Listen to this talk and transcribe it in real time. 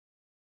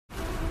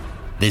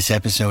This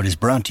episode is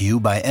brought to you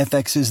by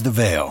FX's The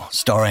Veil,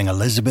 starring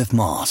Elizabeth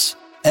Moss.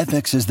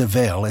 FX's The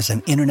Veil is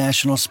an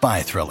international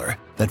spy thriller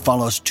that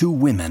follows two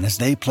women as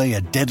they play a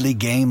deadly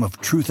game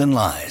of truth and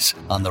lies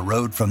on the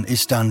road from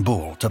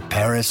Istanbul to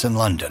Paris and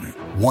London.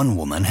 One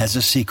woman has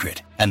a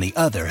secret, and the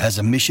other has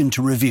a mission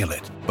to reveal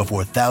it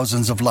before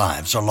thousands of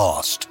lives are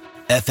lost.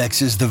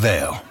 FX's The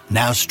Veil,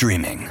 now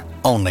streaming,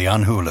 only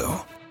on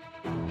Hulu.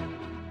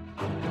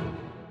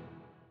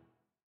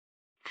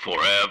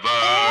 Forever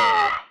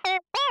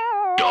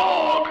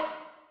Dog.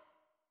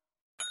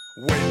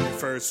 When your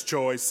first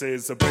choice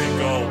is a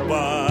big old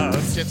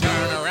bus, You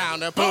turn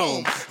around and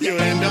boom, you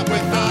end up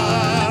with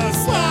a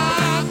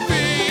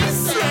sloppy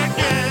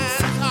seconds.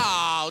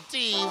 Oh,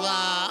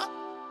 Diva.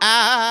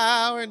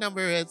 Our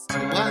number is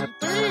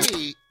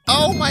 213.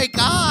 Oh my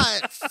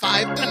God,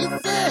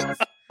 536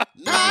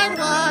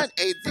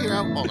 9180.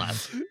 Hold on.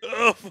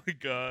 oh my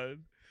god.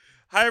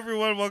 Hi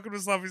everyone, welcome to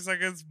Sloppy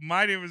Seconds.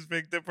 My name is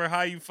Big Dipper.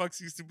 Hi you fucks,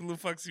 you stupid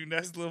little fucks, you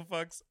nasty little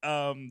fucks.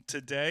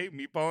 Today,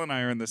 Meatball and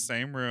I are in the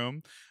same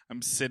room.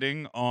 I'm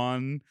sitting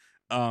on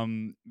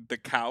the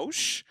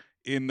couch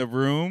in the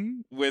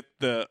room with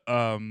the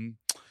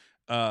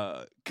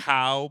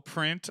cow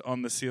print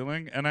on the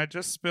ceiling, and I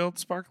just spilled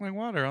sparkling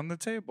water on the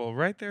table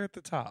right there at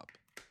the top.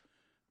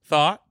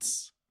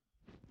 Thoughts?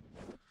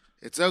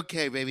 It's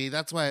okay, baby.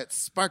 That's why it's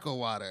sparkle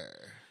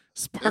water.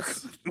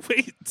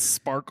 Wait,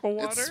 sparkle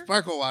water? It's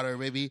sparkle water,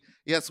 baby.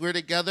 Yes, we're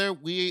together.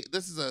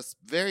 This is a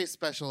very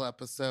special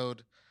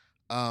episode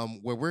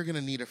where we're going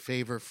to need a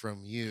favor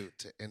from you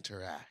to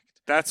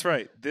interact. That's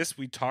right.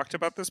 We talked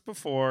about this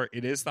before.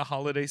 It is the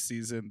holiday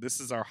season.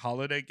 This is our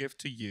holiday gift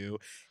to you.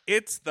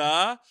 It's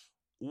the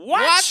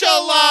Watch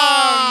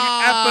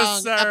Along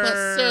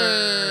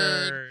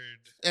episode.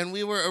 And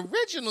we were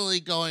originally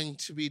going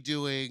to be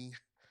doing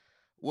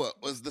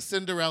what was the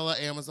Cinderella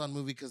Amazon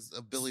movie because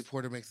of Billy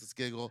Porter makes us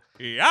giggle.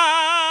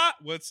 Yeah.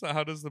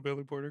 How does the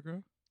Billy Porter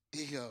go?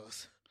 He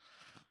goes,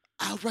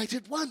 I'll write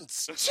it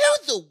once to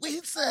the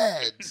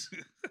wizard.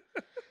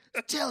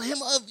 Tell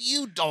him of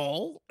you,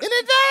 doll, in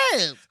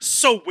advance.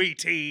 So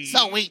weighty.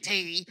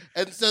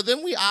 And so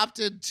then we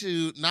opted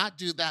to not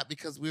do that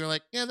because we were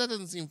like, yeah, that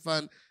doesn't seem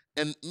fun.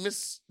 And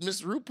Miss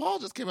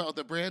RuPaul just came out with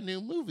a brand new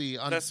movie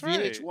on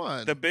VH1.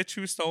 Right. The Bitch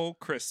Who Stole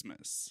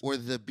Christmas. Or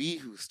The Bee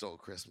Who Stole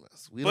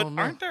Christmas. We but don't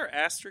know. Aren't there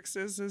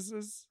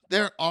asterisks?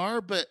 There are,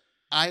 but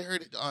I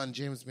heard it on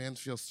James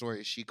Mansfield's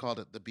story. She called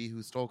it The Bee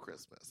Who Stole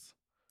Christmas.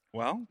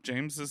 Well,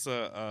 James is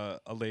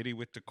a lady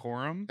with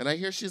decorum. And I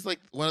hear she's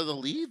like one of the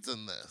leads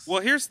in this.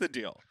 Well, here's the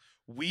deal.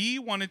 We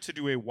wanted to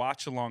do a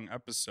watch-along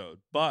episode,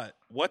 but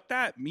what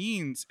that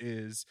means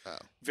is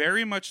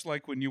very much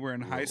like when you were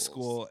in high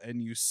school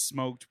and you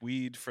smoked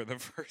weed for the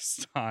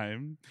first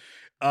time.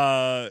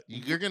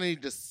 You're going to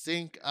need to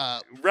sync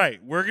up.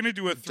 Right. We're going to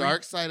do a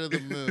Dark Side of the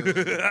Moon.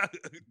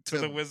 to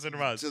the Wizard of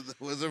Oz. To the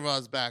Wizard of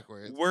Oz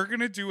backwards. We're going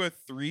to do a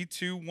 3,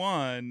 2,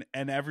 1,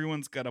 and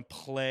everyone's going to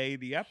play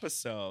the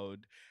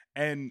episode.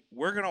 And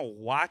we're going to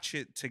watch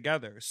it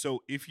together.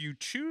 So if you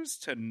choose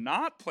to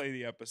not play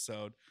the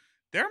episode,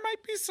 there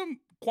might be some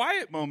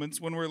quiet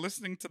moments when we're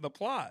listening to the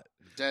plot.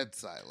 Dead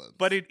silence.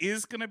 But it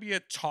is going to be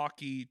a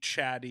talky,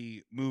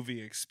 chatty movie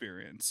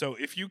experience. So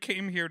if you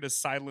came here to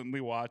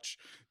silently watch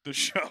the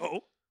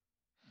show,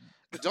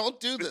 don't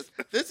do this.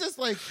 This is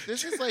like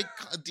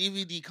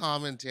DVD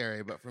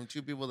commentary, but from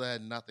two people that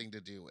had nothing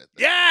to do with it.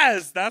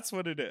 Yes, that's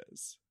what it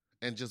is.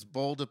 And just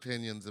bold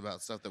opinions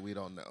about stuff that we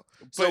don't know.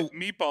 So,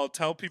 Meatball,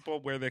 tell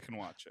people where they can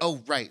watch it. Oh,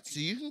 right.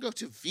 So you can go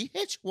to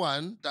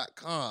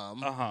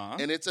vh1.com,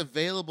 and it's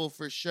available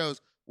for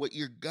shows. What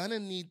you're going to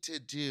need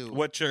to do...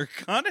 What you're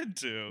going to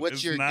do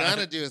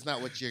is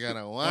not what you're going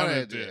to want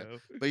to do.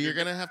 But you're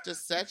going to have to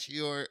set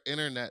your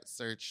internet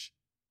search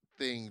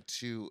thing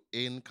to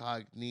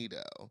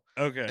incognito.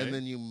 Okay. And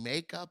then you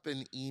make up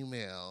an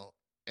email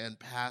and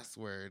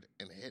password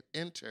and hit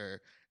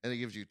enter, and it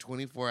gives you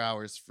 24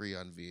 hours free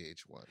on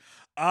VH1.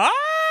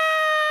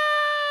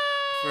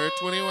 For a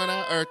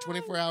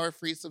 24-hour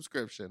free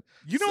subscription.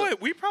 You know what?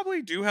 We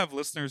probably do have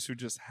listeners who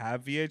just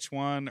have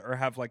VH1 or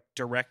have like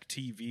Direct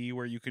TV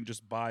where you can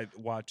just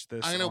watch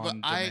this on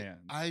demand.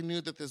 I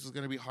knew that this was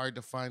going to be hard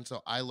to find,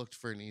 so I looked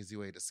for an easy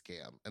way to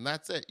scam. And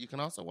that's it. You can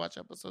also watch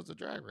episodes of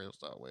Drag Race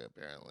that way,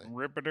 apparently.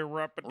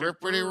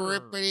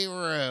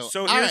 Rippity-rippity-roo.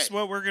 So here's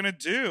what we're going to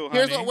do, honey.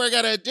 Here's what we're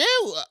going to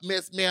do,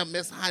 Miss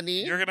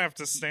Honey. You're going to have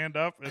to stand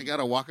up. I got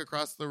to walk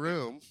across the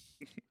room.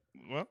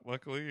 Well,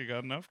 luckily you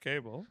got enough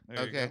cable. There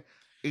okay.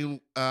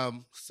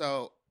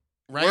 So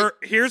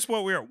here's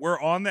what we're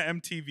on the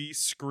MTV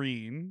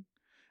screen,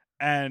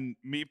 and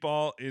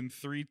Meatball in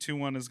 3, 2,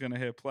 1 is gonna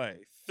hit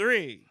play.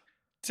 3,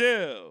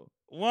 2,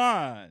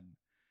 1.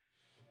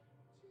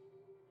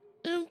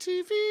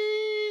 MTV.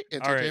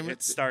 All right,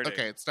 it's starting.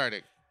 Okay, it's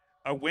starting.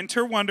 A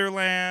Winter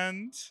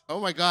Wonderland. Oh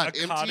my God, a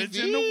MTV. Cottage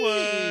in the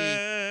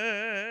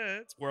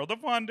Woods. World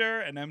of Wonder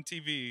and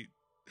MTV.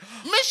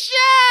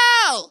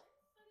 Michelle.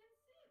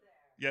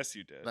 Yes,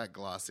 you did. That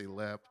glossy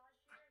lip.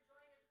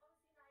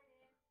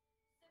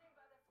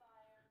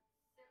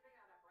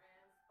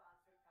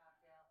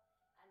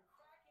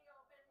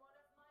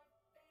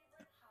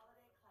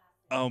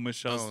 Oh,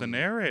 Michelle's the Oh.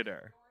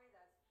 narrator.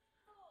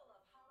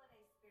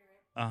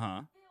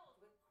 Uh-huh.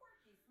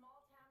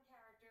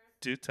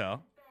 Do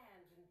tell.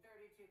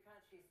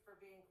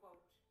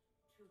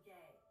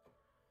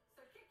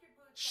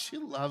 She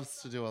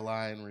loves to do a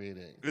line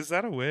reading. Is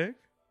that a wig?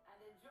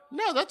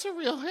 No, that's her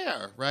real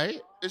hair,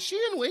 right? Is she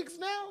in wigs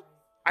now?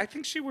 I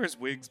think she wears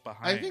wigs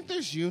behind. I think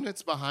there's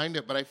units behind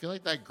it, but I feel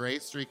like that gray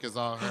streak is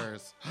all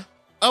hers.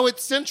 Oh,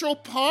 it's Central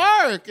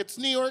Park. It's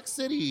New York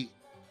City.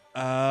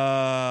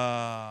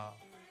 That's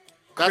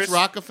That's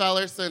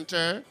Rockefeller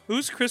Center.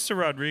 Who's Krista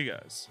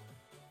Rodriguez?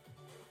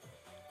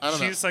 I don't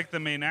She's like the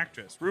main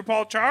actress.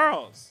 RuPaul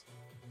Charles.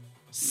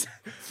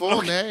 know.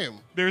 Full name.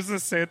 There's a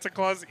Santa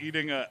Claus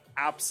eating a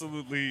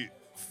absolutely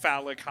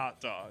phallic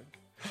hot dog.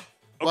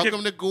 Okay,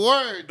 Welcome to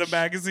Gorge. the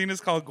magazine is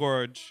called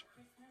Gorge.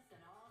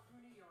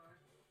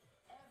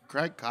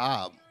 Craig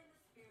Cobb.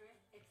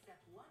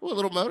 Ooh, a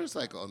little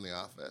motorcycle in the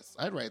office.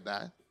 I'd ride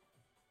that.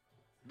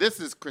 This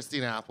is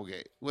Christina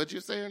Applegate. What'd you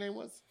say her name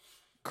was?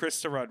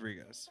 Krista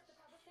Rodriguez.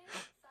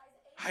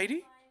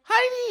 Heidi?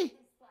 Heidi.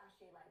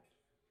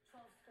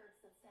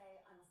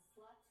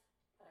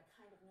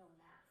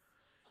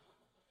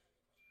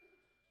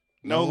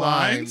 No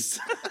lines.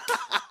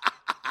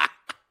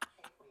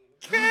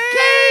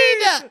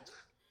 Cade!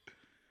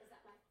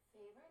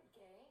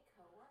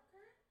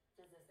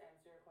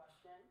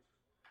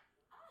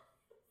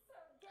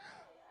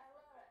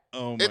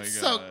 Oh my It's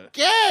god. so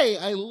gay.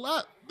 I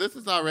love. This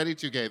is already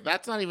too gay.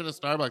 That's not even a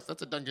Starbucks.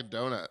 That's a Dunkin'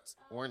 Donuts.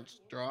 Orange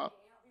straw.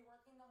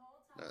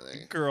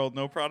 Nothing. Girl,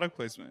 no product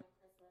placement.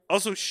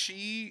 Also,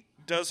 she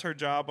does her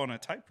job on a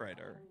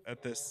typewriter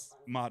at this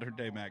modern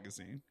day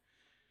magazine.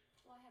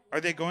 Are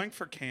they going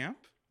for camp?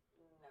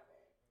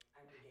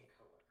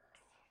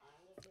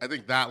 I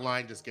think that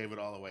line just gave it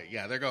all away.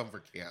 Yeah, they're going for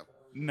camp.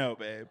 No,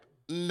 babe.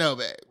 No,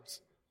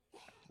 babes.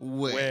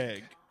 Wig.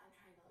 Wig.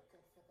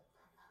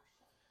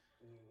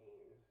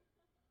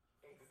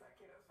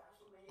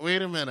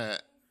 Wait a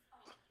minute.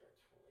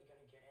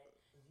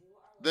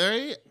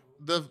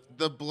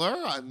 The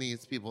blur on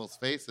these people's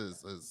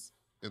faces is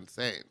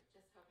insane.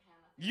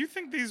 You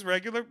think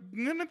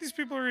none of these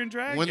people are in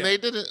drag When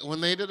yet.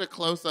 they did a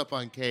close up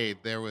on Cade,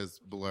 there was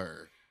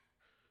blur.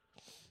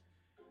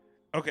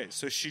 Okay,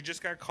 so she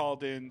just got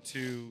called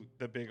into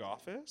the big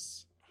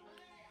office.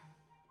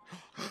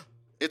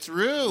 It's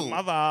Rue.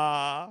 Mother.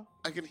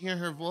 I can hear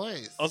her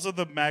voice. Also,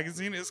 the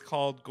magazine is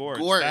called Gorge.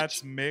 Gorge.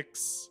 That's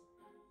Mick's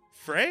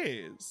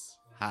phrase.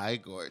 Hi,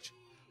 Gorge.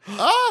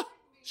 Ah,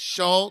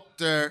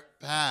 shoulder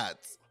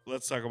pads.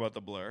 Let's talk about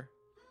the blur.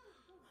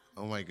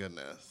 Oh my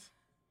goodness.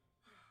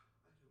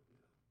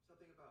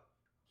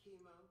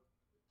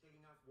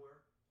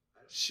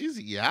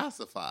 She's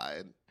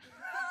yassified.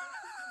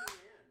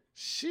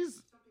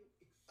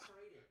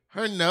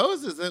 Her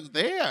nose isn't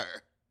there.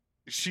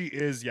 She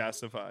is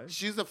yassified.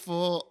 She's a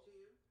full.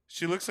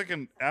 She looks like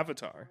an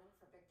avatar.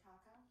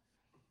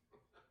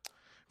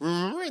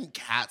 Remember in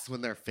Cats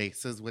when their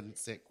faces wouldn't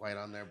sit quite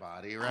on their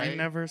body, right? I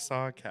never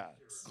saw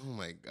Cats. Oh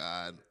my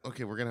god.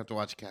 Okay, we're gonna have to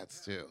watch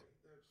Cats too.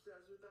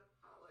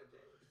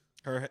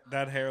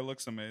 That hair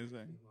looks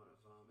amazing.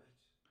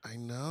 I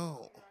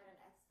know.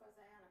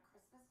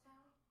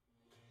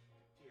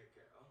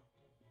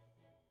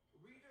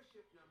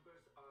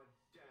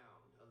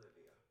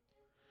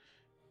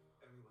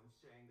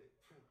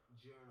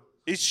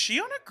 Is she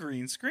on a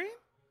green screen?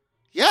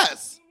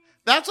 Yes,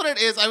 that's what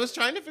it is. I was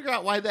trying to figure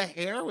out why the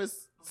hair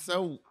was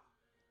so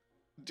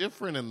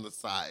different in the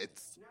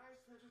sides. Nice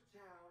little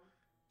town,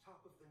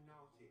 top of the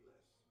naughty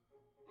list.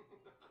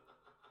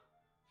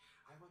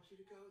 I want you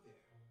to go there.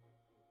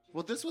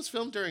 Well, this was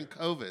filmed during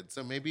COVID,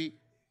 so maybe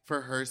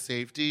for her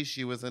safety,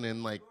 she wasn't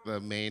in like the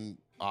main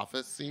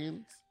office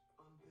scenes.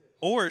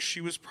 Or she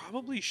was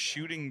probably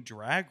shooting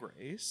Drag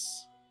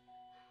Race,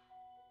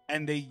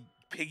 and they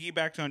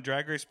piggybacked on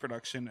Drag Race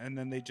production, and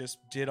then they just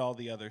did all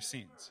the other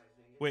scenes.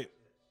 Wait,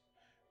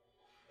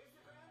 It's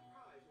the grand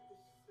prize at this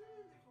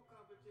silly little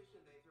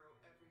competition they throw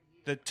every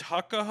year. the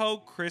Tuckahoe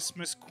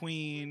Christmas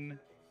Queen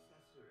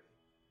Accessory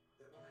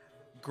that will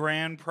have the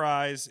grand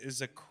prize is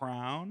a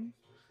crown.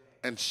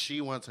 And she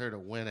wants her to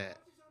win it.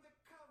 It's on the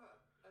cover,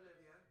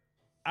 Olivia.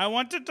 I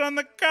want it on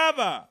the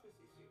cover.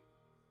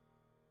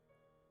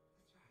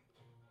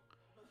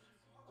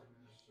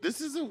 This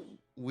is a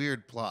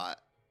weird plot,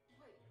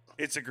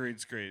 It's a green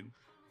screen.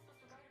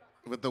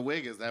 but the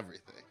wig is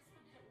everything.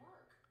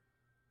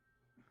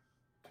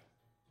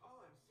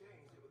 All I'm saying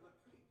is it would look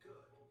pretty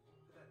good for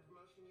that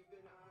promotion you've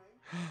been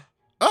eyeing.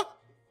 Oh,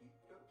 If you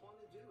don't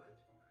want to do it,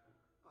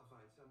 I'll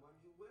find someone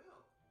who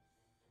will.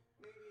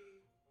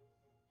 Maybe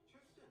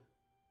Tristan.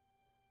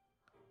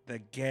 The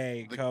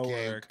gay The gay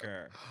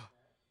coworker. If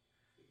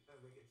he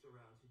ever gets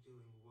around to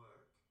doing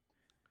work.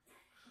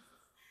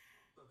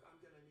 Look, I'm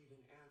gonna need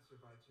an answer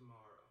by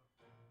tomorrow.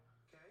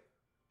 Okay?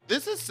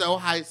 this is so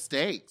high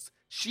stakes.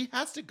 She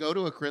has to go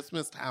to a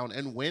Christmas town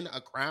and win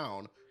a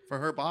crown for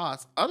her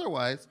boss.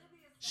 Otherwise,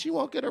 she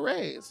won't get a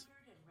raise.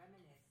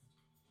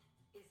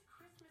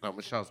 Oh,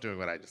 Michelle's doing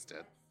what I just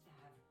did.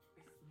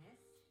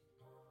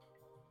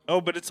 Oh,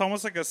 but it's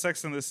almost like a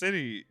Sex in the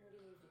City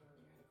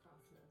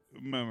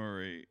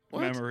memory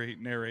What?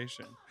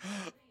 narration.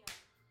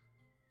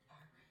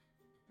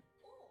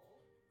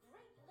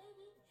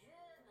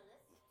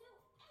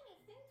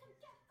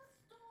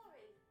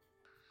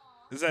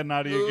 Is that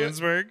Nadia Ooh,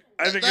 Ginsburg?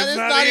 I think That it's is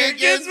Nadia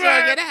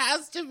Ginsburg. It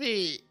has to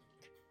be.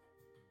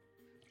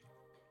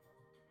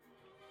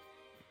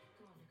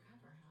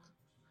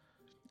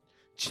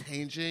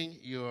 Changing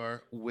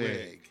your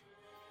wig.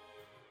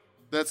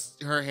 That's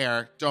her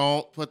hair.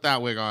 Don't put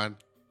that wig on.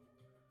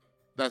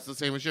 That's the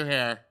same as your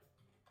hair.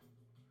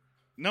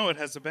 No, it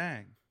has a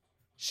bang.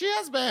 She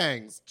has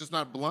bangs, just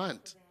not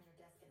blunt.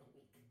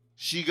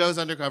 She goes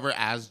undercover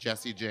as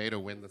Jessie J to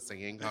win the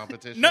singing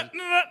competition. No.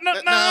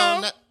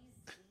 No.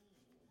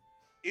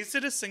 Is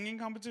it a singing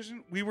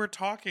competition? We were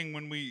talking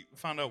when we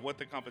found out what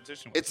the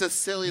competition was. It's a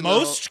silly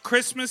Most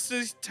Christmas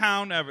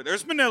town ever.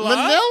 There's Manila.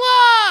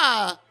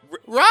 Manila!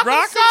 Rock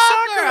and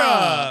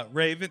Sakura.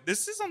 Raven.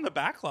 This is on the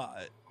back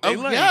lot. They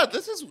Oh, yeah,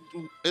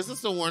 is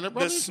this the Warner The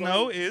Brothers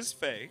snow one? is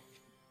fake.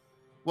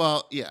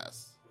 Well,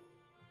 yes.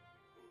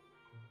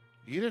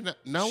 You didn't.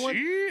 No one. She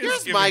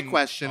is Here's my giving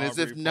question: is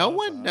if Aubrey no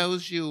Plaza. one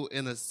knows you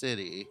in a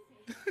city,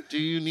 do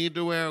you need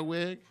to wear a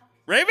wig?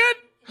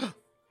 Raven?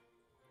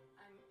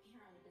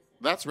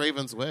 That's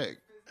Raven's wig.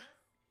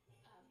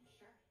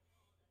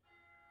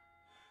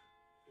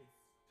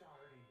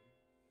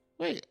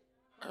 Wait,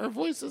 her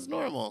voice is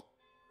normal.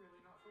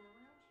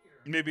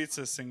 Maybe it's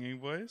a singing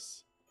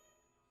voice.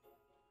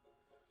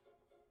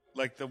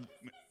 Like the.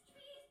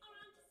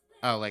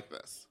 Oh, like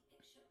this.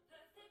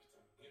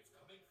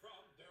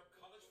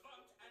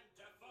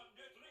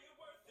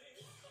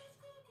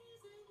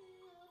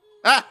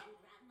 Ah!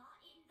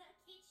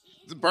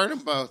 Burn them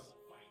both.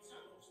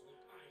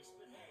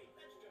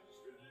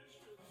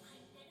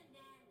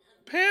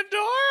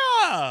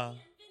 Pandora!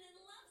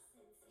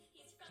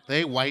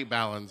 They white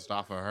balanced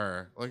off of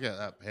her. Look at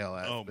that pale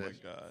ass Oh my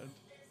bitch. god.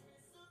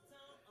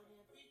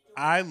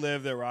 I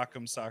live that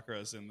Rock'em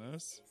Sakura's in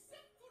this.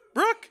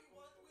 Brooke!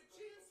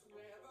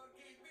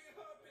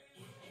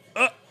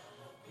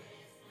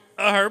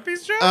 A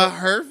herpes joke? A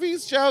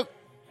herpes joke?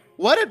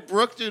 What did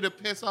Brooke do to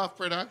piss off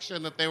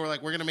production that they were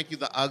like, we're going to make you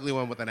the ugly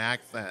one with an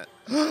accent?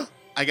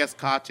 I guess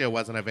Katya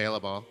wasn't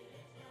available.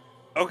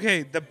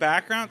 Okay, the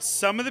background.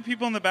 Some of the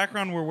people in the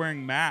background were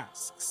wearing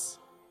masks.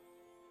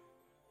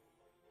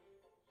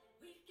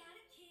 We've got a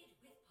kid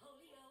with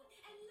polio,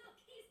 and look,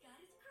 he's got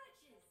his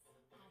crutches.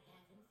 I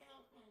haven't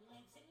felt my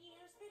legs in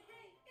years, but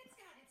hey, it's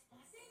got its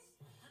pluses.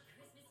 A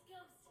Christmas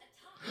ghost, a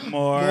top.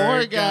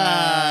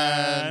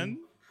 Morgan.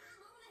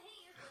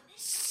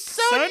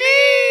 Sunny!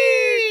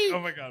 Sunny! Oh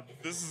my god,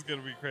 this is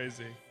gonna be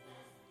crazy.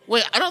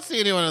 Wait, I don't see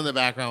anyone in the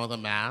background with a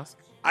mask.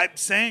 I'm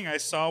saying I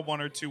saw one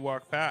or two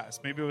walk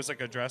past. Maybe it was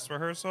like a dress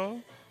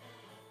rehearsal.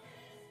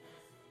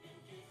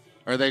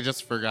 Or they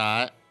just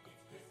forgot.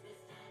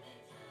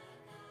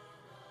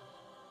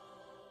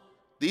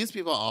 These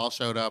people all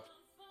showed up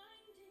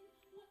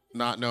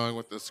not knowing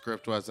what the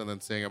script was and then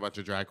seeing a bunch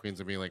of drag queens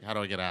and being like, how do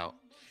I get out?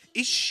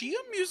 Is she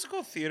a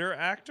musical theater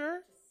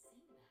actor?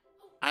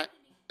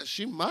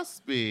 She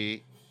must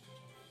be.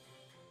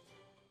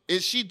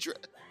 Is she...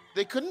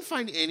 They couldn't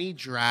find any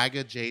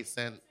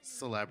drag-adjacent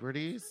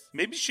celebrities.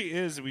 Maybe she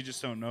is, and we just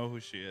don't know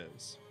who she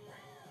is.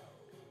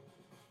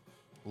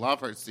 Love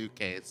her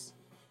suitcase.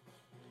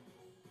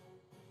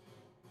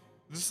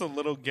 This is a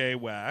little gay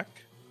whack.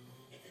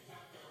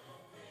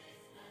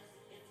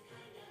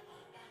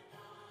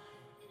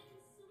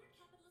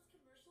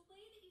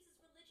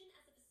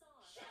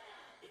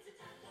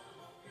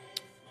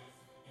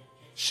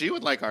 She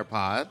would like our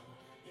pod.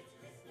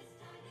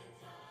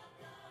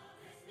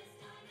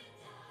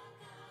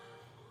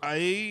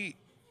 Who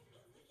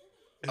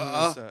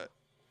is that?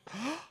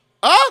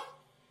 Oh!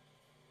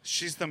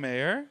 She's the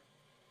mayor?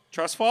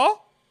 Trust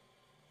fall?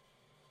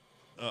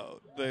 Oh,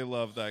 they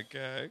love that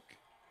gag.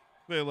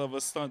 They love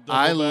a stunt double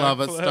I love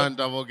a backflip. stunt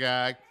double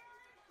gag.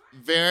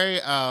 Very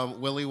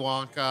Willy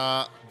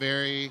Wonka.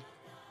 Very...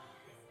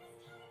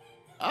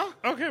 Oh,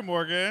 Okay,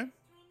 Morgan.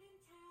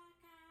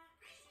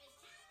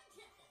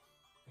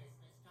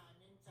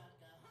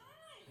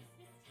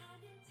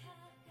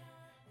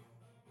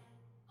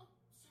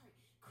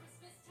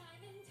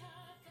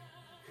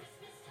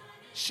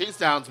 she's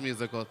down to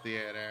musical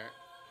theater.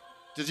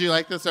 Did you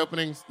like this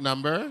opening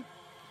number?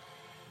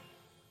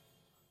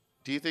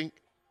 Do you think...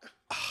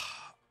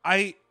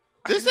 This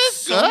there's is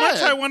so much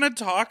good. I want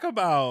to talk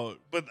about,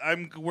 but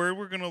I'm worried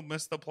we're gonna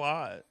miss the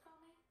plot.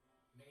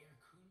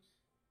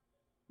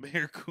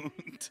 Mayor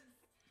Kunt.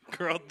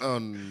 Girl, Oh,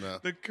 no.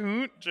 the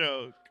Kunt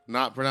joke.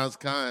 Not pronounced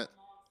cunt.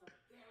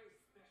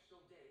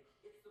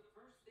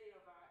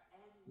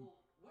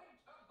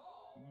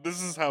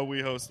 This is how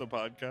we host a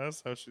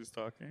podcast, how she's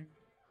talking.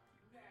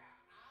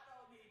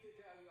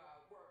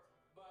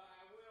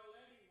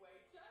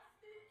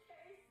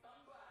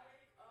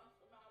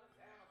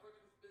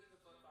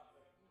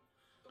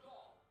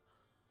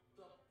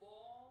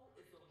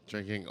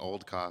 Drinking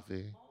old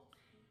coffee.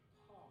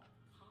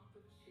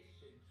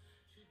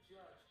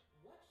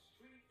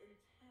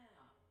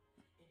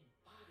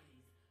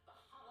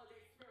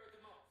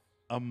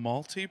 A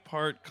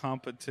multi-part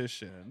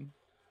competition.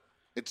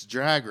 It's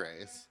Drag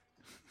Race.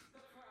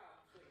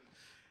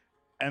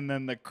 And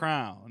then the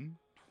crown.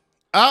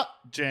 Oh,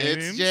 James.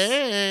 it's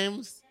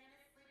James.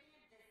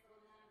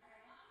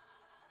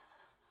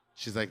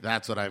 She's like,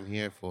 that's what I'm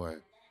here for.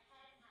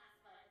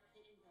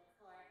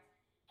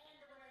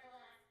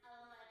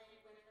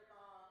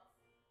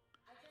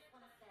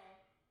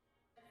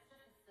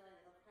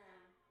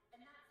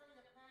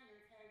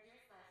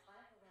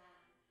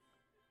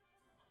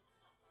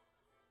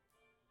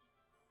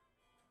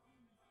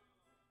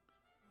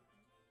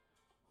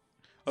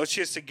 Oh,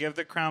 she has to give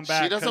the crown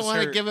back. She doesn't 'cause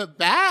want to give it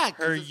back.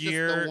 'cause her it's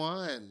year- just the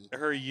one.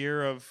 her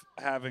year of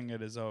having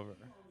it is over.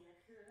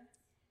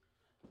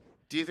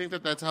 Do you think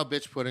that that's how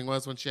bitch pudding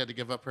was when she had to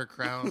give up her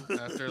crown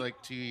after like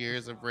 2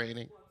 years of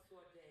reigning?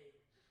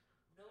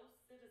 No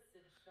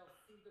citizen shall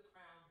see the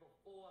crown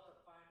before the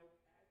final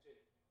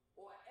pageant,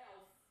 or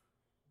else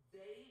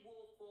they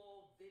will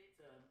fall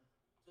victim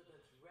to the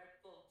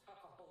dreadful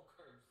Tuckahoe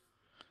curse.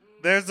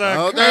 There's a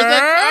Oh, curse. there's a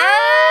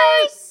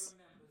curse!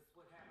 Remembers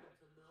what happened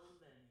to Lil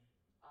Lenny,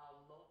 our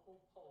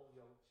local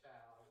polio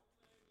child.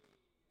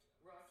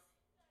 Russ,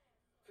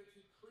 could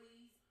you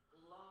please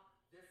lock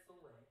this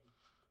away?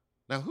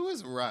 Now, who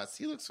is Russ?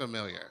 He looks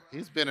familiar.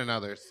 He's been in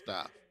other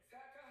stuff.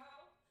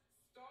 Tuckahoe,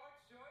 start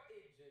your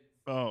engines.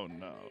 Oh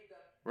no.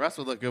 Russ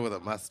would look good with a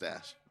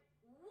mustache.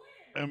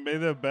 And may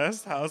the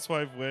best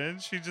housewife win.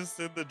 She just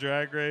did the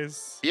Drag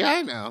Race. Yeah,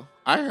 I know.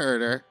 I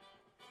heard her.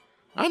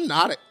 I'm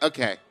not.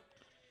 Okay.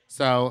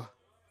 So,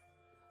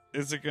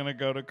 Is it gonna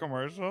go to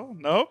commercial?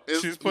 Nope.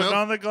 She's putting nope.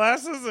 on the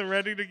glasses and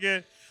ready to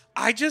get.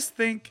 I just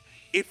think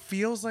it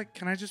feels like.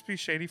 Can I just be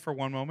shady for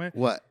one moment?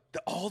 what?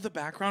 All the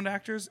background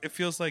actors. It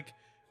feels like.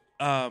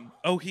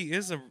 He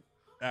is a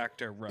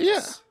actor, Russ.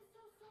 Yeah.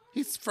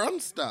 He's from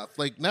stuff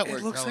like network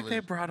It looks like television. they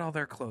brought all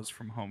their clothes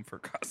from home for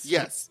costumes.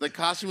 Yes, the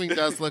costuming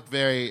does look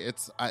very.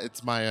 It's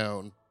my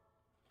own.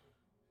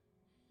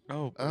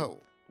 Oh.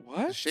 Oh,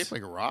 What? he's shaped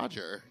like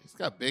Roger. He's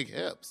got big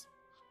hips.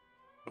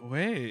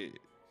 Wait.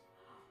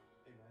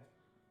 Hey, Mike.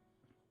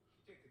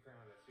 Take the crown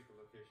at that secret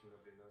location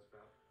nobody knows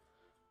about.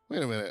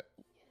 Wait a minute.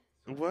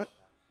 What?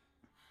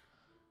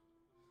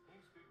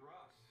 Name's Big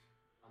Ross.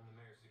 I'm the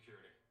mayor's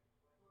security.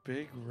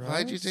 Big Russ?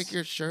 Why'd you take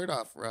your shirt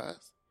off,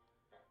 Russ?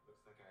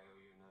 Looks like I owe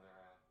you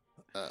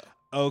another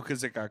Oh, Oh,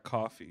 because it got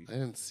coffee. I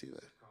didn't see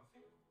that.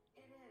 coffee.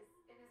 It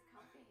is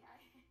coffee.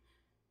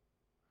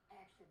 I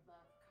actually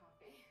love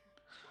coffee.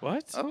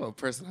 What? Oh, a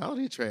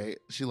personality trait.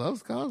 She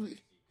loves coffee.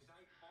 Because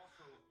I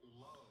also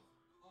love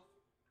coffee.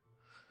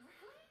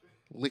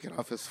 Licking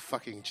off his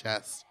fucking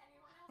chest.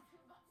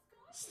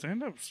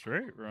 Stand up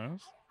straight,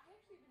 Russ.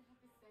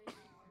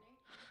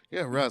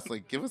 Yeah, Russ,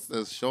 like, give us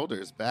those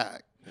shoulders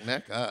back.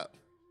 Neck up.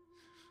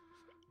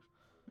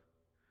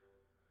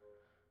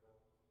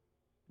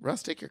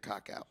 Russ, take your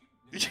cock out.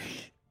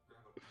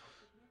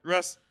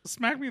 Russ,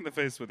 smack me in the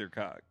face with your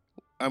cock.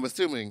 I'm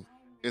assuming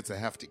it's a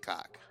hefty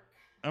cock.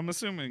 I'm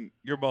assuming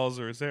your balls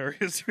are as hairy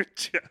as your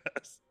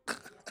chest.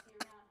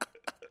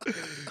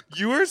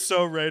 You are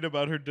so right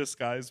about her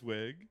disguise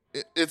wig.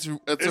 It's a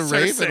her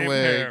raven same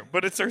wig. hair,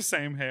 but it's her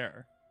same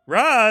hair.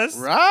 Russ!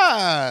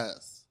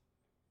 Russ!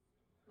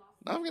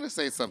 Now I'm going to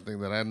say something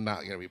that I'm not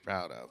going to be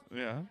proud of.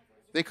 Yeah.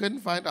 They couldn't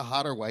find a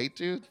hotter white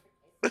dude?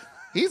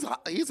 He's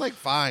like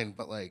fine,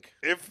 but like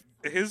If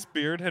his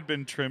beard had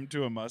been trimmed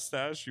to a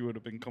mustache, you would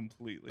have been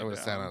completely I would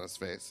have down. sat on his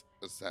face.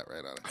 I sat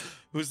right on it.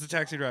 Who's the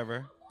taxi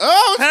driver?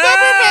 Oh, it's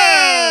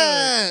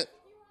Hey! Peppermint!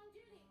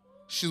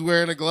 She's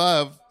wearing a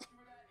glove.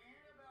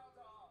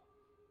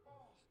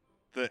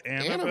 The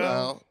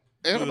Annabelle.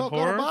 The Annabelle got a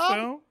horror bomb?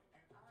 film?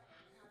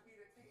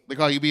 They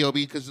call you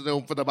B.O.B. because you're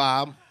known for the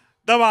bomb.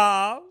 The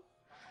Bob.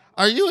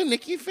 Are you a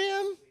Nicki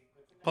fan?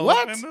 Pull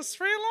What? up in the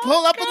Sri Lanka.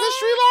 Pull up in the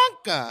Sri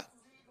Lanka.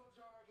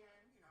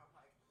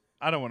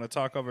 I don't want to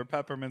talk over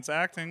Peppermint's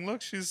acting.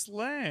 Look, she's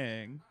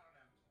slaying.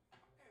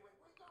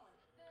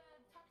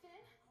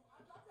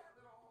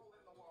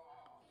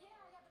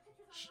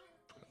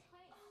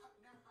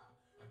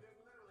 There's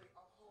literally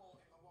a hole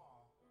in the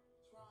wall.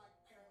 Try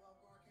parallel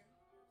parking.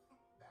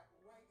 Back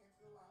right into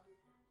the lobby.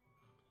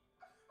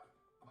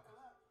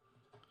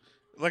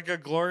 Like a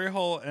glory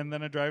hole and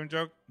then a driving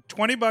joke.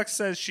 $20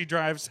 says she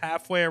drives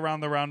halfway around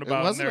the It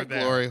roundabout. wasn't a and they're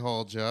there. glory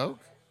hole joke.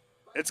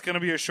 It's going to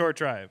be a short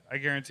drive. I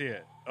guarantee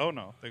it. Oh,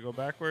 no. They go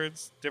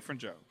backwards.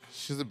 Different joke.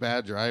 She's a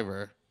bad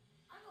driver.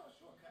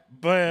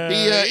 But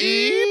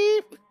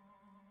B-A-E.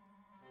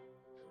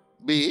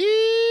 B-E. Many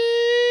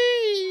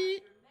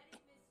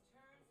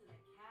misturns and a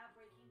cab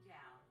breaking down.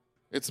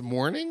 It's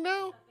morning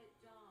now? Up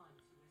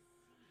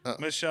at dawn to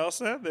a Michelle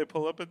said they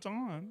pull up at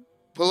dawn.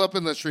 Pull up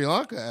in the Sri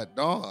Lanka at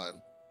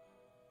dawn.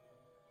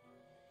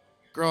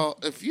 Girl,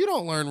 if you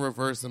don't learn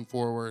reverse and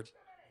forward,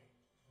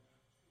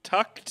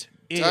 Tucked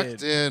in.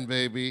 tucked in,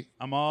 baby.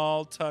 I'm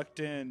all tucked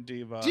in,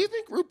 Diva. Do you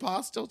think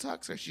RuPaul still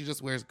tucks or she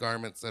just wears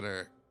garments that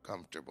are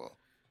comfortable?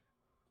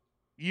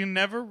 You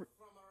never.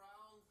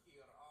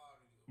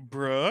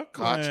 Brooklyn.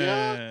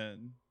 Katya?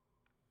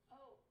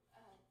 Oh,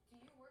 do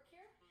you work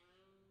here?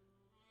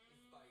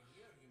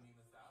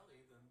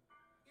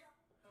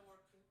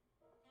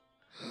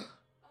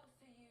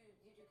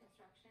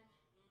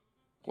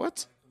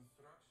 What?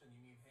 Construction,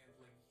 you mean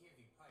handling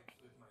heavy pipes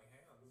with my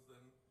hands, then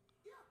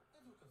yeah,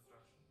 I do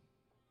construction.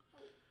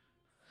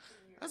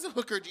 As a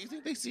hooker, do you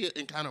think they see it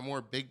in kind of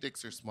more big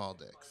dicks or small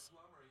dicks?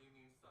 Plumber, you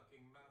mean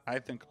sucking massive I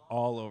think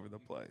all over the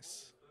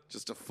place.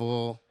 Just a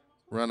full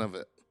run of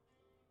it.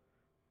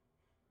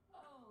 Oh,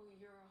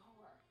 you're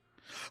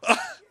a whore.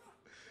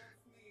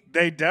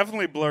 They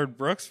definitely blurred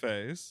Brooke's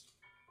face.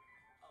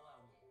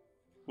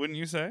 Wouldn't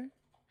you say?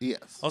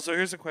 Yes. Also,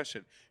 here's a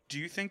question. Do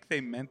you think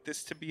they meant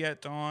this to be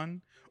at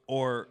dawn,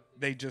 or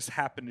they just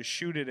happened to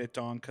shoot it at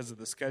dawn because of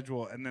the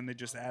schedule, and then they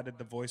just added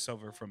the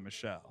voiceover from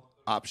Michelle?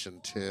 Option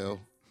 2. Good news,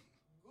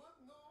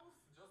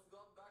 just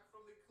got back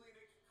from the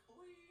clinic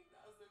clean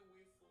as a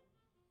whistle.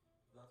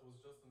 That was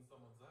just in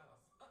someone's ass.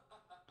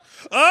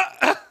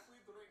 We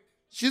drink.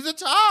 She's a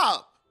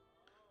top.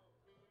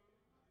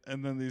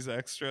 And then these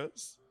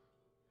extras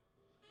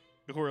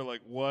who are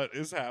like, what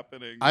is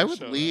happening? I would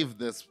Shut up. leave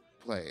this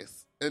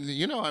place. And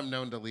you know I'm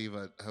known to leave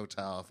a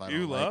hotel if I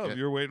You don't love. like it.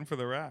 You're waiting for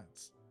the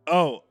rats.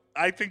 Oh,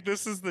 I think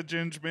this is the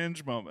Ginge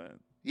Binge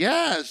moment.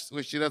 Yes,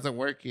 which she doesn't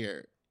work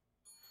here.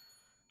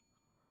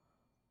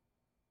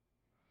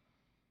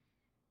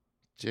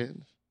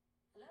 Ginger.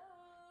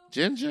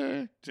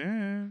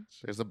 Ginge.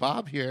 There's a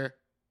Bob here.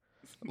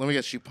 Let me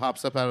guess, she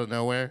pops up out of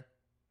nowhere.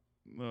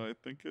 No, I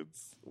think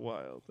it's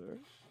Wilder.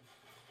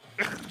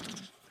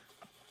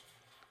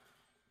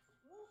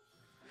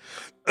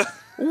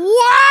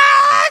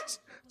 What?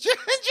 Ginger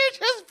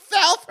just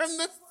fell from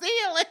the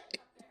ceiling.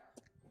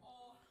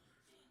 Oh,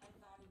 I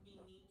thought it'd be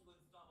neat to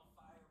install a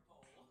fire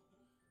pole.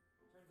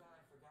 Turns out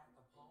I forgot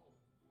the pole.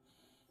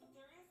 But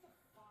there is a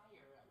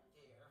fire up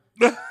there.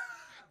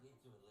 I'll get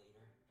to it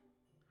later.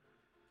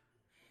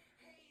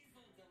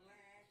 Hazel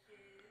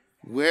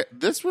Delashes. Where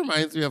this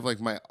reminds me of like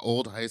my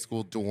old high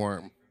school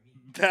dorm.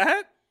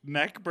 That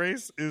neck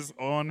brace is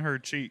on her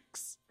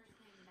cheeks.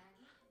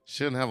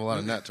 She didn't have a lot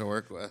of nut to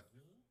work with.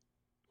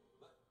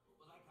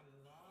 Like a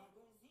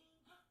magazine?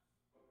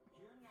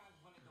 You're not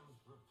one of those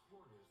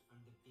reporters from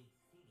the big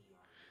city,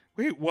 are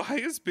you? Wait, why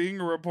is being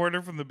a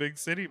reporter from the big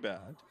city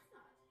bad?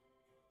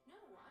 No,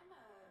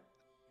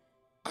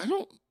 I'm a I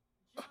don't. jar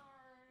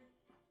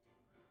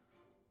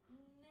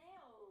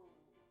nail list.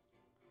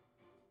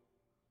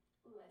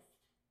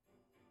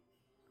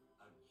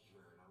 A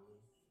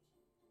journalist?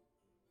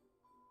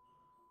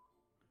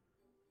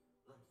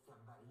 Like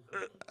somebody who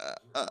makes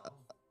journals?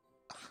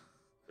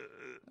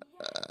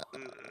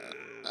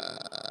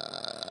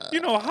 You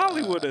know,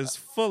 Hollywood is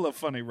full of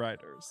funny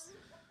writers.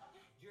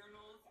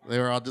 They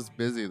were all just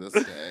busy this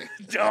day.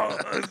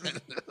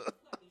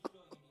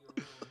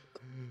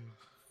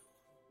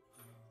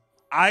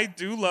 I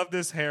do love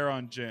this hair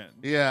on Jen.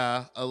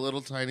 Yeah, a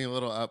little tiny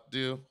little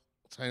updo,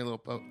 tiny little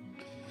poke.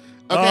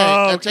 Okay,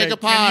 Oh, and take a Can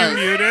pause. you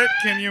mute it?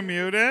 Can you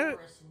mute it?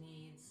 Person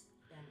needs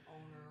an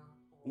owner.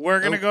 We're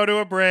going to Oh. go to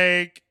a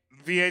break.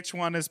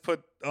 VH1 is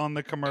put on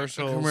the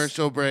commercials.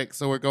 Commercial break.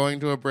 So we're going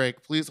to a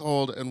break. Please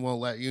hold, and we'll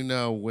let you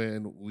know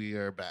when we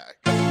are back.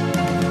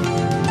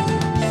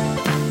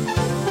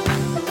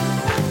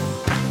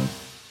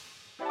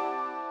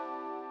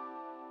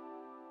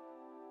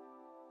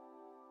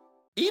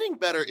 Eating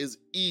better is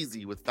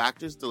easy with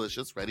Factor's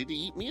delicious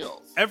ready-to-eat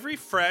meals. Every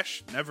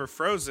fresh, never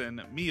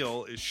frozen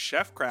meal is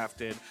chef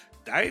crafted,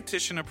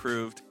 dietitian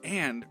approved,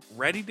 and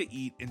ready to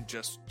eat in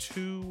just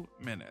 2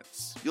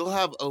 minutes. You'll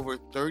have over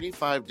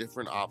 35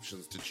 different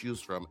options to choose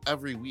from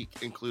every week,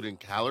 including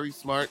Calorie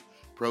Smart,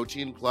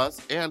 Protein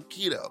Plus, and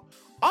Keto.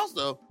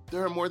 Also,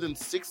 there are more than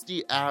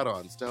 60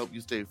 add-ons to help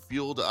you stay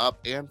fueled up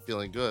and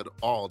feeling good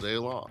all day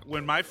long.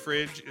 When my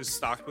fridge is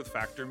stocked with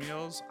Factor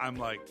meals, I'm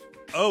like,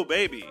 oh,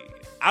 baby,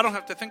 I don't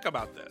have to think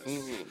about this.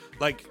 Mhm.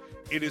 Like,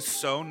 it is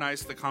so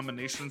nice. The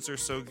combinations are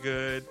so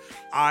good.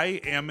 I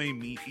am a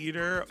meat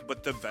eater,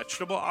 but the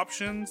vegetable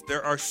options,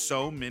 there are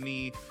so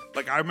many.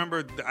 Like, I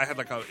remember I had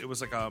it was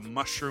like a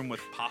mushroom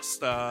with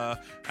pasta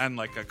and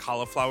like a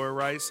cauliflower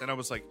rice. And I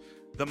was like,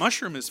 the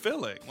mushroom is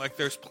filling. Like,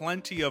 there's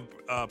plenty of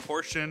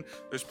portion,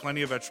 there's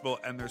plenty of vegetable,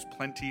 and there's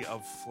plenty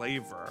of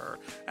flavor.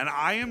 And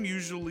I am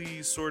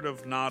usually sort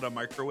of not a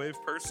microwave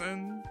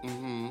person.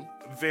 Mm-hmm.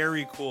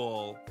 Very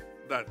cool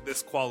that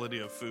this quality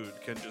of food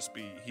can just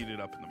be heated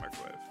up in the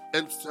microwave.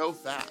 And so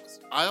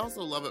fast. I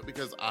also love it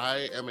because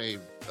I am a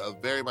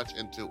very much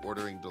into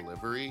ordering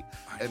delivery.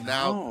 And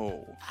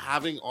now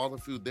having all the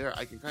food there,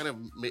 I can kind of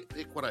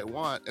pick what I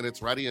want, and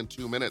it's ready in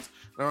 2 minutes.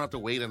 I don't have to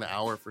wait an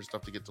hour for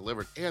stuff to get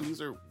delivered. And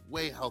these are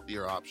way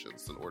healthier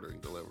options than ordering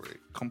delivery.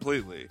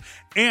 Completely.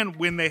 And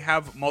when they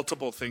have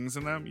multiple things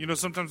in them, you know,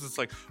 sometimes it's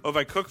like, oh, if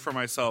I cook for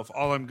myself,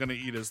 all I'm going to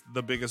eat is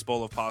the biggest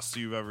bowl of pasta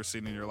you've ever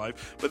seen in your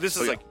life. But this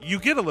is like, you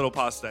get a little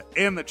pasta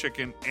and the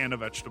chicken and a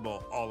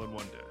vegetable all in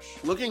one dish.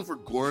 Looking for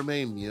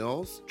gourmet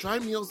meals? Try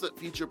meals that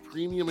feature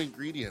premium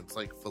ingredients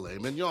like filet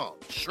mignon,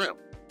 shrimp,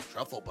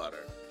 truffle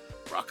butter,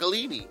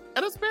 broccolini,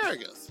 and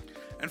asparagus.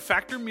 And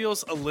Factor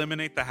meals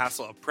eliminate the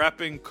hassle of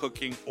prepping,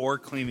 cooking, or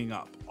cleaning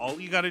up. All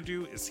you got to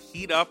do is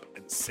heat up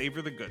and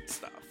savor the good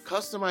stuff.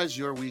 Customize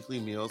your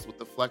weekly meals with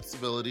the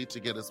flexibility to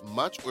get as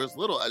much or as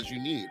little as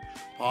you need.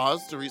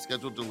 Pause to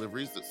reschedule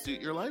deliveries that suit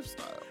your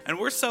lifestyle. And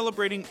we're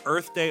celebrating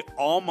Earth Day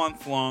all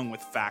month long with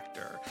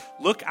Factor.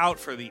 Look out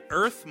for the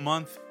Earth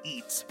Month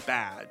Eats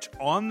badge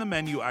on the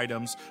menu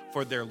items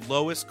for their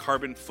lowest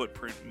carbon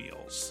footprint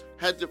meals.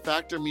 Head to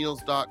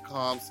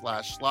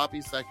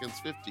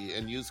factormeals.com/sloppyseconds50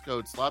 and use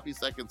code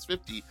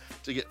sloppyseconds50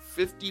 to get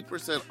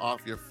 50%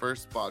 off your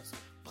first box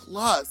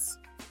plus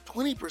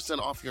 20%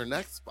 off your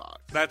next box.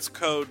 That's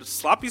code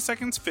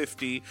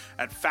sloppyseconds50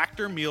 at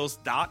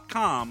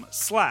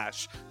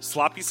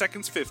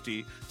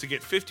factormeals.com/sloppyseconds50 to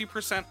get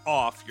 50%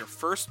 off your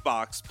first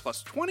box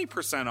plus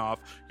 20%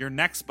 off your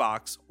next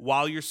box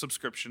while your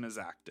subscription is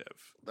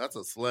active. That's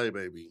a slay,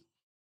 baby.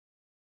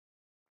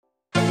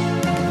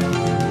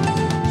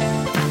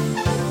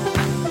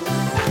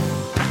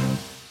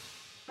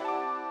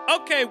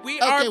 Okay,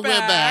 we're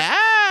back.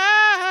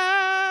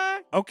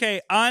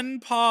 Okay,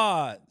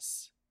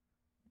 unpause.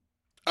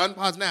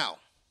 Unpause now.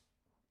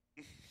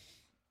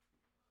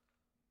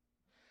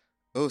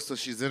 Oh, so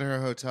she's in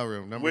her hotel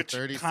room, number Which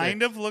 36.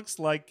 kind of looks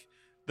like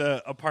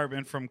the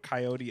apartment from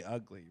Coyote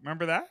Ugly.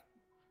 Remember that?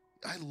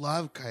 I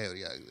love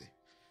Coyote Ugly.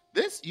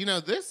 This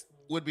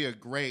would be a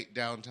great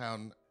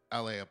downtown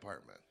LA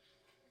apartment.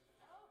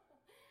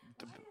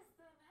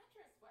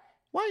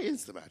 Why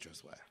is the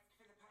mattress wet?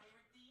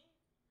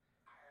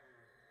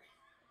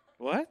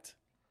 What?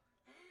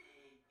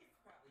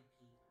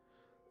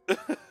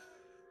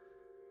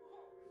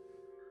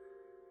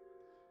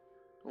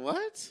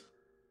 What?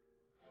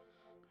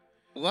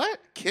 What?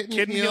 Kitten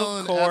Kitten Hill Hill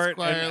and Court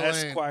Esquire and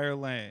Lane. Esquire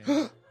Lane.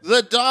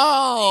 The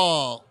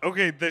doll!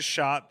 Okay, the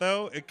shot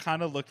though, it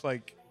kind of looked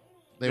like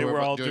they were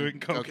all doing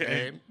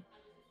cocaine.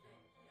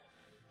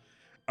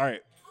 All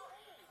right.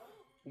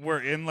 We're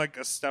in like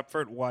a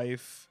Stepford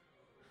wife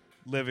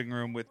living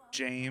room with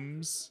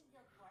James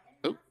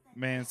Oop.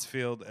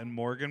 Mansfield and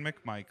Morgan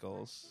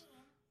McMichaels.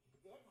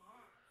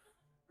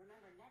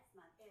 Remember, next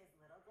month is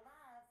Little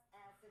Gloves,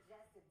 as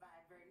suggested by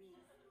Bernice.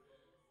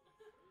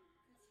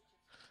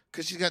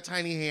 Because she's got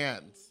tiny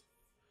hands.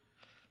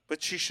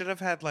 But she should have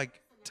had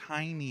like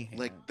tiny hands.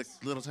 Like the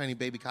little tiny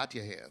baby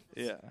Katya hands.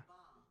 Yeah.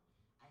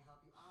 I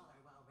hope you all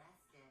are well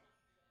rested.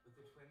 With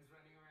the twins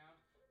running around?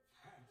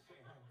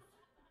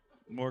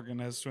 Morgan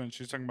has twins.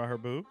 She's talking about her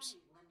boobs.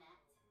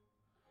 Lynette,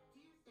 do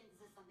you think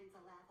this is something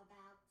to laugh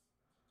about?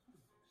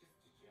 Just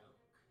a joke.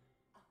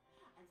 Oh,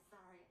 I'm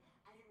sorry.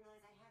 I didn't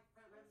realize I had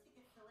front row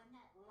tickets to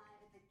Lynette live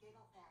at the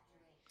Giggle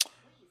Factory.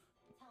 Please,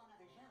 tell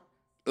another joke.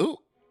 Ooh.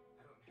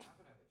 I don't have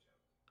another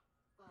joke.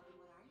 Well, then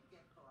what are you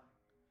good for?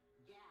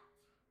 Gat.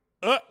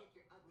 Uh, Take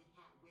your ugly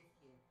hat with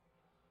you.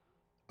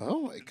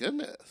 Oh my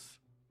goodness.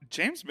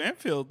 James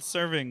Manfield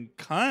serving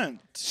cunt.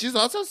 She's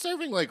also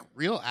serving like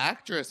real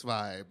actress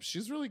vibes.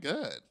 She's really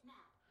good.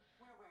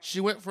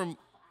 She went from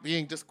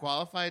being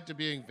disqualified to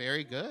being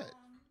very good.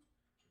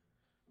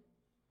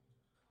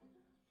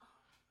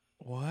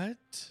 What?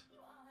 You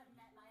all have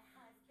met my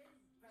husband,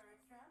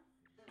 Bertram,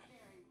 the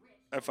very rich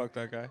I fucked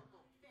that guy.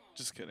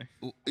 Just kidding.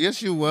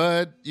 Yes, you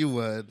would. You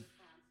would.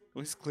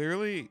 He's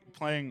clearly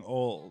playing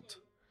old.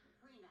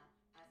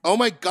 Oh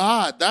my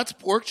God, that's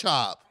pork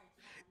chop.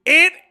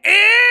 It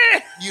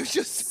is! You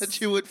just said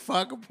you would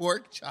fuck a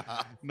pork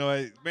chop. No,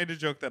 I made a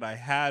joke that I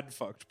had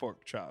fucked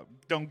pork chop.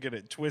 Don't get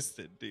it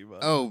twisted, Diva.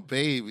 Oh,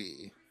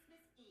 baby.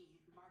 Christmas Eve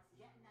marks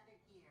yet another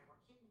year where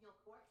Kitten Hill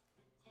Court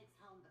takes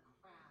home the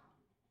crown.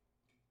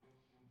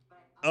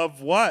 But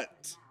Of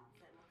what?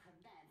 that will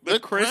commence The The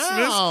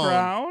Christmas crown.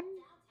 crown?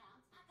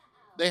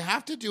 They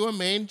have to do a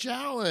main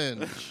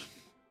challenge.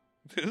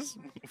 This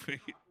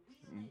movie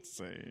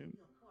insane.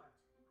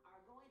 are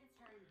going to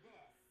turn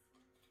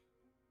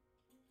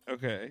this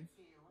Okay. to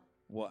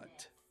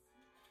What?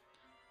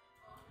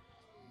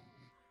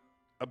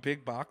 A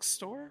big box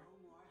store? no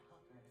more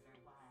hookers or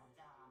wild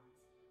dogs,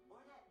 or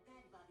that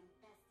bed bug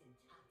infested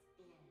tucked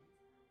in.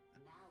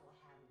 Now we'll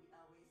have what we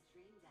always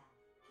dreamed of.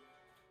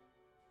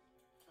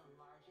 The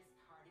largest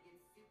cardigan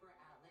super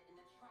outlet in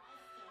the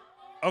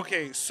tri-state.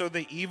 Okay, so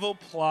the evil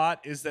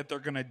plot is that they're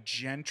gonna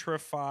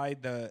gentrify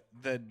the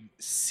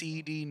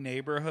seedy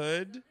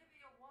neighborhood.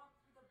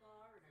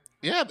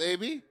 Yeah,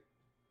 baby.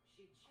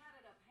 She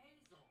chatted up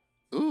Hazel.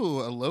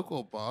 Ooh, a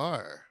local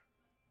bar.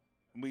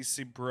 We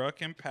see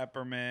Brooke and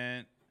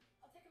Peppermint,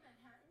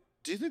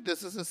 Do you think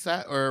this is a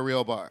set or a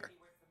real bar?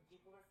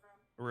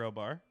 a real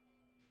bar.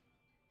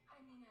 I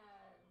mean,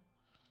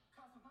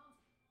 cosmopolitan.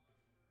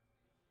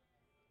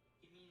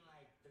 You mean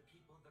like the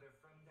people that are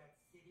from that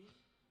city?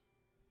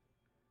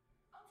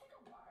 I'll take a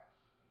water.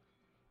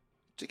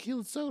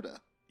 Tequila soda.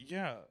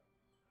 Yeah.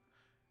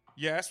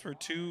 You asked for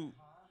 2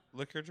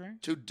 liquor drinks?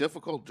 2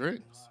 difficult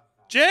drinks.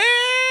 Jan!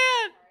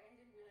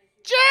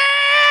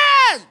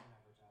 Jan! I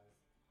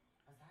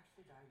was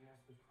actually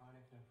diagnosed with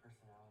chronic no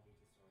personality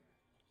disorder.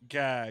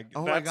 Gag.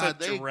 Oh That's my God, a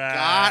they drag.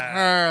 got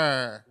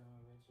her. No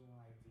original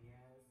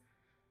ideas.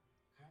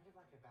 Kind of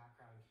like a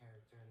background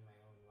character in my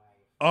own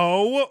life.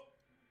 Oh,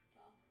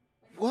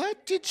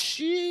 What did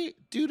she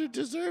do to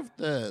deserve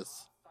this?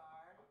 Star.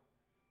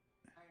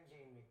 I'm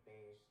Jane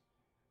McBeige.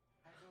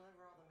 I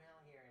deliver all the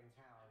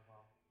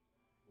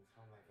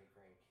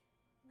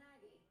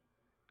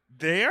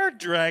They are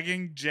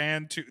dragging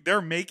Jan to.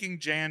 They're making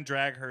Jan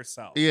drag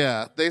herself.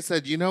 Yeah, they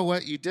said, you know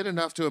what? You did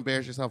enough to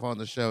embarrass yourself on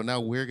the show. Now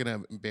we're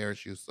gonna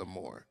embarrass you some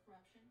more.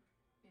 Corruption?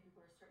 Maybe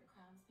where certain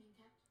crowns being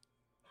kept?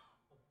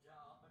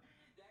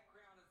 That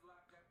crown is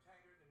locked up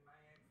tighter than my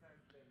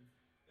ex-husband's.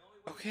 The only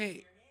way to Okay.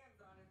 get your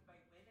hands on is by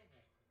winning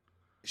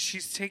it.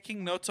 She's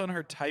taking notes on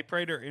her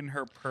typewriter in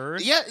her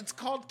purse. Yeah, it's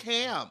called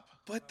camp.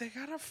 But they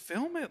gotta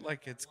film it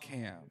like it's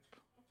camp.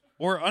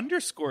 Or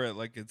underscore it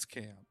like it's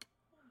camp.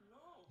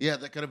 Yeah,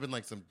 that could have been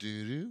like some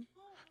doo-doo.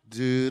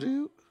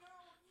 Doo-doo.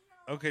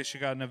 Okay, she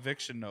got an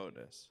eviction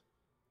notice.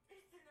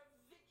 It's an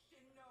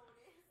eviction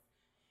notice.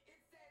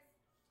 It says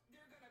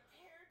they're gonna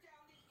tear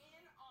down the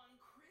inn on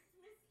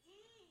Christmas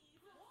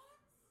Eve.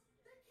 What?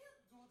 They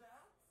can't do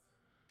that.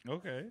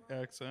 Okay,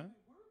 accent.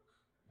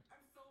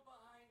 I'm so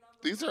behind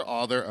on the These are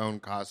all their own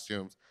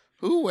costumes.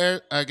 Who wears...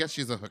 I guess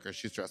she's a hooker.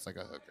 She's dressed like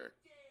a hooker.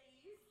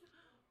 days.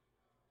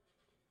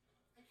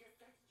 I guess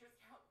that's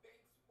just how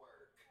banks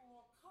work.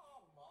 Oh,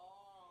 come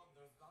on.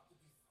 There's got to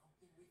be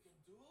something we can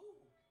do.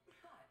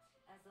 But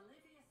as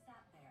Olivia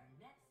sat there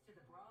next to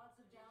the broads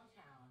of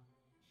downtown,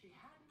 she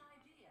had an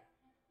idea,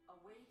 a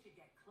way to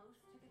get close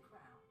to the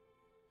crown.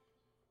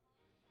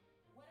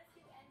 What if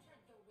you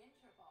entered the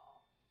winter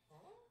ball?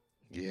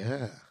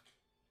 Yeah.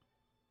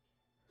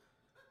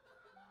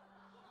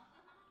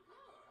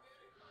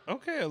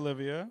 Okay,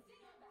 Olivia.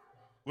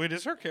 Wait,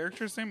 is her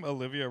character's name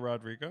Olivia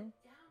Rodrigo? Downtown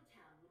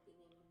would be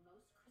named the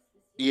most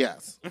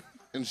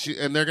Christmas Yes.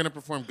 And they're gonna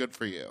perform "Good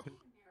for You."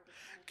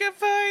 Good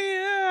for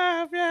you,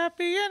 I'm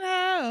happy and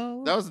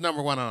how. That was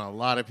number one on a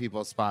lot of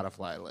people's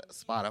Spotify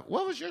list.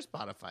 What was your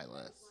Spotify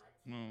list?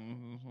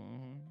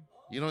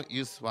 You don't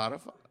use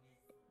Spotify?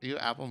 You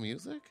Apple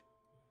Music?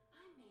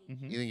 You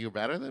think you're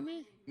better than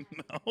me?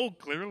 No,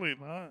 clearly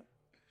not.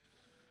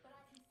 But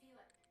I can feel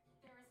it.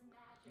 There is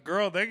magic.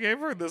 Girl, they gave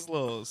her this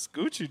little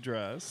Scoochie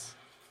dress.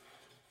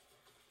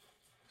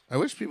 I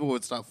wish people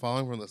would stop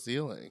falling from the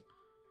ceiling.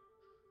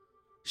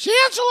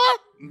 Shangela!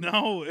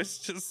 No, it's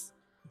just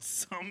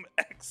some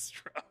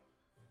extra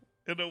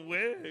in a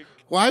wig.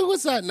 Why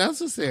was that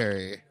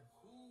necessary?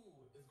 Who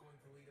is going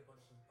to lead a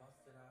bunch of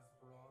busted ass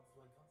broads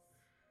like us?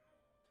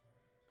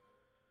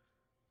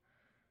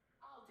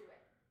 I'll do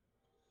it.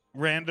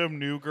 Random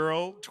new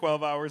girl,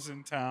 12 hours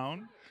in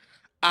town.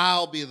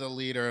 I'll be the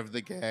leader of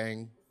the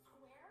gang.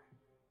 Square,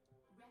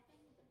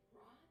 repping the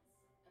broads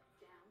of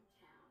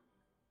downtown.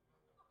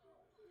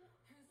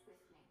 Who's with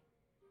me?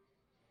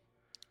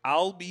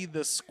 I'll be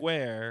the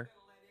square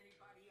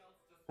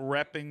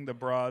repping the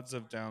broads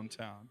of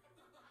downtown.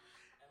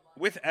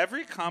 With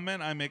every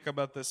comment I make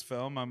about this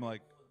film, I'm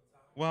like,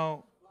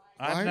 well,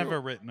 I've Why never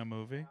do- written a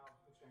movie.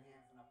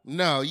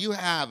 No, you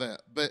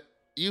haven't. But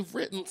you've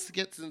written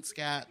skits and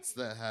scats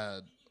that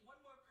had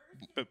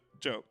But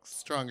jokes.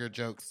 stronger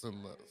jokes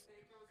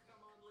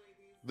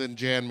than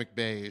Jan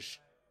McBeige.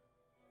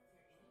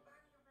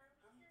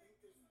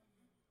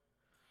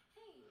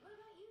 Hey, what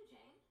about you,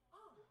 Jane?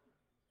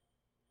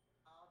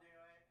 I'll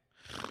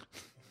do it.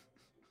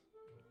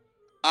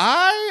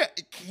 I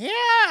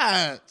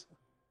can't.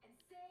 And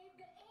save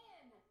the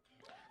inn.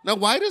 Now,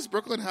 why does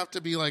Brooklyn have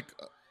to be like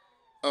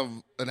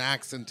an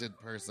accented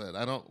person?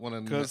 I don't want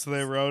to. Because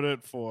they wrote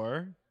it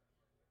for.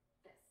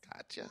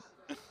 Gotcha.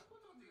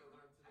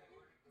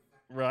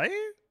 Right?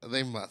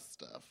 They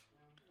must have.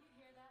 You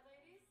hear that,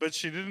 ladies? But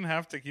she didn't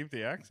have to keep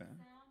the accent. Sound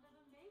of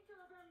a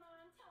makeover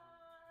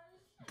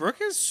montage.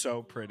 Brooke is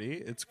so pretty.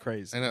 It's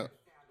crazy. I know.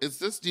 Is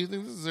this? Do you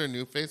think this is her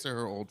new face or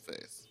her old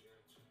face?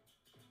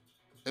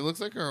 It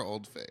looks like her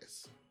old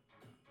face.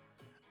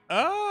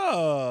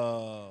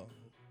 Oh.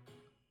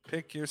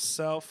 Pick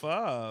yourself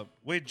up.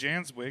 Wait,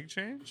 Jan's wig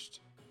changed?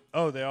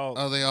 Oh, they all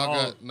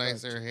got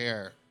nicer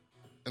hair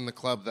in the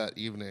club that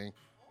evening.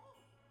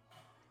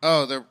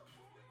 Oh, they're.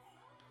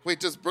 Wait,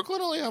 does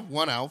Brooklyn only have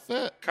one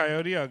outfit?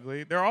 Coyote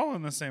Ugly. They're all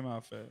in the same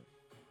outfit.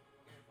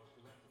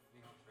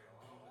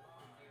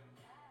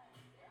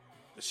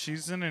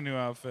 She's in a new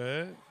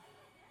outfit.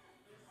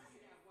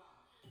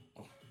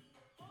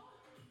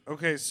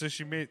 Okay, so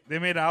they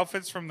made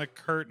outfits from the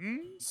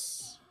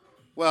curtains.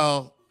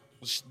 Well,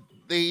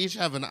 they each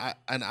have an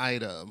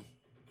item.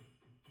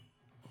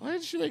 Why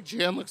did she make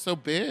Jan look so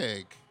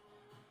big?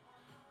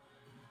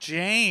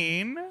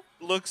 Jane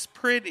looks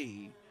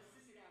pretty.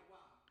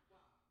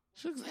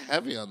 She looks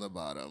heavy on the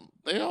bottom.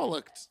 They all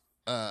looked.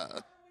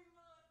 Like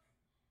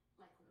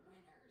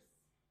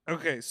winners.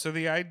 Okay, so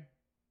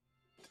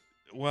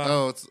well,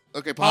 Oh, it's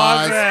okay.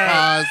 Pause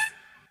Pause.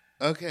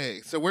 it.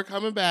 Okay, so we're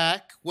coming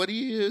back. What do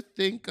you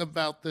think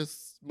about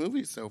this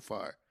movie so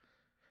far?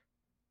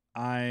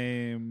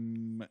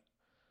 I'm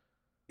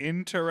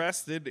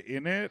interested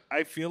in it.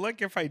 I feel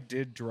like if I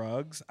did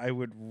drugs, I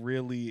would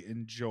really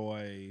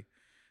enjoy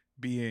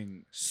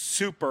being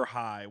super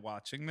high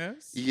watching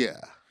this. Yeah.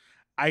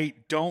 I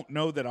don't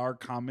know that our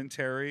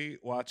commentary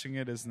watching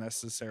it is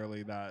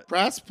necessarily that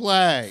Press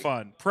play.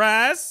 fun.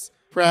 Press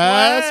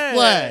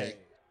Play.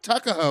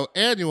 Tuckahoe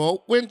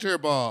Annual Winter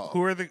Ball.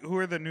 Who are the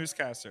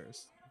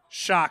newscasters?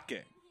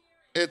 Shocking.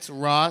 It's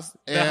Ross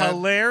The and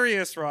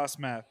hilarious Ross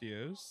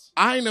Matthews.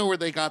 I know where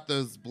they got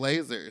those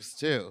blazers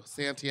too.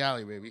 Santee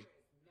Alley, baby.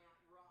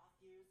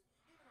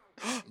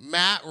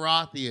 Matt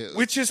Rothuse.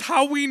 Which is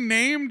how we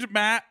named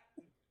Matt.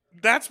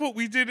 That's what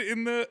we did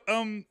in the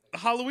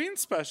Halloween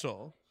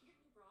special.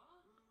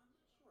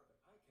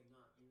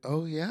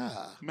 Oh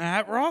yeah.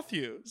 Matt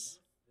Rothuse.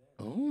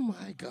 Oh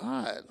my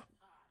God.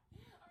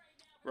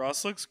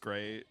 Ross looks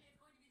great.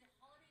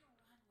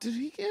 Did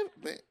he give?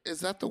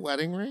 Is that the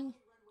wedding ring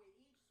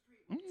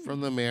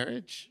from the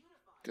marriage?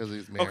 Because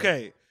he's married.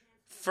 Okay.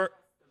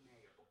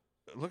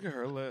 Look at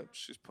her lips.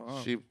 She's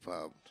pumped. She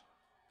pumped.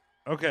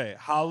 Okay.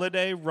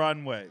 Holiday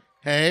Runway.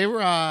 Hey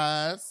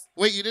Ross.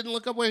 Wait, you didn't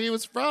look up where he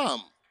was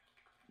from?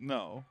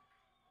 No.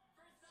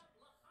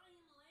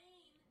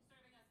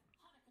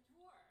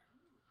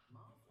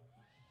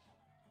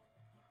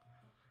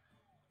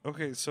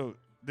 Okay, so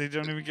they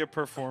don't even get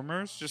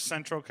performers, just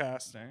central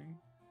casting.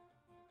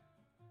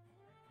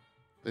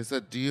 They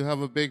said, "Do you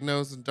have a big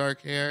nose and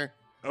dark hair?"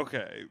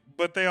 Okay,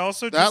 but they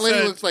also That just lady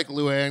said looks like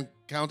Luann,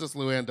 Countess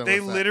Luann de they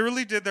Lesseps.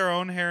 literally did their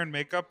own hair and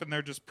makeup, and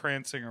they're just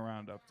prancing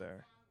around up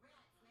there.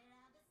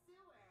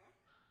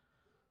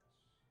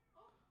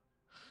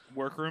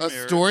 Workroom A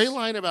mirrors,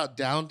 storyline about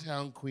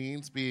downtown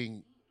Queens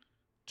being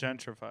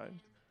gentrified.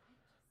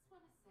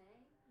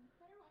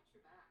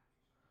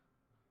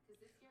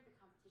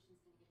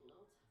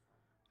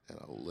 and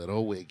a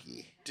little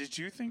wiggy. Did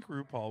you think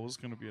RuPaul was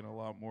going to be in a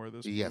lot more of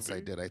this? Yes,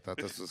 movie? I did. I thought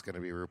this was going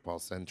to be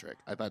RuPaul centric.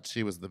 I thought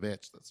she was the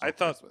bitch. That's I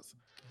thought was.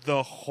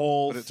 the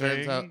whole But it thing.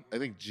 turns out, I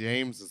think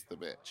James is the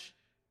bitch.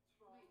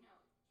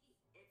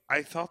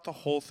 I thought the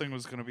whole thing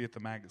was going to be at the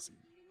magazine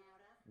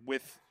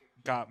with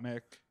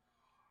Gottmik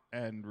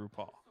and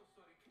RuPaul.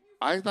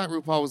 I thought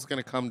RuPaul was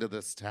going to come to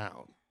this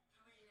town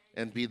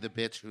and be the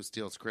bitch who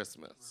steals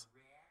Christmas.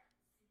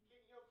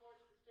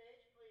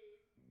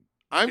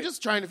 I'm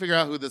just trying to figure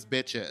out who this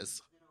bitch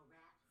is.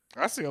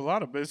 I see a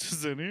lot of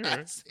bitches in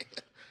here.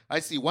 I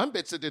see one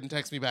bitch that didn't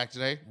text me back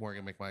today,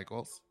 Morgan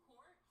McMichaels.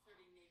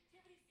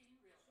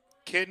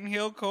 Kitten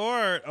Heel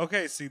Court.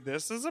 Okay, see,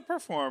 this is a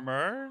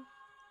performer.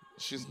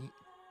 She's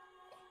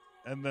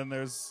And then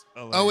there's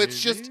a lady. Oh, it's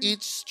just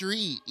each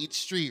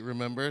street,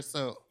 remember?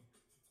 So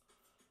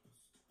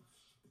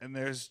And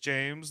there's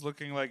James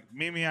looking like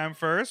Mimi, I'm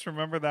first.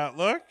 Remember that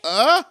look?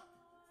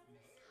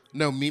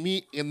 no,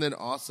 Mimi, and then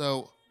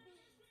also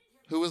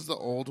who was the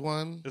old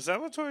one? Is that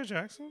LaToya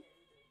Jackson?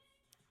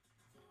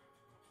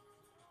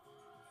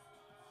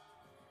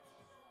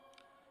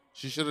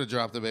 She should have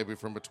dropped the baby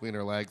from between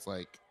her legs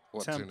like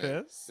what's her name?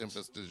 Tempest?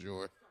 Tempest du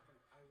jour.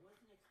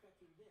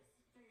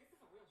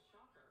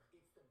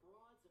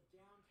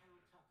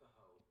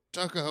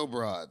 Tuckahoe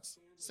Broads.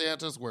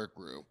 Santa's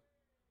workroom.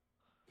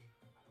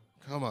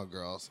 Come on,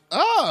 girls.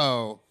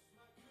 Oh!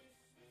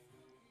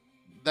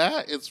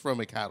 That is from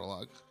a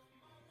catalog.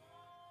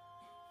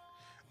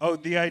 Oh,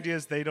 the idea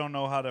is they don't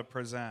know how to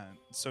present.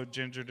 So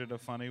Ginger did a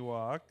funny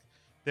walk.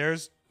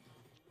 There's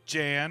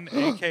Jan,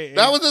 a.k.a.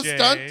 That was a Jane,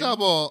 stunt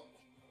double.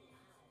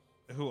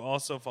 who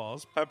also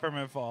falls.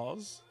 Peppermint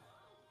falls.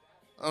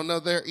 Oh, no,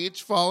 they're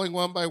each falling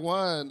one by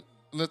one.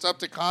 And it's up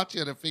to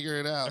Katya to figure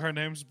it out. Her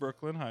name's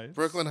Brooklyn Heights.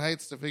 Brooklyn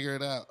Heights to figure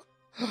it out.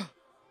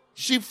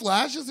 She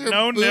flashes her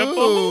No boobs.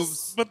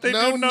 nipples? But they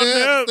do no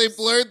nips. They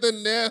blurred the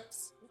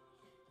nips.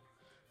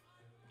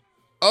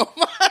 Oh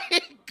my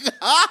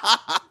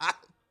God.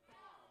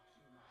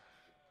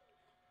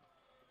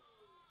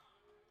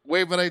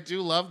 Wait, but I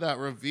do love that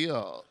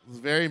reveal. It's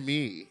very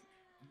me.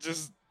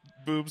 Just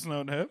boobs,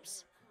 no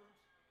nips.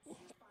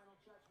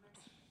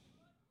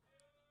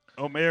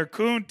 Oh, Mayor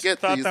Kuhn Get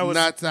thought these that was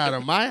nuts out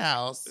of my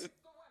house.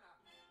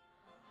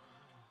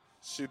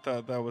 She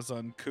thought that was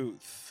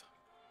uncouth.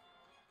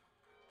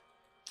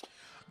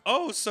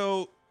 Oh,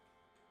 so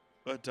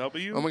a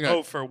W? Oh my God.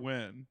 Oh, for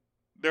win.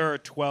 There are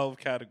 12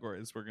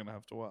 categories we're gonna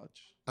have to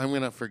watch. I'm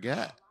going to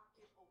forget.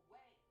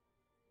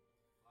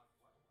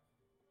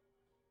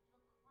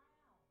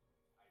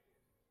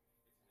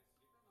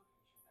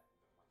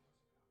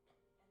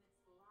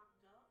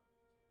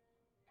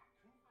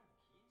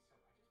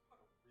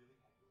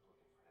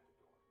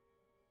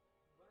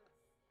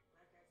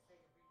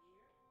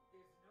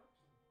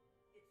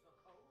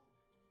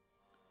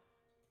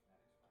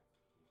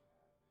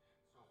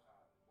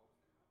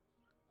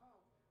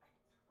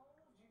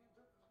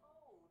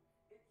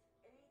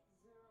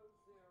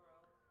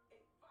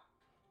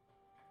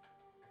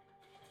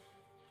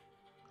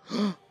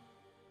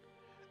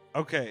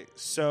 Okay,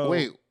 so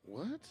Wait,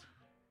 what?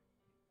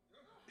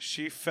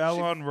 she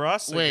fell on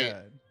Russ wait.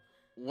 again.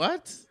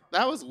 What?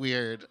 That was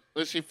weird.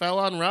 She fell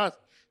on Russ.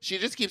 She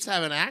just keeps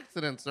having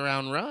accidents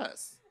around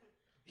Russ.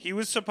 He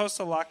was supposed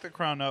to lock the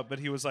crown up, but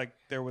he was like,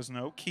 there was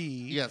no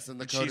key. Yes, and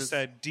the she code is-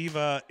 said,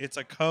 Diva, it's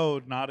a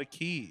code, not a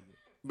key.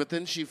 But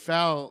then she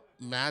fell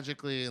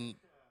magically and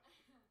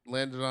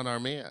landed on our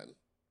man.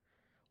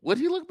 Would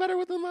he look better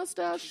with a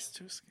mustache? He's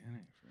too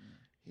skinny for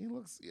me.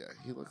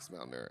 He looks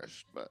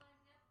malnourished, but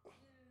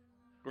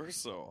We're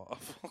so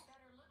awful.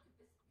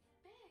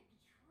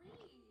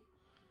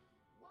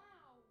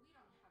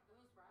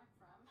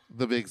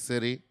 the big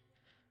city.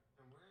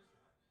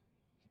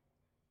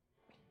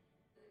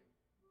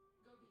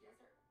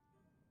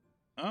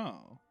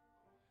 Oh,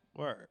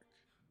 work.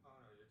 Oh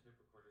no, your tape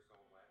recorder's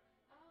going wet.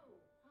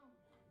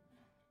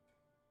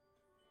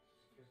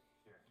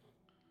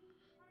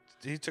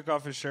 Here. He took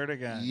off his shirt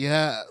again.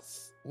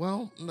 Yes.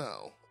 Well,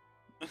 no.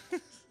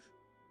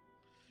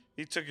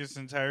 He took his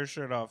entire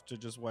shirt off to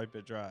just wipe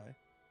it dry.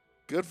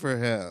 Good for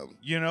him.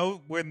 You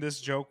know when this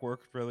joke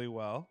worked really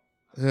well?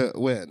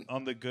 When?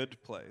 On The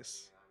Good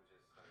Place.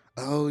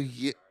 Oh,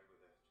 yeah.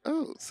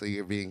 Oh, so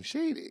you're being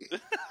shady.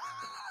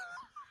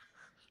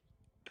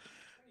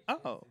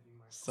 Oh.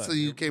 So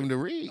you came to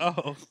read.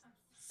 Oh.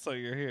 So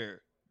you're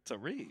here to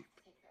read.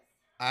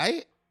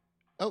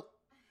 Oh,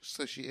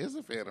 so she is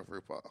a fan of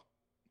RuPaul.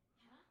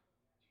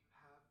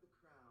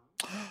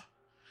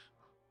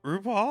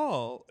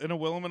 RuPaul in a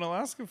Willem and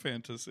Alaska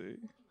fantasy.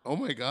 Oh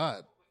my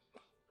God.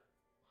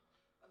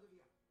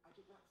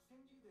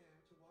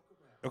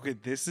 Okay,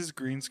 this is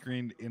green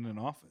screened in an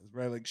office,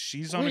 right? Like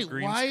she's on a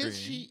green why screen. is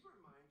she?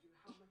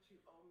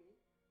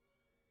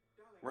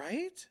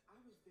 Right?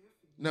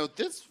 No,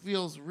 this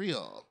feels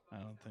real. I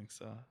don't think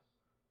so.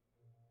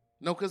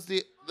 No, because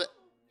the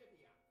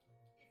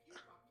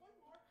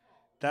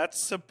That's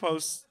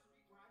supposed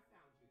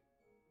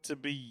to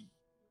be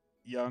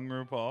young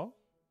RuPaul.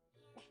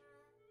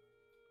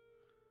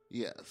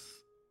 yes,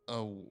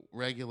 a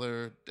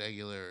regular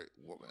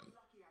woman.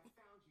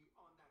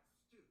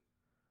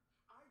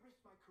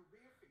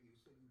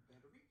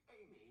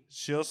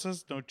 She also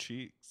has no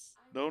cheeks.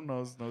 No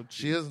nose, no cheeks.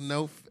 She has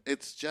no.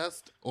 It's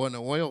just an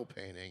oil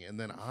painting and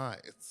then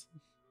eyes.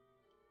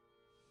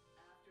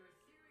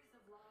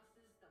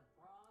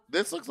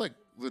 This looks like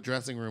the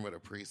dressing room at a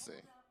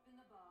precinct.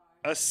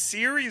 A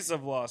series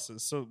of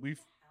losses. So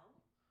we've.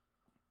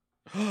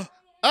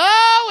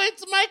 Oh,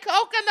 it's my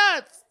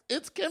coconuts.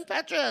 It's Kim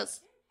Petras.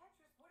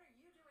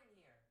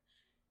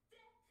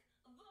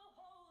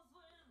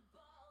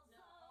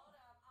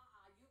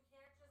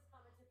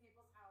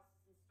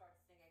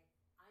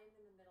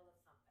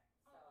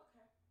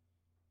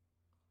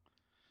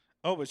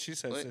 Oh, but she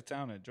said Wait. sit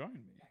down and join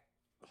me.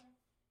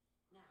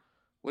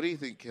 What do you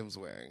think Kim's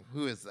wearing?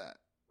 Who is that?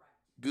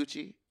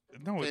 Gucci?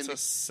 No, it's a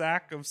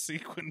sack of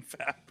sequin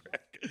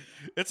fabric.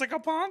 It's like a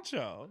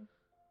poncho.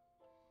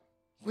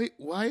 Wait,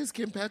 why is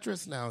Kim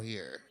Petras now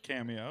here?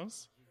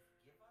 Cameos.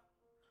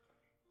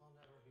 I'll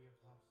never be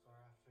a pop star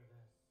after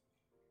this.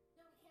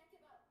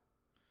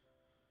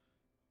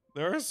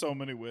 There are so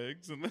many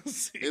wigs in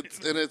this scene.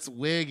 It's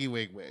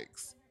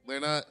wigs. They're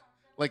not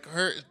like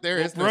her. There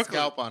Well, is no Brooklyn-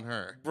 scalp on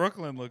her.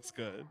 Brooklyn looks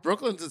good.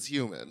 Brooklyn's is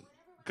human.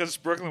 Because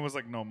Brooklyn was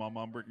like, no, Mom,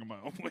 I'm bringing my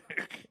own wig.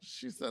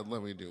 She said,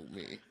 "Let me do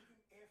me."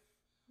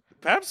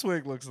 Pap's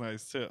wig looks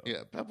nice, too. Yeah,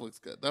 Pep looks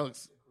good. That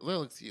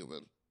looks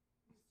human.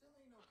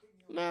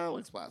 No, it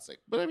looks plastic,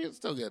 but I mean it's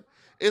still good.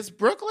 Is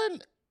Brooklyn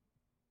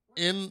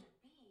in?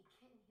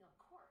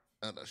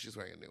 Oh no, she's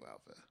wearing a new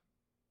outfit.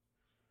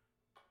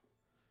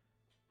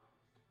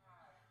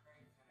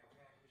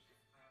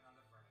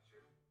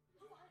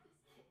 Who are these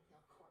Kitten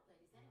Hill Court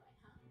ladies anyway,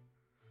 huh?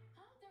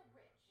 Huh? They're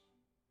rich.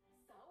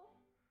 So?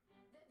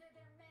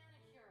 They're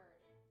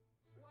manicured.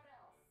 What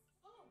else?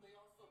 Oh, they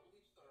also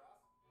bleached their ass.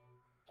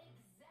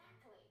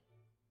 Exactly.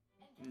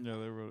 And guess Yeah,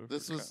 they wrote it.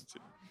 This for was-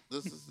 content.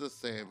 This is the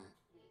same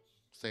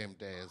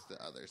day as the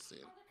other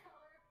scene. what the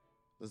color?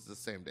 This is the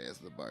same day as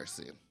the bar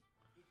scene.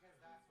 Because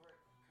that's where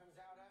it comes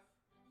out of.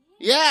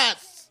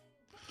 Yes.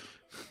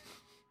 Comes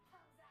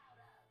out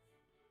of.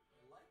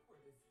 I like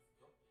where this is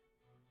going.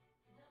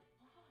 The blondes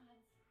are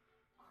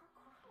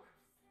gross.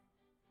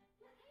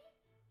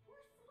 Right?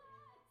 We're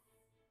sluts.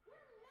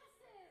 We're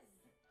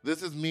messes.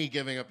 This is me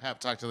giving a pep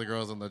talk to the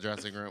girls in the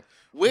dressing room.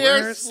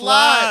 We're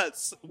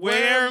sluts.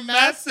 We're We're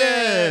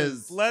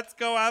messes. Let's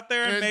go out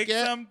there and And make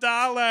get- some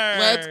dollars.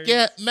 Let's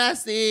get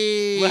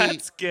messy.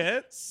 Let's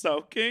get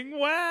soaking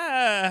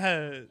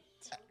wet.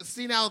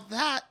 See now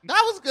that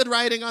was good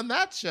writing on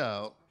that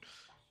show.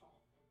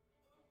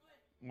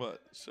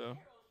 What? So?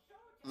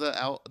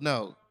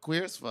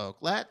 Queer as Folk.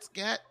 Let's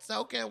get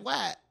soaking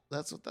wet.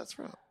 That's what that's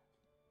from.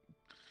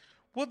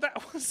 Well,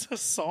 that was a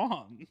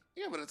song.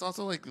 Yeah, but it's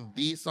also like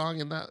the song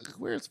in that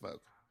Queer as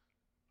Folk.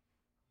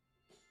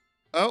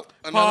 Oh,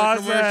 another Pause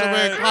commercial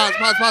it.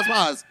 break.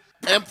 Pause.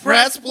 And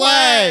press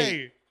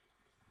play.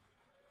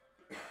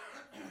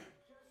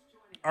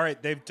 All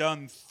right, they've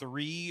done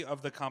 3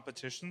 of the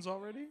competitions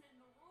already.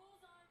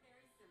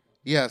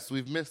 Yes,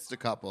 we've missed a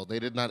couple. They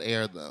did not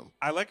air them.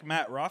 I like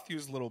Matt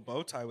Rothhu's little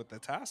bow tie with the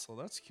tassel.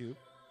 That's cute.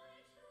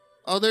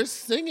 Oh, they're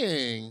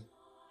singing.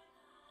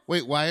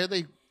 Wait, why are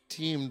they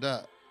teamed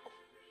up?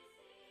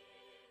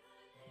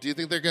 Do you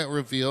think they're getting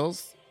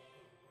reveals?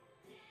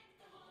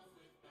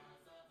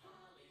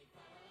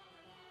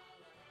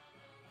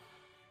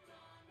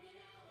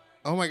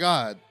 Oh my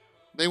god.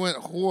 They went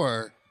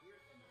whore.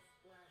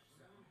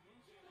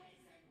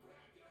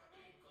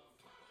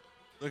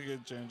 Look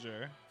at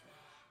Ginger.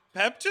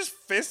 Pep just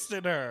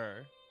fisted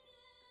her.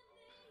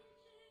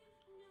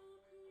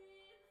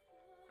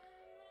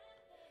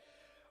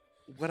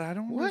 What I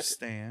don't What?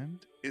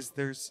 understand is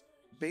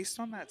based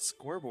on that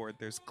scoreboard,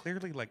 there's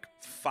clearly like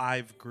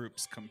 5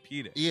 groups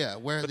competing. Yeah,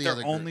 where are But the they're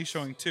other only groups?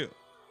 showing 2.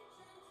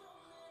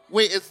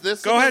 Wait, is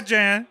this... Go ahead,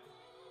 Jan.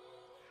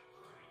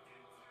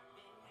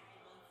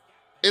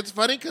 It's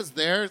funny because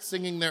they're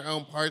singing their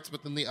own parts,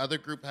 but then the other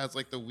group has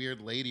like the weird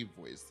lady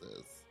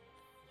voices.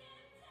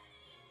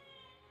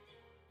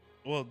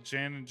 Well,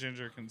 Jan and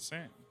Ginger can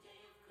sing.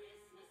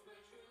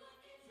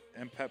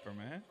 And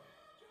Peppermint.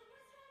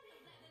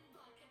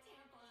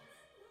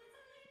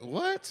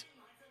 What?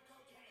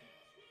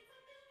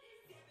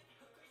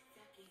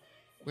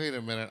 Wait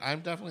a minute. I'm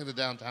definitely the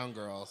Downtown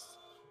Girls.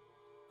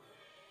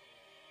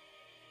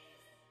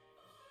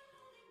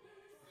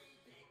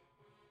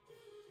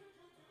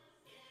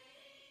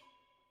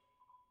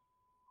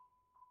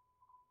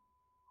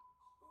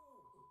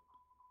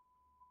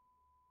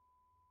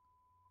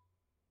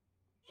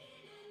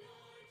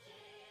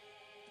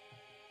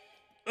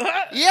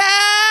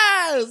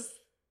 Yes!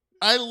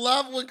 I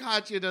love when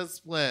Katya does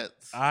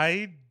splits.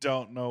 I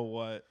don't know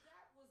what. That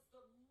was the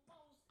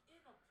most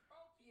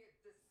inappropriate,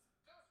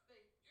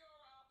 disgusting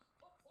era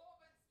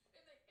performance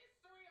in the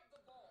history of the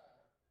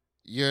ball.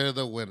 You're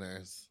the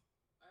winners.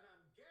 And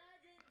I'm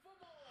gagging for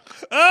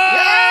more.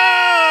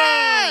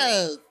 Ah!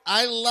 Yes!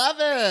 I love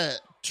it.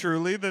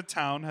 Truly, the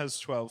town has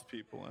 12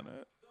 people in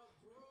it.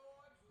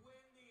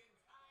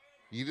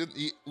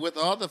 With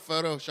all the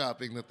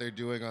photoshopping that they're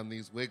doing on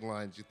these wig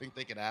lines, you think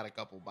they could add a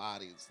couple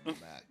bodies in the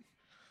back.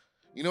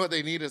 You know what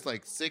they need is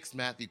like 6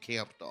 Matthew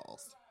Camp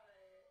dolls.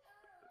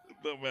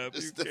 The Matthew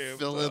Just to Camp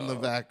fill in the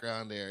doll.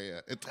 background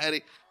area.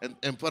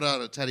 And put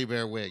on a teddy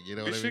bear wig, you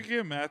know We what I should mean?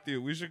 get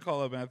Matthew. We should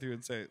call up Matthew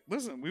and say,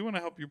 listen, we want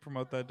to help you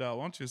promote that doll.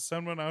 Why don't you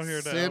send one out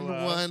here to Send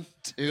LA? one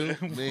to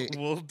me.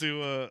 We'll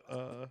do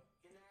a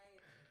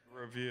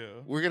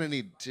review. We're gonna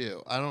need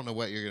 2. I don't know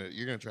what you're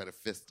gonna try to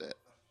fist it.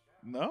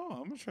 No,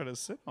 I'm going to try to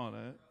sit on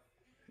it.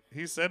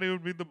 He said he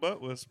would be the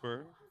butt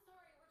whisperer.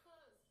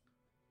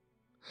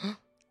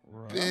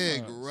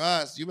 Big Russ.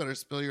 Russ, you better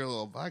spill your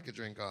little vodka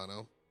drink on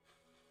him.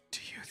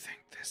 Do you think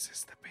this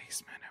is the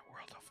basement at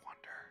World of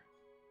Wonder?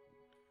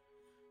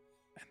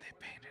 And they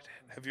painted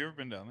it. Have you ever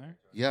been down there?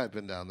 Yeah, I've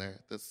been down there.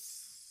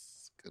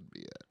 This could be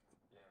it.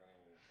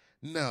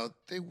 No,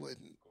 they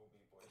wouldn't.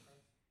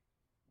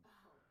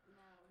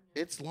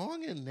 It's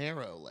long and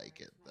narrow like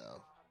it,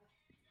 though.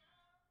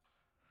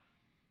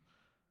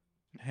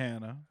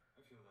 Hannah.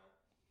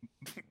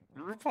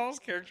 RuPaul's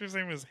character's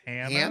name is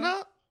Hannah.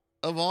 Hannah?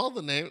 Of all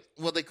the names,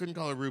 well, they couldn't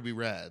call her Ruby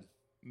Red.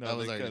 No, That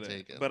was they already couldn't.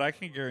 taken. But I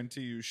can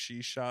guarantee you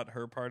she shot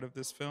her part of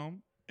this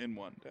film in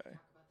one day.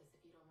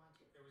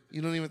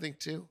 You don't even think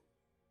 2?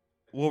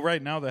 Well,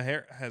 right now the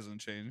hair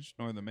hasn't changed,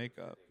 nor the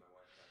makeup.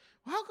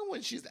 How come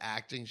when she's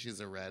acting,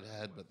 she's a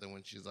redhead, but then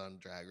when she's on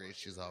Drag Race,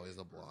 she's always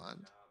a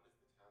blonde?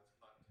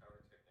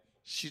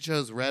 She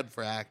chose red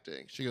for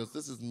acting. She goes,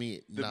 this is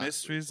me. The not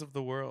mysteries of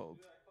the world.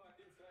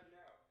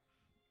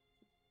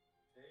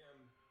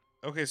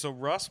 Okay, so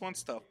Russ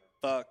wants to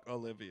fuck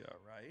Olivia,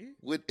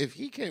 right? If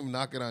he came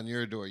knocking on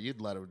your door, you'd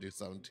let him do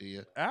something to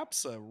you.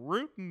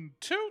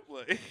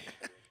 Absolutely.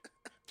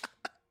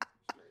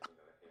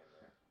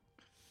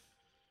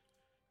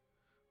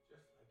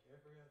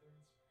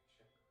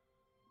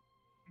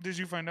 Did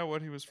you find out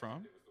what he was from?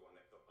 Again,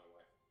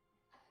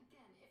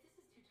 if this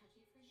is too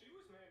touchy for you. She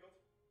was mangled.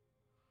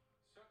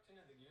 Sucked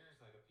into the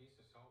gears like a piece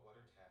of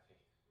saltwater taffy.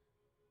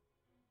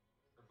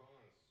 Her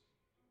bones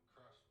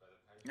crushed by the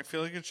I pendulum.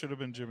 feel like it should have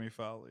been Jimmy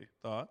Fowley.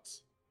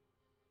 Thoughts?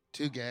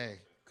 Too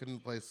gay.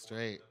 Couldn't play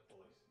straight.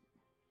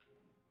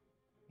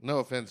 No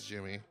offense,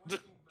 Jimmy. Brain tear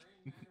off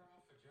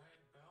a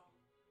giant bell?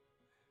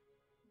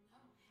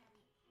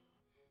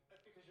 That's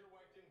because your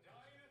wife didn't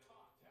die in a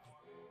clock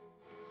tower.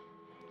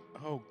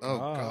 Oh, Oh,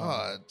 God.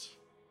 God.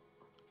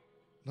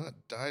 Not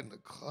died in the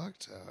clock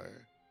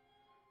tower.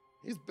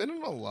 He's been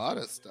in a lot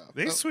of stuff.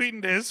 They No,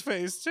 sweetened his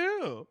face, too.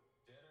 Deader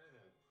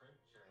than print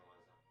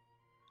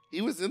journalism.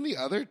 he was in the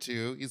other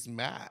 2. He's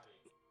Matt.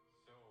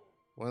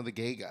 One of the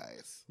gay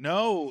guys.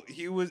 No,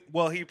 he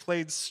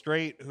played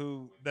straight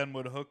who then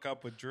would hook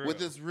up with Drew. With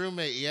his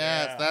roommate,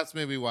 yes. Yeah. That's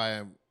maybe why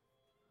I'm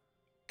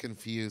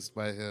confused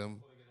by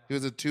him. He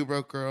was in Two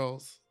Broke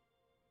Girls.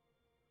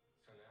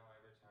 So now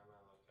every time I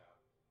look up,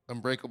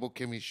 Unbreakable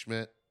Kimmy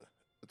Schmidt.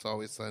 It's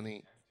Always Sunny.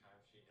 every time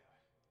she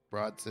died.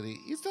 Broad City.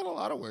 He's done a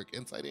lot of work.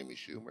 Inside Amy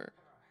Schumer.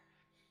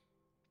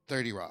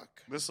 30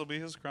 Rock. This will be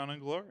his crown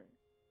and glory.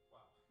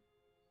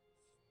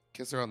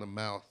 Kiss her on the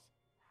mouth.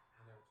 I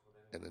never told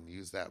anyone And then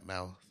use that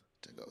mouth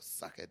to go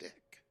suck a dick.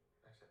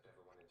 except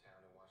everyone in town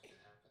who watched it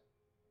happen.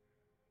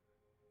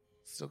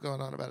 Still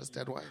going on about his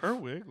dead wife. Her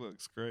wig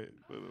looks great,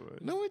 by the way.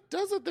 No, it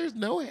doesn't. There's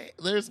no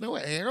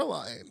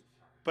hairline.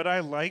 But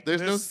I like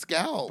There's no this,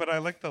 scalp. But I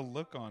like the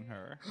look on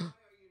her.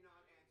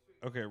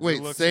 Okay, Rue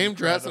Wait, looks same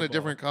dress in a incredible.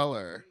 different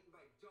color.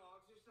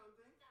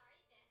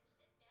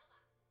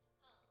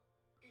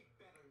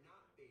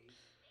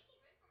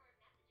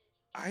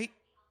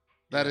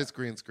 That is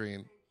green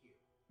screen.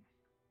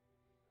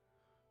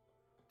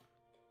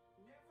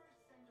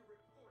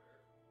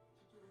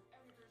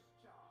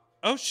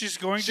 Oh, she's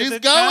going to She's the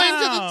going town.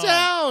 to the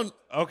town.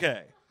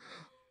 Okay.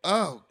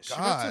 Oh She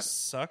wants God, to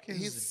suck his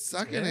he's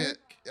sucking dick?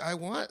 it. I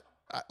want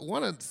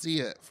to see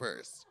it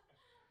first.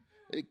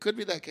 It could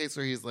be that case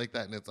where he's like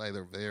that, and it's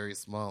either very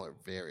small or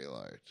very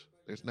large.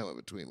 There's no in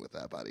between with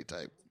that body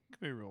type.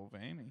 Could be real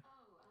veiny.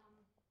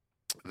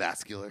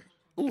 Vascular.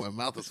 Ooh, my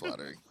mouth is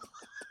watering.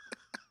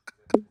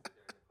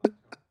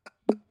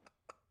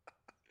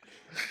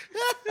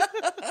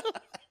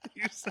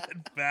 You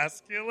said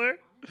vascular?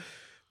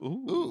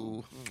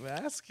 Ooh.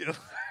 Vascular.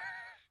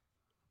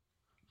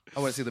 I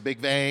want to see the big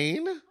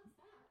vein.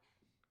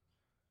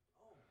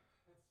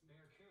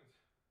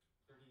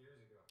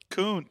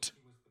 Coont.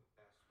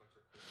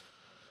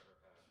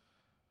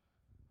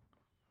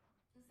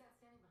 Who's that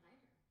standing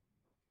behind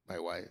her? My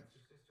wife.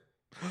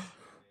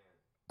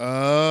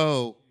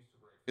 Oh,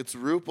 it's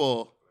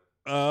Rupel.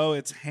 Oh,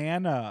 it's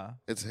Hannah.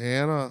 It's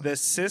Hannah. The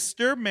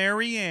sister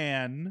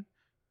Marianne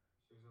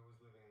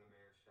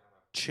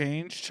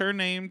changed her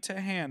name to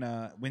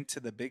Hannah, went to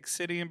the big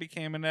city and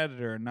became an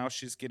editor, and now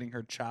she's getting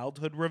her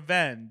childhood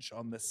revenge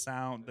on the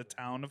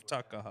town of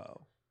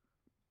Tuckahoe.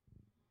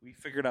 We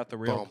figured out the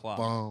real Boom, plot.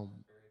 boom.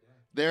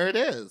 There it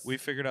is. We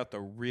figured out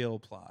the real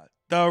plot.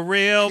 The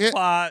real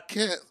plot.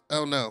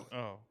 Oh, no.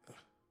 Oh,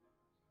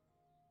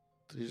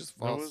 Did he just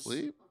fall was-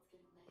 asleep?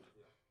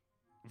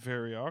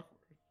 very awkward.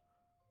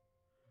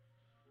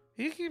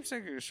 He keeps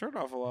taking his shirt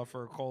off a lot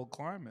for a cold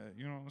climate.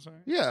 You know what I'm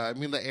saying? Yeah, I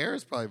mean, the air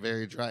is probably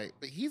very dry,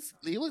 but he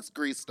looks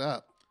greased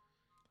up.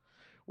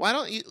 Why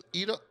don't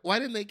why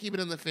didn't they keep it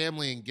in the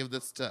family and give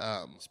this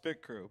to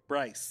Spit Crew.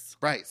 Bryce.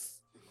 Bryce?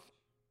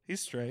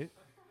 He's straight.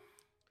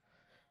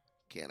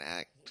 Can't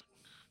act.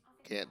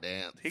 Can't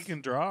dance. He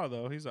can draw,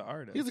 though. He's an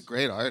artist. He's a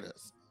great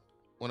artist.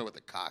 Wonder what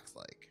the cock's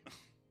like.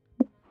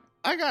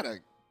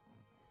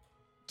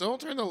 Don't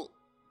turn the...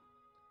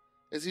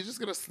 Is he just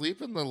going to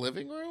sleep in the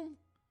living room?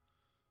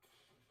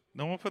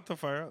 No one put the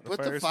fire out. Put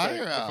the fire's fire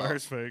fake. out. The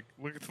fire's fake.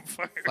 Look at the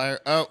fire. Fire.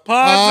 Oh,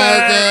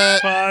 Pause it.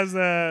 it. Pause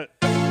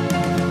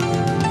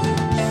it.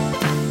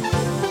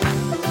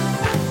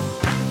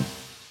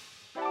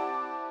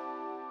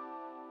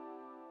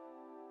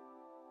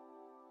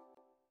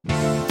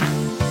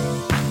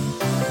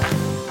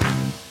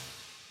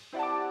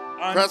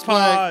 Press play.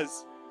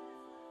 Unpause.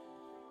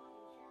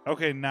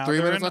 Okay, now 3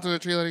 they're minutes in left of the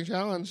tree lighting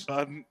challenge.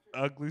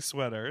 ugly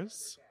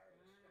sweaters.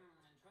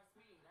 Trust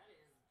me, that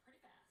is pretty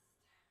fast.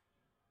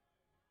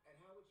 And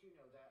how would you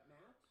know that,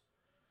 Matt?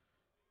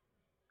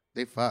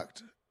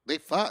 They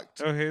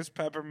fucked. Oh, here's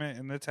Peppermint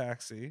in the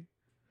taxi.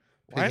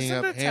 Why Picking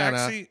doesn't up the Hannah.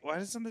 taxi? Why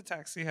doesn't the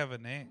taxi have a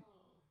name?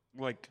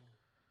 Like,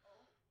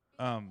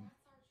 a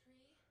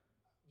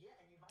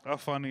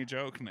funny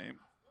joke name.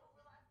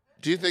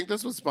 Do you think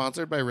this was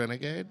sponsored by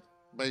Renegade?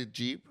 By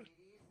Jeep?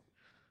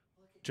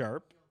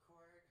 Jarp.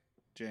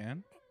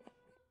 Jan.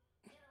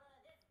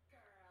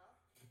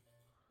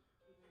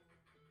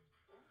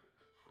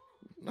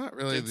 Not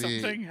really. Did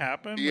something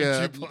happen when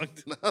Yeah, you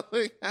plugged in?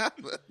 nothing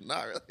happened.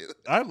 Not really.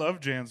 I love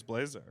Jan's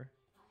blazer.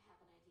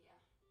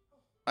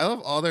 I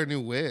love all their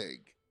new wig.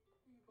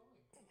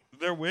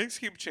 Their wigs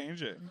keep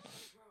changing.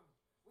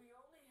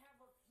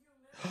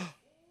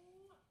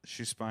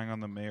 She's spying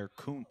on the Mayor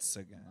Kuntz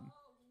again.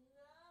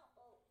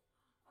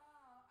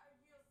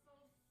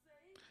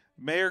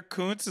 Mayor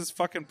Kuntz is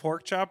fucking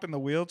pork chop in the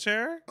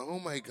wheelchair? Oh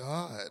my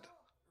god.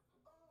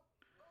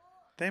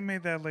 They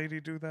made that lady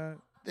do that?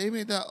 They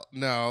made that.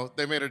 No,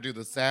 they made her do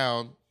the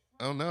sound.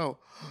 Oh no.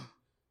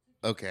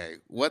 Okay,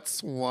 what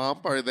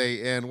swamp are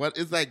they in? What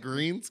is that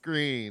green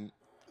screen?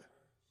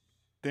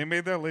 They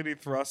made that lady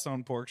thrust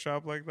on pork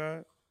chop like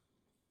that?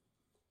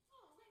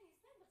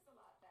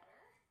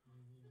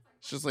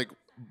 It's just like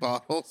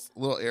bottles,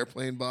 little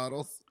airplane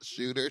bottles,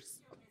 shooters.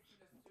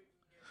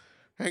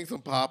 Hang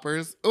some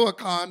poppers. Oh, a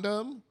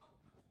condom.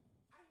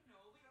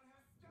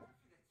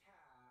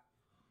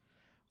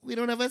 We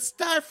don't have a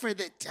star for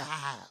the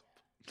top.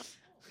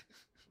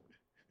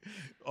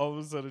 All of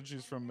a sudden,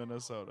 she's from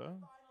Minnesota.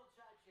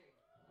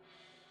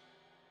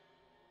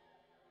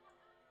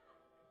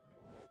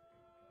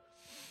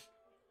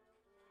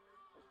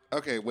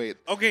 Okay, wait.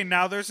 Okay,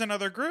 now there's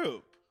another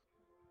group.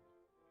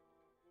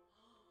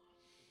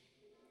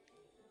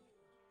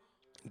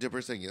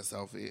 Dipper taking a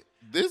selfie.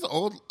 This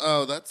old.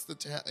 Oh, that's the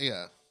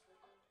yeah.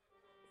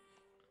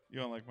 You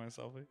don't like my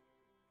selfie?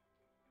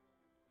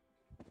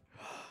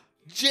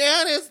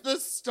 Jan is the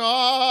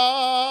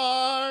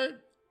star.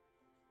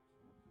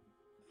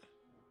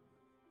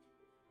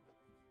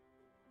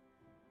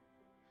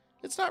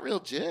 It's not real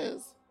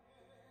jizz.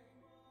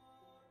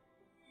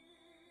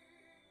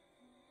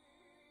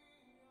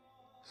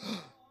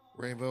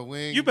 Rainbow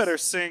wings. You better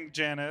sing,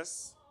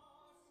 Janice.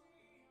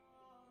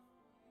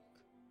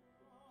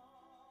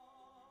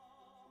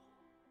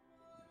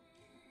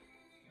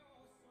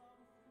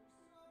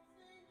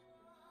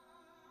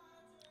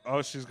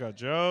 Oh, she's got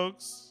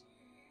jokes.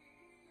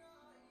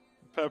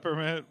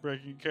 Peppermint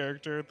breaking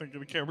character, thinking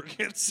the camera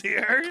can't see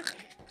her.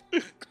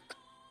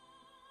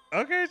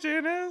 Okay,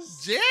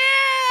 Janice.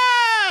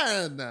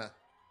 Jan.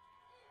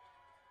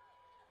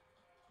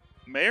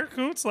 Mayor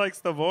Kuntz likes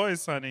the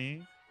voice,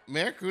 honey.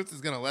 Mayor Kuntz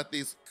is gonna let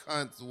these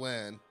cunts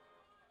win.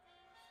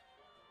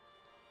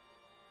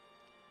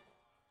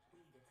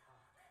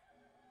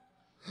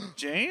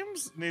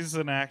 James needs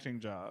an acting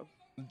job.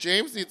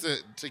 James needs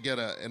to get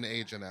an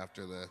agent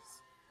after this.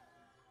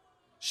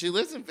 She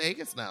lives in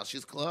Vegas now.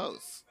 She's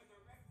close.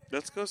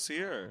 Let's go see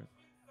her.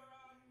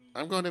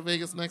 I'm going to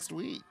Vegas next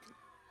week.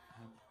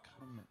 I'm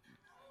coming.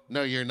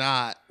 No, you're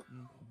not.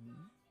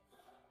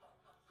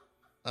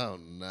 Oh,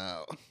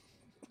 no.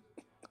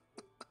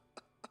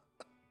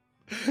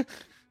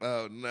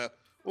 Oh, no.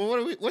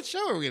 Well, what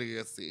show are we going to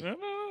go see? I don't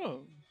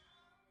know.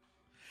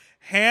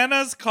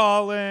 Hannah's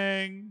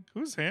calling.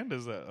 Whose hand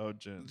is that? Oh,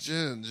 Jen.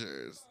 Gingers.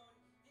 Hazel?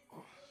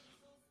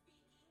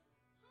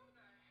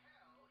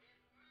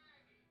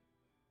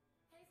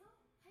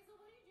 Hazel,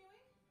 what are you doing?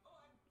 Oh,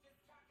 I'm just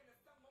talking to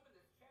some woman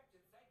that's trapped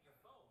inside your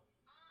phone.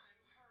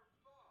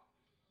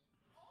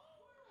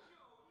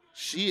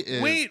 She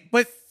is Wait,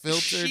 but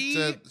filtered she...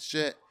 to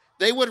shit.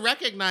 They would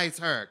recognize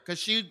her because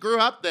she grew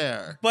up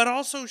there. But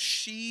also,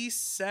 she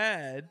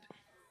said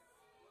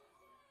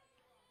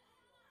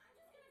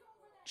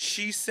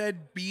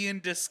be in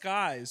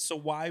disguise. So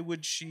why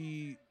would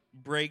she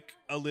break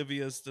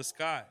Olivia's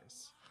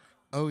disguise?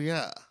 Oh,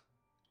 yeah.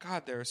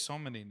 God, there are so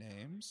many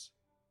names.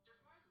 Not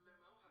that I know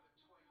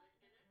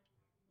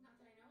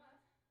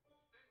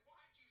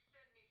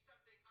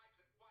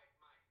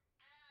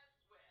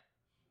of.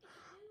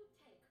 New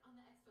take on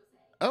the expose.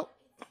 Oh.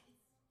 It's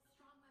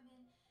strong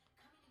women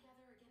coming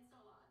together against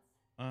all odds.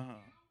 Uh-huh.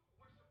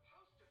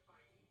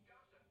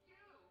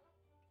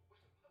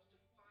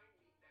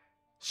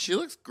 She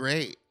looks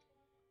great.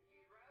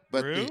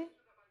 But True?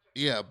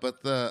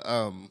 but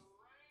the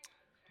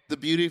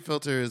beauty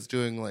filter is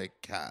doing like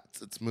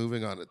cats. It's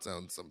moving on its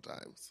own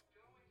sometimes.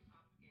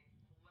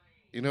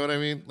 You know what I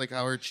mean? Like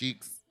how her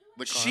cheeks,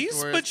 the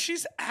contours. But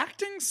she's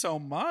acting so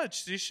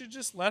much. You should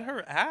just let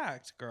her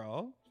act,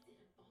 girl. It's in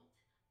a vault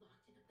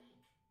locked in a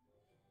bank.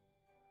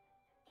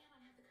 And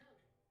I have the code.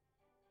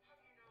 How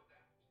do you know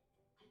that?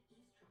 I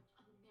eavesdropped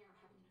on the mayor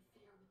having an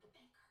affair with the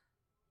banker.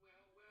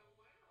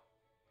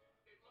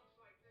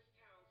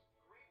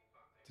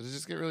 Did it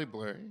just get really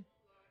blurry?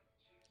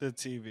 The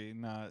TV,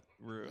 not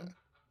Rue.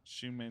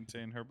 She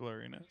maintained her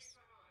blurriness.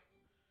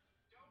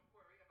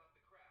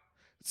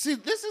 See,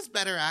 this is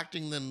better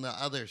acting than the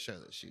other show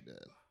that she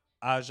did.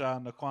 Aja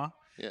Naquan.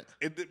 Yeah.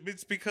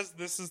 It's because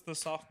this is the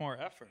sophomore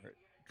effort.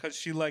 Because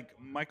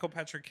Michael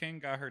Patrick King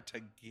got her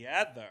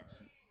together.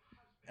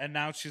 And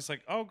now she's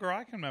like, oh, girl,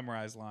 I can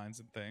memorize lines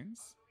and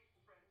things.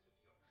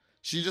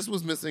 She just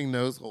was missing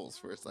nose holes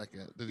for a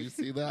second. Did you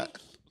see that?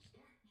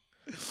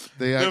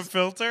 The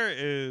filter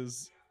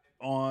is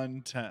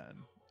on 10.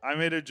 I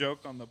made a joke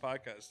on the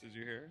podcast. Did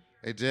you hear?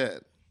 I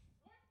did.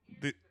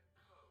 The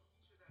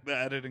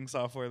editing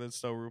software that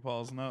stole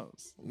RuPaul's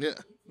nose. Yeah.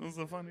 That was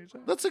a funny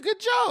joke. That's a good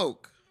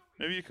joke.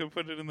 Maybe you could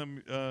put it in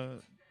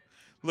the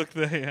look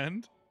the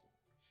hand.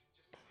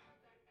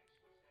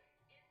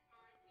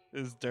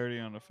 It's dirty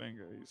on the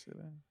finger. You see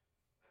that?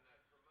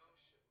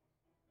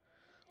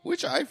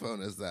 Which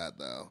iPhone is that,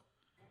 though?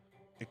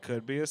 It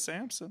could be a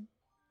Samsung.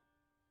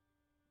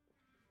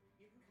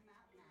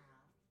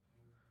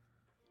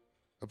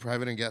 A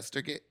private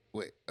investigator?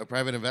 Wait, a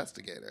private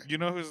investigator. You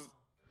know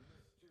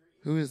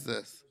Who is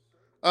this?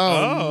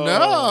 Oh, Oh.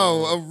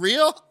 no. A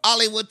real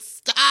Hollywood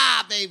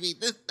star, baby.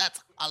 That's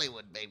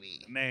Hollywood,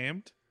 baby.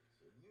 named?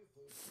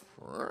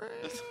 Frank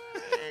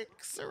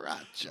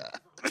Sriracha.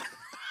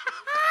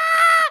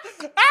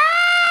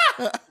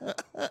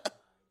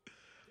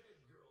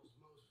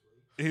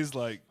 He's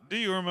like, do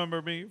you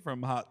remember me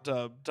from Hot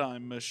Tub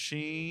Time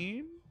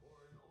Machine?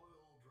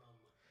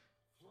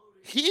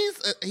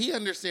 He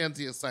understands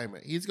the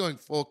assignment. He's going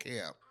full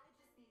camp.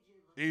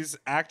 He's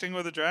acting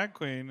with a drag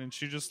queen, and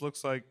she just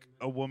looks like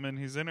a woman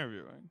he's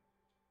interviewing.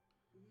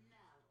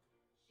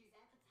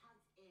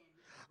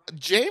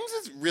 James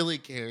is really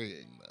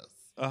carrying this.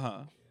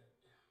 Uh-huh.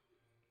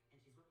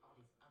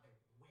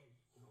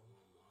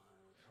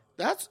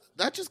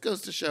 That just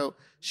goes to show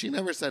she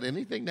never said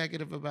anything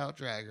negative about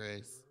Drag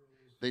Race.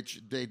 They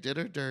did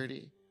her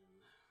dirty,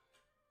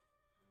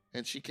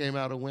 and she came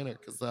out a winner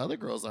because the other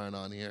girls aren't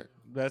on here.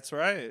 That's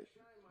right.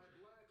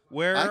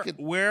 Where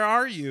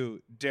are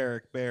you,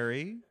 Derek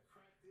Barry?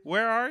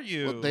 Where are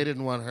you? Well, they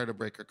didn't want her to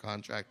break her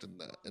contract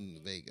in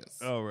Vegas.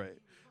 Oh, right.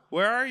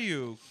 Where are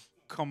you,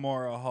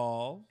 Kimora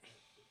Hall?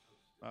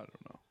 I don't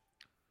know.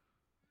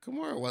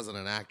 Kimora wasn't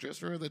an actress.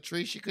 For the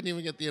tree, she couldn't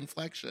even get the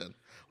inflection.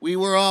 We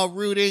were all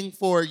rooting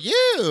for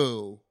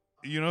you.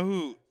 You know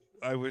who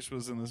I wish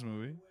was in this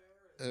movie?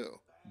 Who?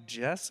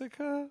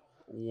 Jessica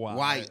Wilde.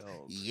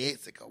 Wild.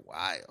 Jessica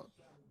Wild.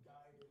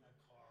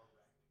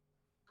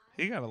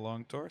 He got a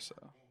long torso.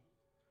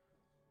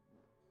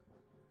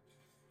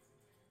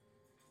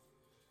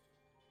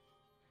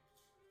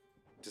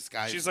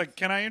 Disguise. She's like,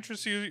 can I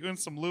interest you in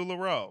some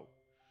LuLaRoe?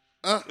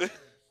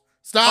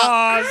 Stop.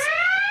 Pause.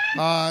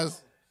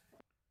 Pause.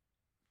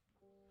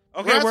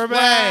 Okay, Press we're play.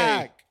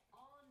 back.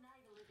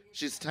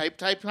 She's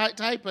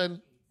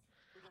typing.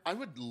 I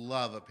would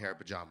love a pair of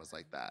pajamas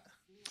like that.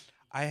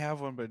 I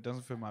have one, but it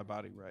doesn't fit my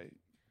body right.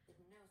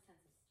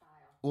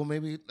 Well,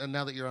 maybe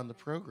now that you're on the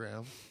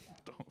program,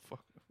 Don't fuck with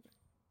me.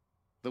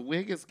 the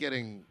wig is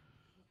getting,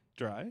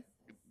 Dry?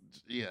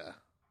 yeah.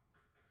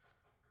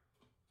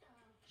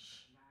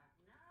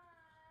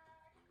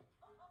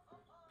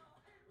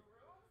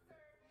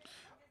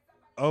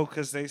 Oh,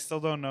 because they still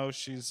don't know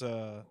she's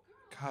God.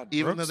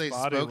 Even Brooke's though they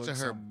body spoke to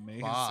looks her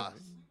amazing. boss.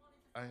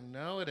 I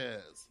know it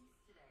is.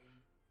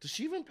 Does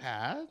she even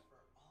pad?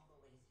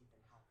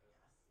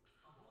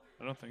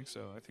 I don't think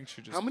so. I think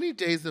she just How many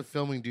days of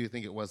filming do you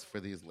think it was for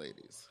these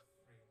ladies?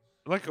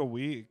 like a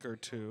week or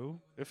two,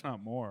 if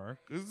not more.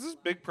 This is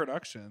big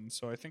production,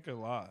 so I think a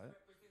lot.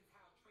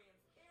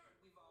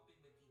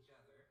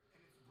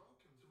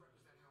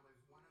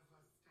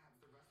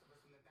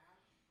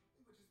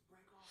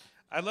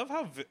 I love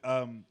how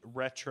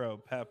retro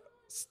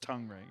Pep's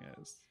tongue ring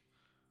is.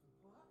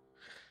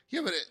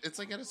 Yeah, but it's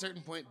like at a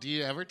certain point, do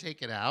you ever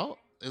take it out?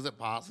 Is it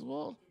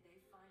possible?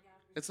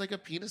 It's like a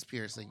penis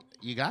piercing.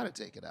 You got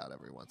to take it out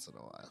every once in a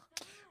while.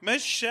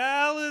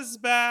 Michelle is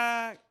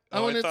back.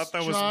 Oh, Oh, and I it's thought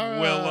that Charo.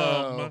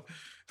 was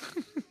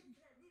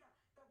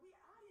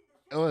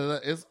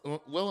Willem.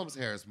 Willem's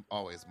hair is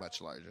always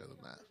much larger than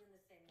that.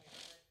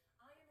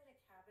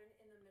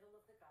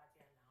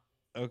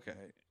 Okay.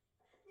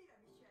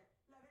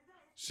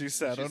 She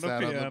sat She on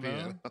sat a on piano. the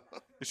piano.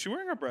 Is she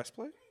wearing a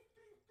breastplate?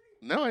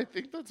 No, I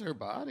think that's her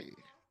body.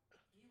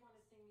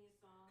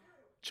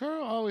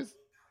 Charo always.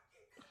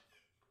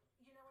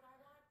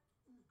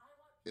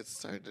 It's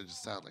starting to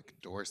just sound like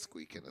a door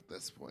squeaking at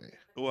this point.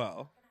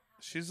 Well,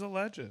 she's a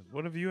legend.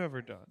 What have you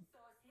ever done?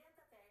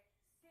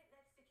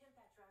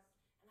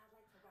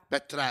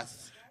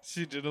 Petras.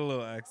 She did a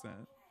little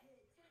accent.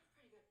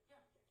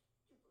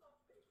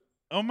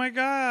 Oh my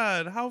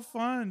God, how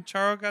fun.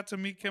 Charo got to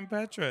meet Kim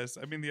Petras.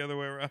 I mean, the other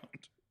way around.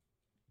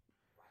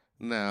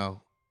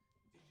 No.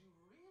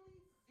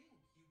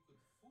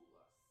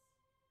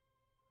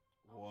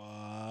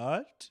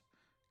 What?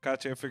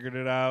 Katya figured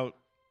it out.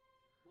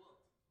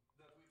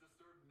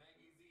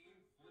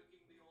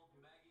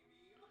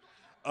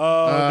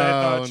 Oh, they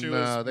thought she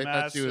was they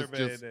thought she was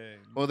masturbating. just.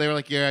 Well, they were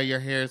like, "Yeah, your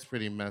hair is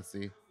pretty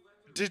messy."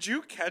 Did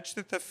you catch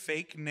that the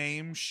fake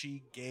name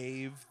she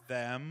gave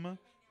them?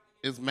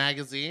 Is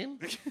magazine?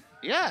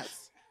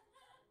 Yes.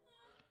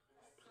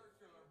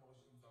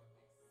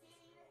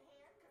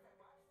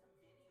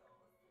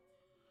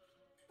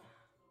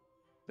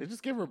 They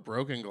just give her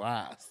broken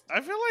glass. I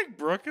feel like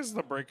Brooke is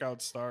the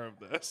breakout star of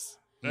this.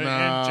 No.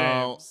 And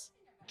James.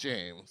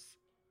 James.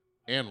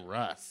 And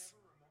Russ.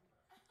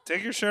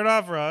 Take your shirt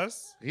off,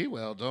 Russ. He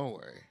will, don't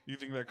worry. You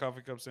think that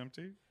coffee cup's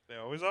empty? They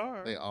always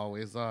are. They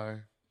always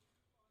are.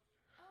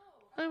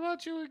 I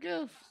bought you a gift.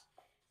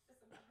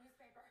 No,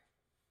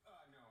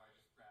 I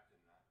just wrapped in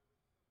that.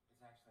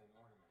 It's actually an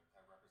ornament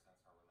that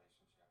represents our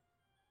relationship.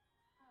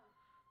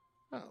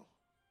 Oh.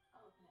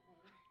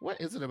 What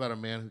is it about a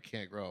man who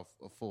can't grow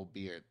a full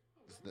beard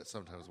that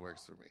sometimes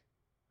works for me?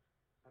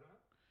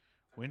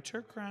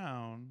 Winter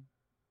crown.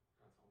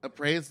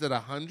 Appraised at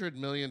 $100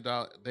 million.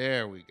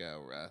 There we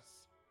go, Russ.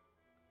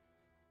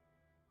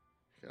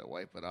 Gotta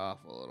wipe it off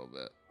a little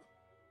bit.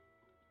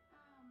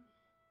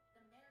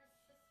 The mayor's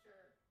sister,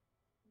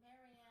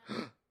 Marianne.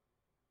 Hey,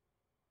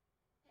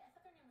 I thought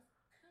their name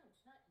was Kunt,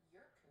 not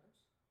your Kunt.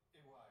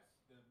 It was.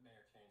 The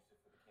mayor changed it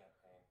for the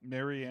campaign.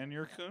 Marianne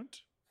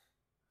Yerkunt?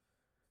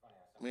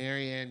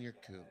 Marianne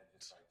Yakunt.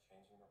 Just by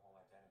changing their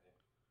whole identity.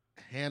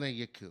 Hannah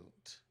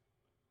Yakunt.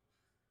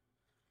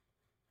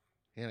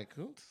 Hannah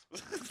Kuntz?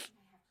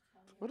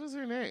 What is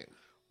her name?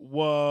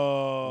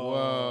 Whoa.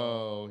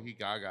 Whoa, he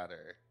got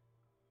her.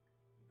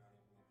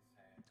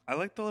 I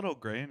like the little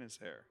gray in his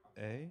hair.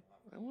 Eh?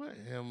 I want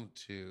him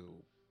to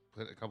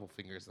put a couple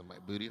fingers in my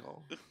booty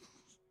hole.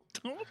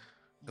 Don't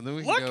And then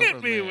we can look go at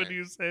from me there. when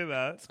you say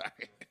that.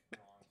 Sorry.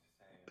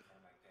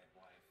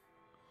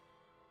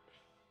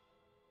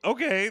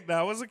 Okay,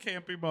 that was a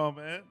campy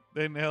moment.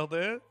 They nailed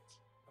it.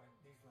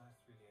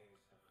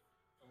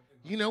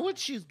 You know what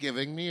she's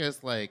giving me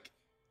is like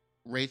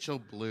Rachel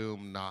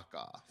Bloom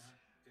knockoff.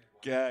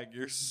 Gag,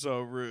 you're so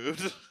rude.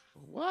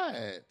 What?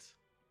 I'm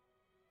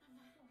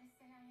not who I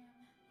say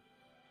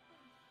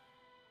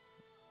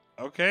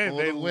I am. Okay, Pull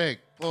they the wig.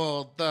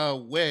 Pull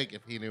the wig.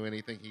 If he knew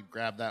anything, he'd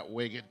grab that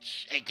wig and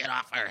shake it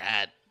off her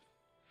head.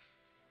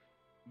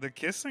 the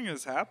kissing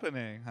is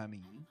happening,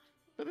 honey.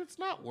 But it's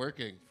not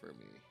working for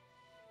me.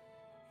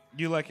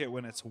 You like it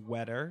when it's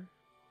wetter?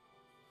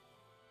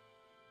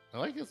 I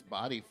like his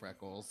body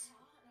freckles.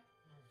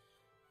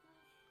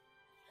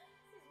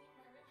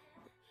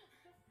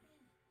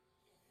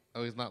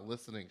 Oh, he's not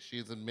listening.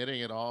 She's admitting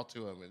it all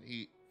to him, and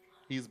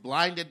he's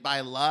blinded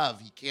by love.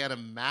 He can't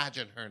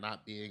imagine her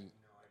not being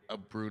a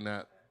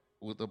brunette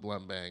with a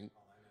blonde bang.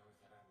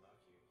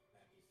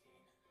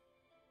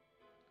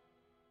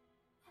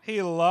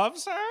 He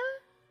loves her?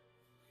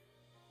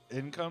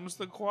 In comes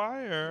the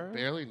choir.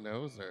 Barely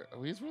knows her.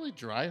 Oh, he's really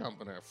dry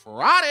humping her.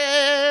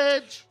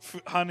 Frottage!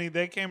 Honey,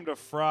 they came to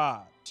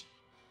fraught.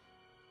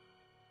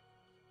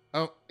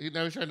 Oh,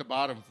 now he's trying to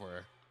bottom for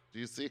her. Do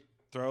you see?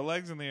 Throw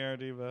legs in the air,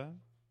 diva.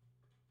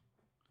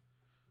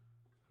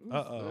 Who's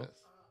Uh-oh. this?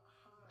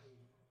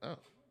 Oh.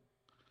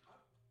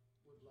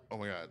 Oh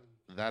my god.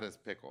 That is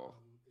Pickle.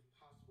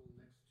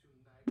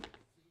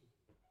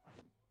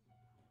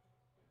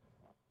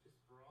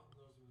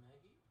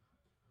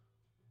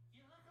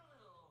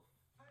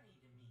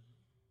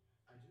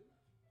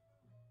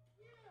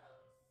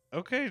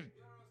 Okay.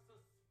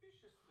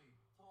 Suspiciously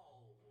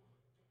tall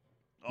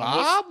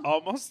woman.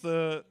 Almost,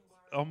 Bob?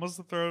 almost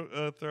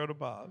the throw to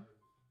Bob.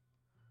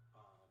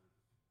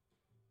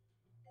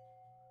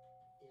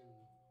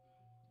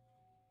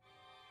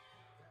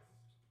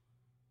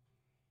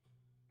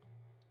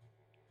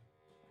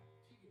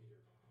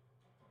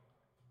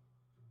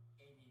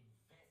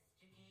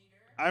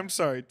 I'm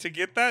sorry. To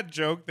get that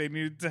joke, they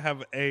needed to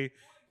have a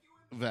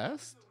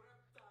Vest?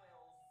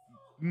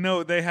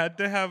 no. They had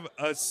to have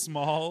a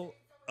small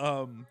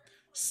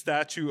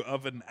statue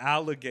of an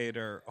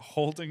alligator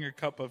holding a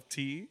cup of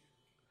tea.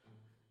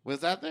 Was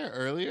that there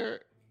earlier?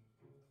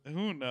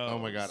 Who knows? Oh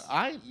my god,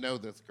 I know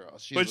this girl.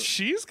 But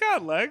she's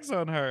got legs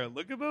on her.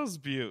 Look at those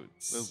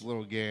buttes. those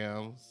little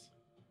gams.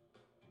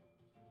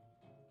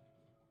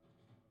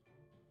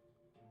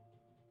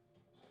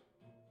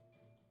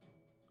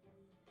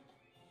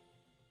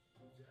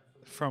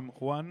 From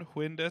one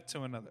window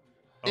to another.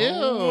 Ew.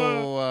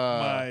 Oh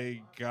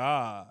my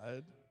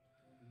god.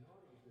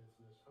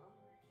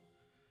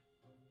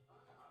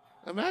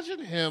 Imagine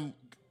him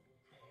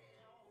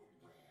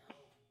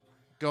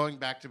going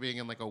back to being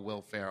in like a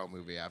Will Ferrell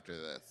movie after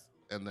this,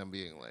 and then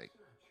being like,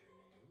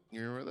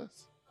 "You remember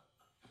this?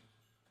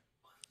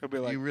 He'll be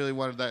like, You really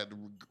wanted that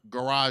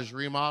garage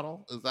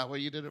remodel? Is that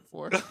what you did it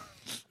for?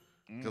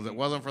 Because it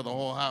wasn't for the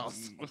whole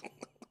house."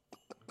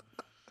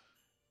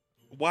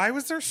 why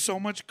was there so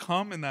much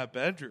cum in that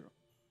bedroom?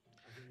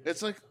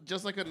 It's like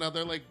just like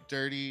another like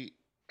dirty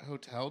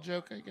hotel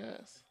joke, I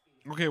guess.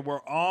 Okay, we're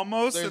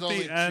almost There's at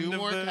only the end two of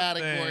more the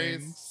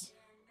categories. things.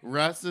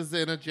 Russ is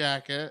in a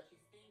jacket.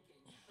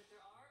 But there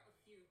are a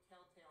few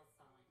telltale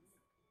signs.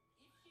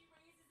 If she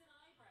raises an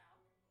eyebrow,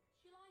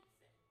 she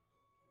likes it.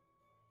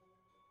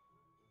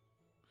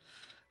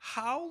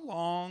 How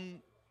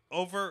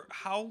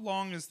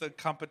long is the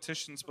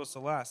competition supposed to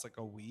last? Like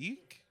a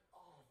week?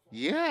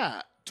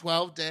 Yeah,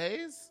 12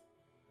 days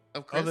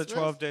of Oh, the Christmas.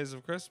 12 days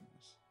of Christmas.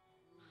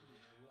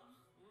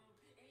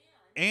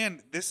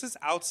 And this is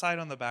outside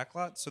on the back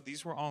lot, so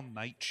these were all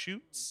night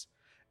shoots.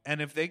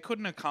 And if they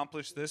couldn't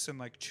accomplish this in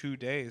like 2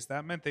 days,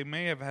 that meant they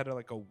may have had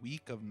like a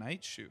week of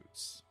night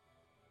shoots.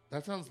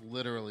 That sounds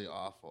literally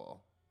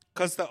awful.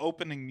 Because the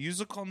opening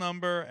musical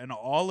number and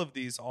all of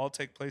these all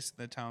take place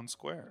in the town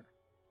square.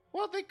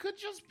 Well, they could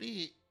just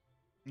be.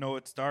 No,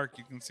 it's dark.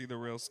 You can see the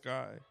real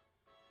sky.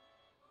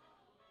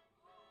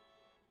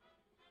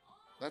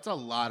 That's a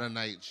lot of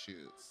night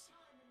shoots.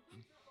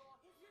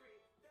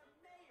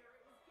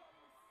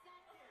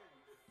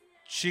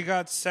 She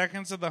got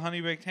seconds of the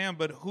honey baked ham,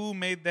 but who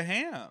made the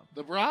ham?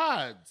 The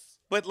broads.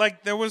 But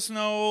like there was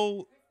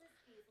no.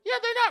 Yeah,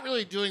 they're not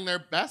really doing their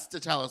best to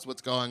tell us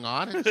what's going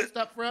on. It's just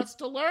up for us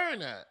to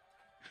learn it.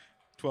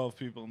 12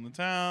 people in the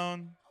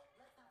town.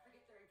 Let's not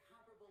forget their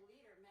incomparable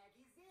leader,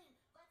 Maggie Zine.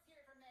 Let's hear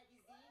it for Maggie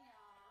Zine,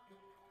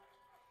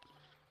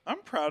 y'all.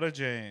 I'm proud of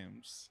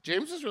James.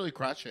 James is really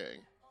crushing. Or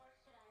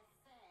should I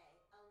say,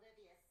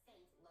 Olivia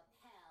St.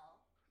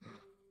 Lapel?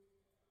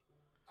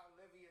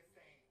 Olivia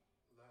Saint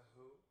La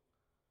who?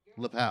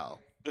 Lapel.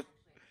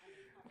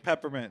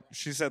 Peppermint.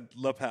 She said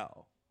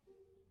lapel.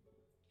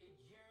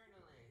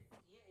 Journalist. Yeah,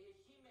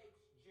 she makes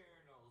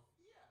journals.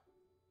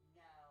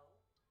 No.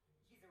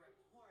 She's a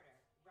reporter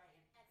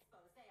writing an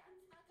expose on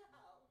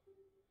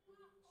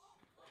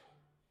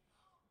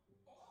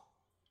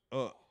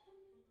Tuckahoe.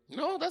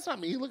 No, that's not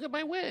me. Look at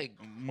my wig.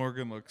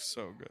 Morgan looks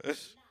so good.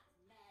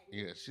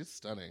 Yeah, she's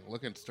stunning.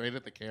 Looking straight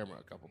at the camera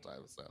a couple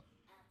times, though.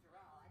 After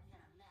all, I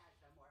can't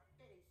imagine a more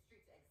fitting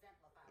street to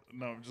exemplify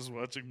No, I'm just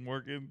watching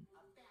Morgan. a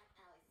back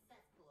alley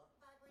cesspool of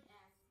ugly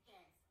ass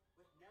skanks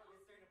with no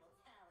discernible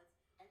talent.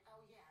 And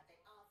oh yeah,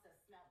 they also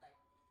smell like.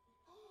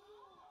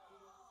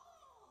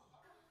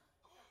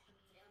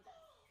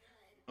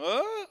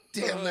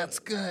 Damn, that's good. Damn, that's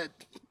good.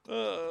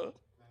 Uh,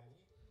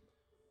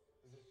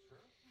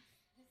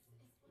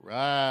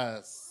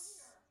 Russ.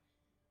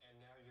 And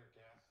now you're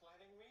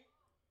gaslighting me?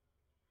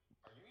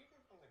 Are you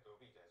even from the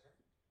Gobi Desert?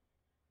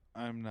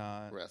 I'm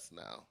not. Russ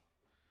now.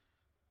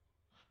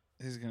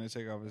 He's gonna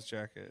take off his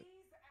jacket.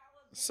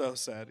 So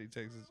sad he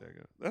takes his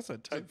jacket. That's a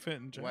tight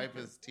fitting jacket. Wipe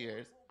his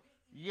tears.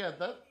 Yeah,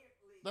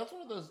 that's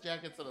one of those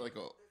jackets that are like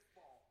a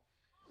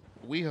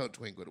WeHo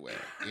twink would wear,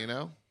 you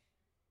know?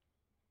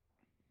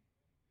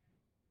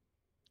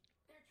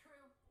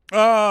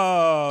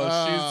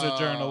 Oh, she's a Oh.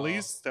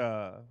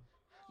 journalista.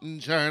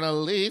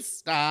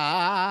 Journalista.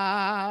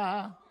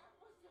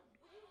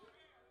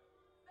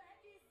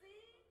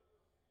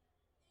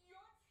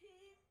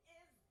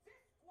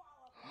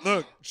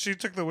 Look, she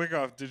took the wig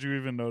off. Did you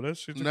even notice?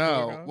 She took the wig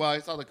No. off? Well, I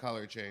saw the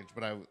color change,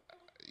 but You don't come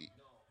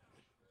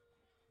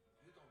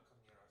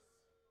near us.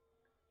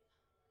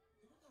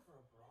 You were never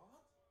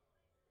abroad.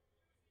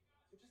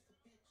 You're just a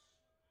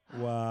bitch.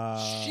 Wow.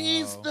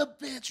 she's the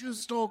bitch who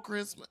stole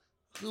Christmas.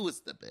 Who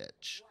is the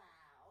bitch? Wow.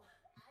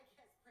 I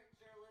guess print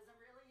journalism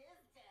really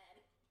is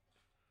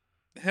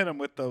dead. Hit him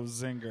with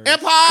those zingers.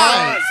 And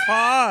pause!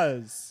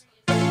 Pause.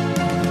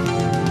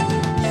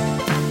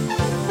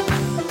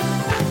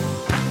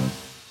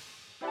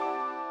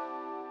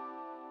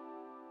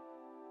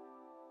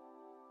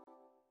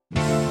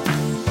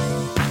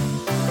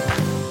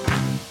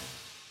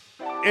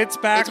 It's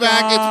back. It's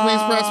back. It's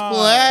Please Press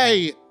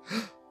Play.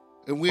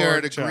 And we are Pork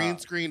at a chop. green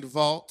screened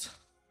vault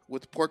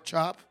with Pork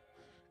Chop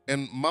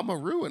and Mama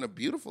Roo in a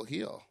beautiful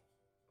heel.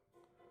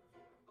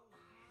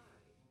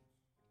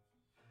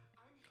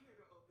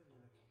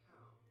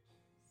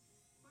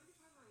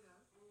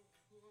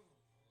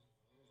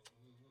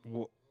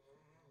 Wh-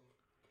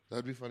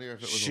 That'd be funnier if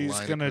it was a She's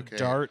line gonna of cocaine.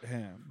 dart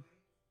him.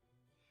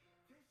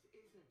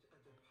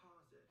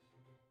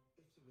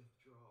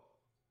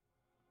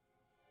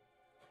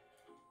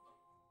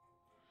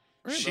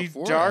 Right in She the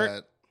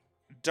forehead.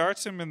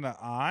 darts him in the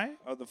eye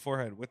or the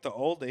forehead with the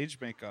old age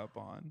makeup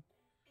on.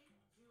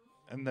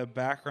 And the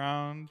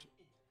background.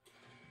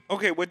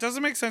 Okay, what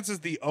doesn't make sense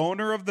is the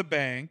owner of the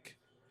bank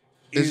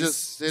Is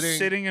is just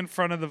sitting- in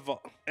front of the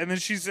vault. And then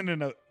she's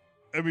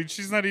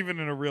she's not even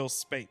in a real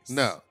space.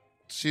 No,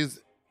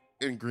 she's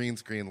in green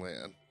screen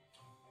land.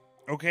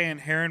 Okay, and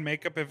hair and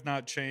makeup have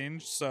not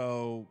changed,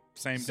 so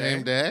same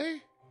Same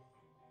day?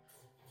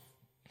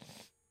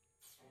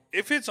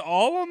 If it's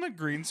all on the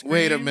green screen.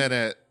 Wait a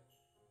minute.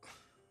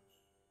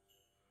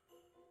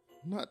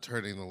 I'm not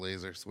turning the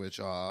laser switch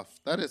off.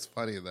 That is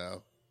funny,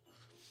 though.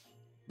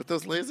 But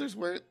those lasers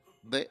weren't...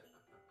 They...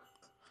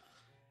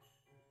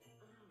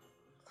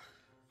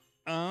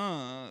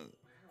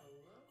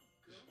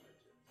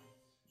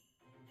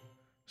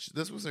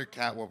 This was her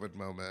Catwoman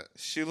moment.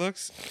 She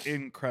looks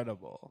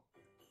incredible.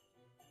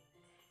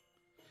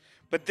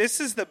 But this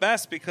is the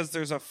best because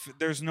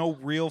there's no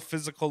real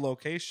physical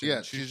location.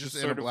 Yeah, she's just in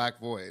a sort of black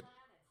void.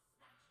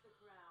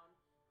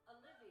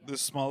 the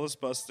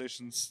smallest bus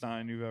station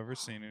Stein you've ever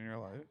seen in your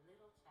life.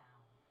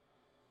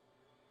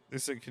 They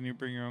said, "Can you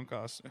bring your own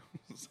costume?"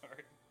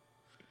 Sorry.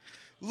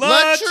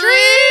 Latrice!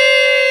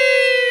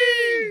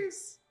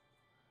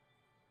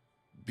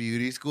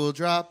 Beauty school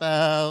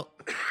dropout.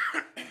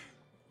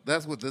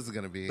 That's what this is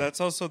going to be. That's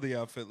also the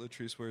outfit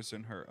Latrice wears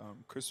in her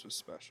Christmas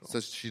special. So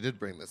she did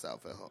bring this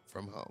outfit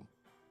from home.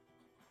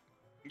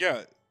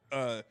 Yeah,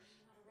 her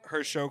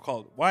show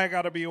called "Why I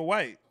Gotta Be a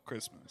White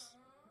Christmas."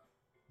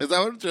 Is that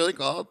what it's really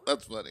called?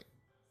 That's funny. Are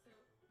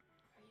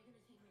you going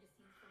to take me to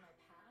scenes from my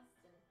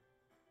past and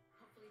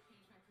hopefully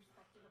change my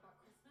perspective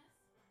about Christmas?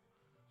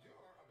 You're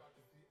about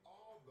to see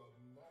all the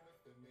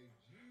moments that made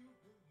you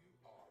who you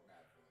are,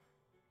 Madeline.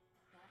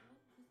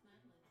 Madeline? Who's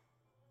Madeline?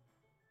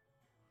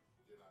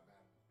 You're not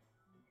Madeline.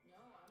 No,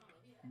 I'm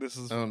Olivia. This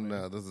is Oh funny.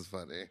 no, this is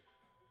funny.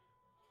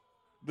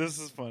 This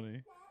is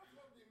funny. Well, it's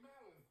gonna be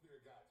Madeline's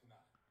spirit guide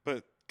tonight.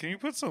 But can you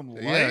put some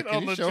light Yeah, can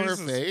on you show her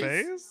Latrice's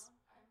face?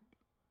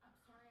 I'm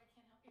sorry I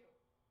can't help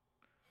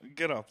you.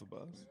 Get off the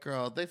bus.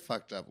 Girl, they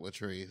fucked up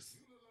Latrice.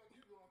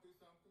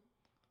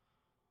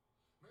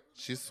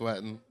 She's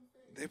sweating.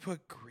 They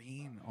put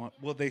green on.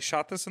 Well, they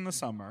shot this in the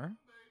summer.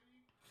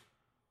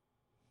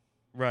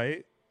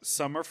 Right?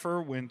 Summer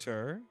for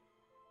winter.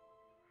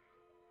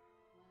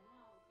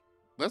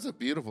 That's a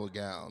beautiful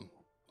gown.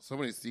 So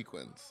many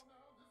sequins.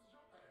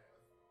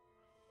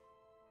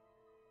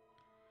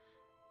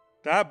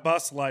 That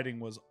bus lighting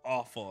was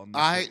awful. On the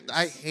I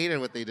series. hated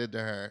what they did to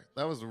her.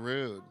 That was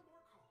rude.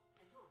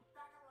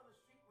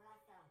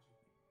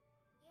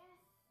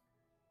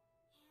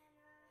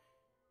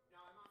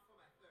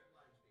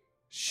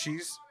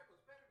 She's.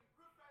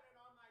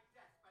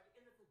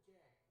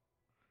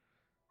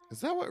 Is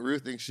that what Rue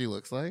thinks she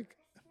looks like?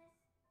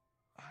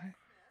 I,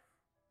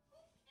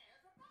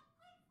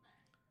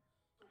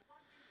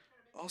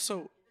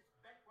 also,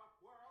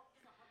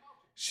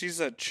 she's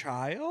a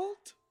child,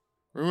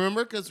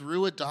 Remember, because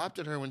Rue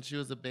adopted her when she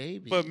was a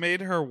baby. but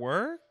made her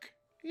work.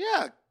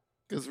 yeah,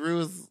 because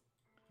Rue is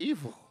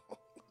evil.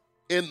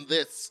 In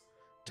this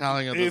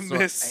telling of the In story,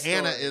 this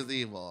Hannah story. is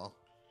evil.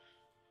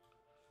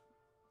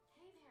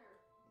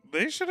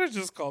 They should have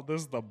just called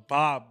this the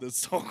Bob that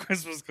stole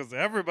Christmas because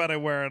everybody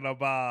wearing a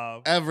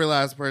Bob. Every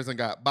last person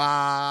got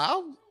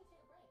Bob.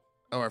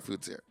 Oh, our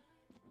food's here.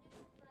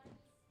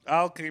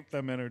 I'll keep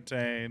them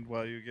entertained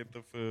while you get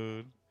the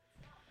food.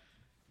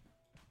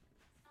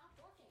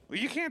 Well,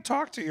 you can't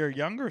talk to your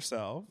younger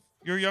self.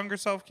 Your younger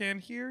self can't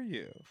hear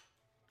you. It's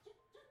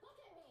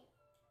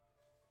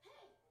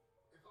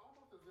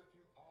almost as if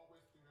you always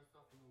see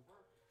yourself in your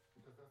work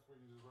because that's where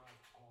you derive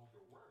all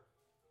your work.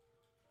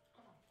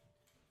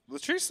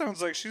 Latrice sounds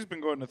like she's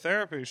been going to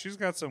therapy. She's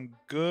got some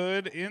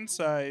good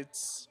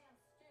insights.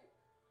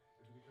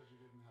 Is it because you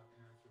didn't have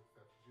parents who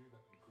accepted you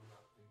that you grew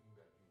up thinking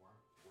that you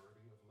weren't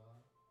worthy of love?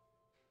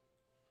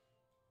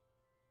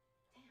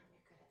 Damn,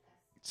 you're good at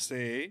this.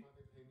 See? Why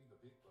they pay me the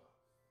big bucks?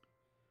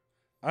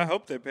 I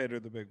hope they paid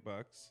her the big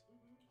bucks.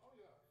 Oh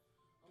yeah.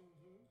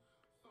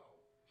 So,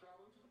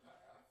 traveling to the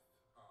past.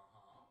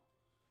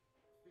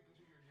 Speaking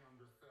to your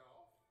younger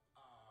self.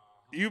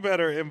 You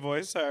better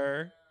invoice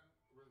her.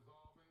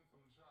 Resolving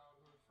some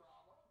childhood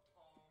trauma.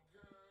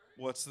 Okay.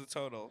 What's the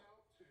total?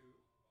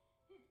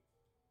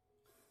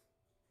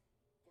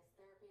 Guess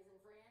therapy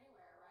isn't free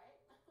anywhere, right?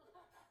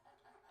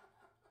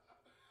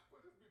 Would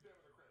this be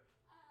debit or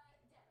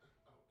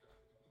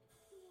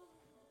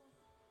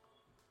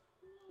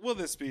credit? Will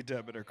this be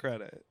debit or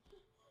credit?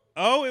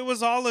 Oh, it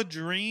was all a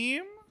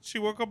dream? She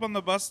woke up on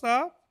the bus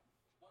stop?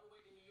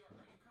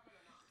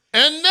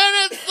 And then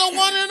it's the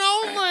one and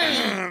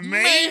only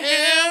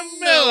Mayhem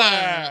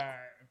Miller.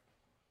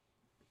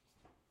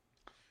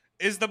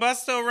 Is the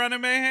bus still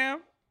running,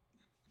 Mayhem?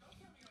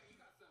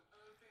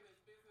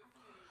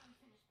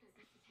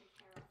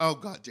 Oh,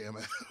 God damn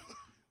it.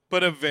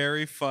 But a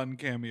very fun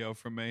cameo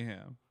from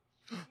Mayhem.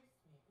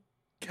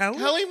 Kelly?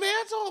 Kelly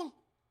Mantle.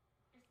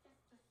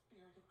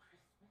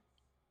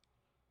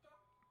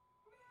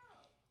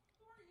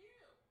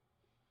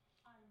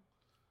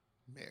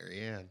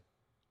 Marianne.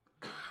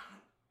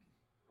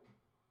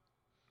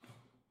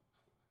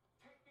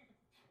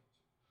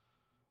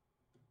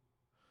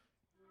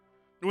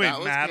 Wait, That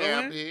was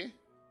Madeline? campy.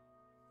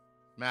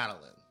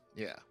 Madeline,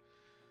 yeah.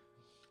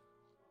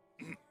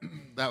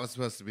 That was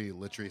supposed to be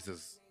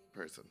Latrice's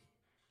person.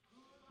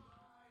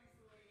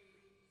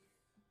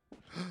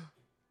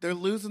 They're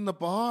losing the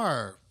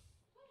bar.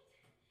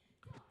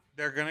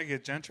 They're going to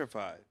get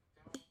gentrified.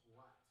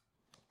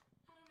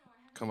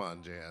 Come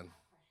on, Jan.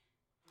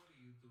 What are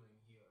you doing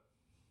here?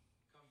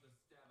 Come to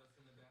stab us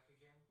in the back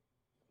again?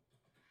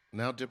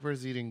 Now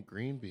Dipper's eating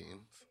green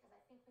beans.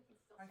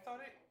 I thought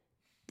it...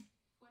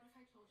 What if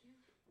I told you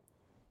there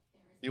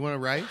is You want a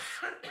rice?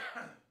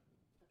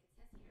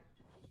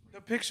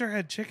 The picture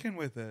had chicken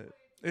with it.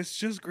 It's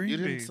just green You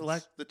didn't beans.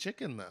 select the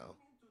chicken, though.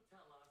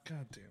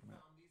 God damn it.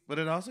 But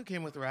it also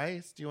came with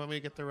rice. Do you want me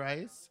to get the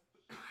rice?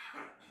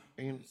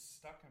 Are you,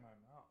 Stuck in my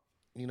mouth.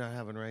 you not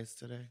having rice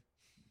today?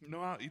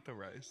 No, I'll eat the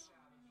rice.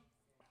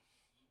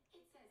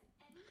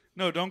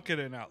 No, don't get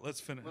it out. Let's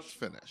finish. Let's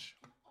finish.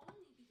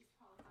 only be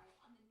disqualified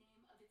on the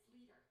name of its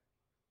leader.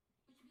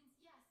 Which means,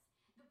 yes,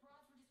 the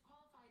broads were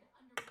disqualified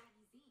under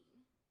magazine,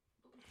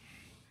 but we can still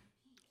compete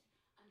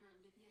under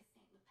Olivia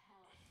St.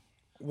 Lapel.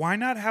 Why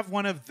not have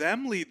one of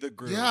them lead the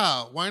group?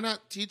 Yeah, why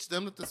not teach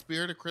them that the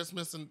spirit of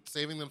Christmas and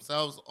saving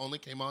themselves only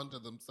came on to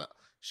themselves?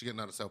 She's getting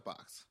out of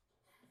soapbox.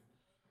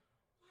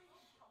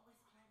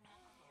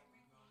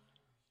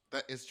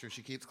 That is true.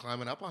 She keeps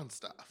climbing up on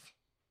stuff.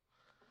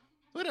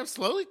 But I'm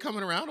slowly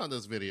coming around on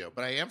this video,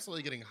 but I am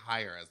slowly getting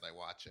higher as I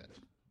watch it.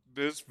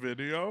 This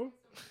video?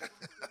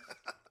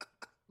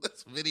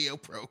 This video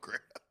program.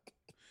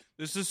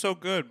 This is so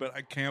good, but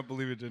I can't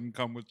believe it didn't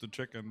come with the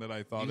chicken that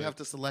I thought You it. have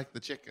to select the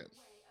chicken.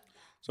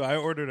 So I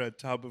ordered a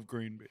tub of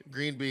green beans.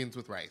 Green beans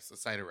with rice, a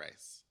side of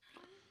rice.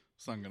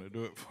 It's not going to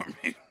do it for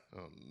me.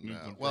 Oh, Need no.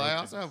 some Well, I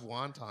proteins. also have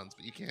wontons,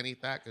 but you can't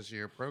eat that because of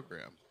your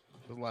program.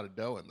 There's a lot of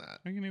dough in that.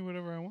 I can eat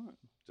whatever I want.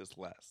 Just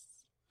less.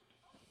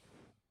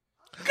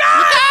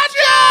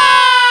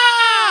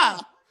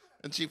 Gotcha!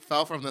 And she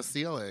fell from the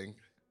ceiling.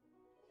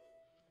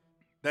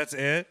 That's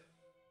it?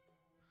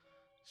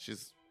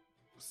 She's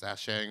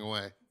sashaying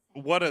away.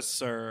 What a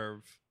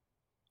serve.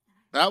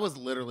 That was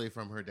literally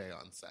from her day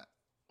on set.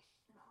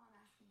 And all I'm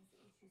asking is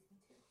that you choose me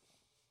too.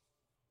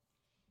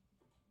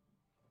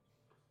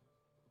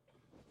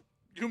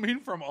 You mean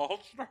from All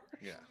Stars?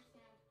 Yeah.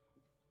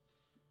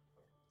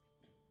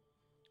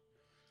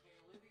 Hey,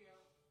 Olivia.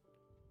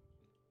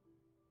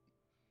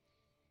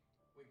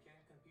 We can't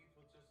compete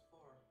with just 4.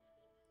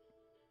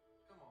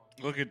 Come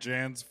on. Look at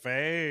Jan's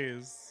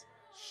face.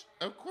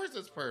 Of course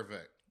it's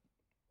perfect.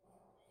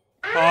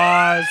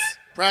 Pause.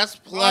 Press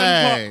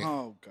play.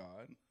 Oh,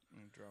 God.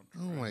 I dropped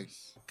Oh, my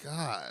rice.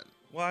 God.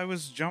 Well, I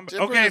was jumping.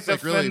 Dipper Okay, is, the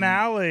like, really-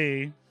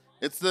 finale.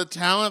 It's the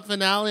talent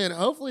finale, and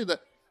hopefully the...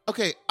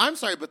 Okay, I'm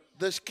sorry, but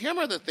the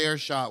camera that they're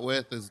shot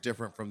with is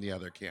different from the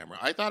other camera.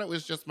 I thought it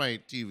was just my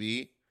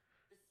TV,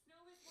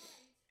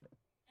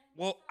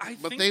 Well, I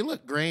but think they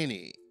look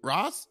grainy.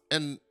 Ross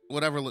and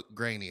whatever look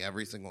grainy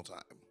every single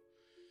time.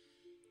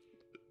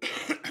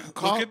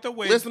 look at the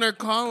way Listener,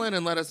 call in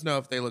and let us know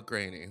if they look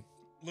grainy.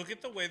 look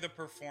at the way the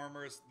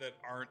performers that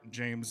aren't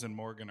James and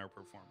Morgan are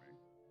performing.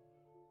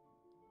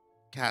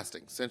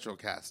 Casting, central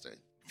casting.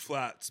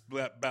 Flats,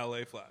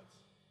 ballet flats.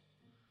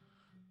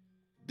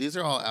 These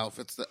are all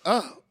outfits that...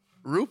 Oh,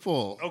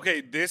 RuPaul.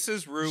 Okay, this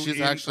is Rue She's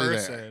in actually there.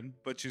 person,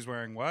 but she's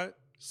wearing what?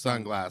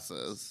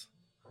 Sunglasses.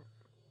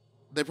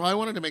 They probably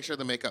wanted to make sure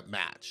the makeup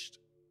matched.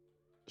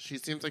 She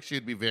seems like she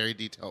would be very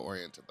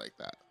detail-oriented like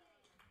that.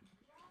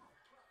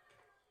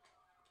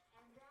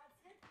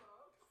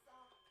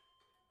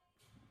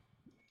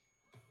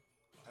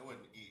 I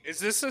wouldn't eat. Is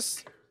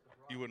this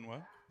you wouldn't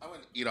what? I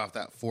wouldn't eat off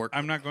that fork.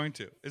 I'm not going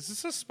to. Is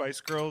this a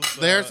Spice Girls?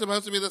 They're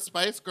supposed to be the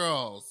Spice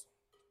Girls.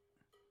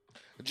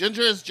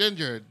 Ginger is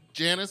Ginger.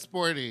 Jan is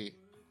sporty.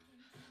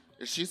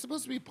 Is she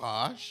supposed to be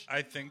posh?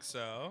 I think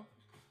so.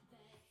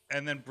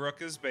 And then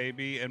Brooke is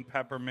Baby, and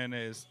Peppermint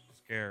is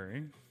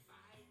Scary.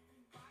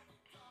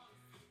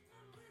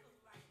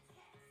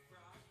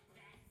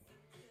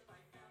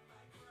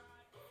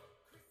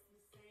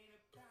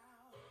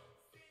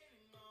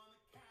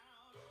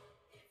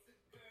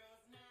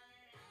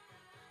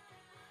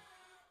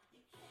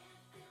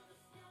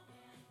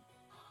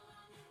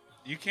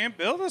 You can't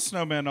build a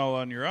snowman all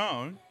on your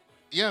own.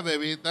 Yeah,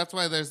 baby. That's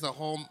why there's a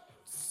whole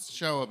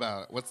show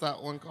about it. What's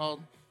that one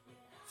called?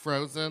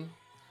 Frozen?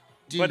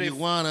 Do But you if-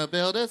 want to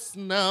build a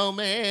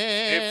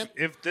snowman?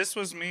 If this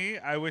was me,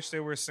 I wish they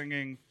were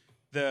singing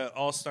the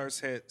All Stars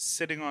hit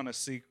 "Sitting on a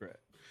Secret."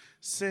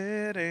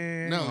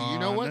 Sitting No, you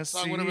know on what a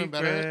song would have been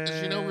better?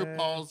 Is you know secret.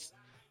 RuPaul's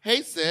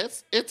 "Hey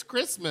Sis, It's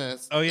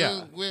Christmas." Oh,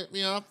 yeah. Whip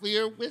me off of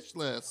your wish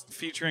list.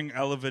 Featuring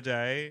Ella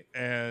Vidae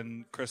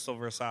and Crystal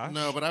Versace.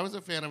 No, but I was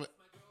a fan of it.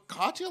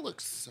 Katya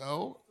looks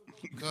so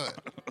good.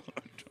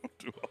 Don't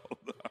do all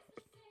that.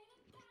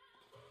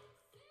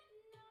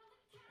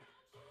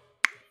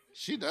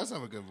 She does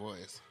have a good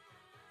voice.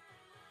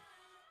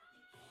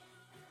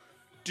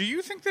 Do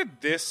you think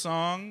that this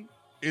song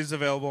is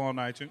available on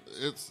iTunes?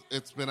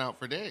 It's been out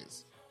for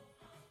days.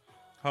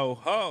 Ho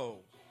ho.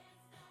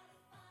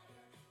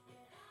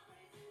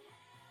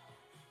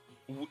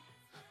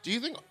 Do you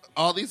think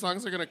all these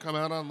songs are going to come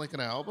out on like an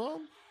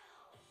album?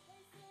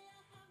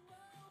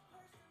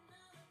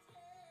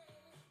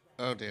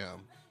 Oh, damn.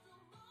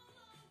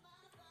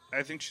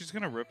 I think she's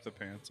gonna rip the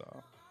pants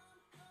off.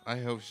 I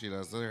hope she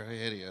does. They're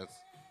hideous.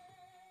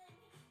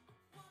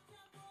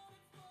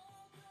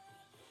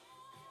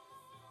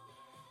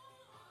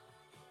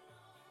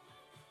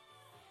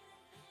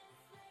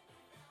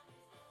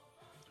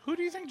 Who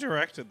do you think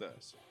directed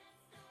this?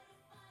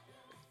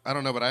 I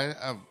don't know, but I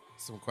have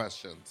some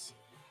questions.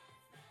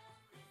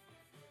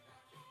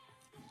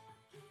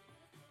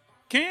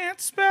 Can't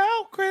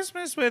spell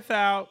Christmas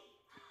without.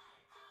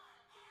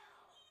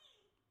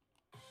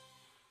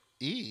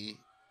 E?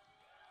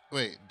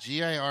 Wait,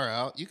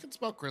 Girl? You can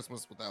spell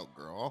Christmas without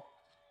girl.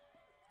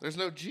 There's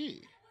no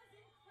G.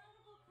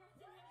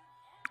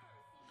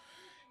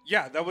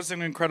 Yeah, that was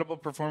an incredible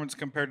performance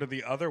compared to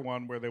the other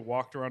one where they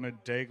walked around in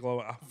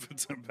Dayglow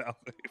outfits and ballet.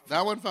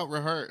 That one felt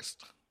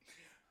rehearsed.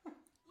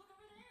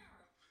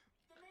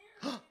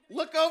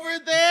 Look over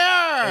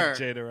there! A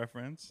Jada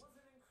reference.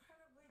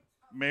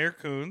 Mayor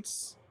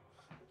Kuntz.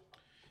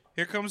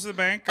 Here comes the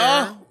banker.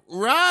 Oh,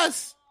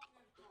 Russ!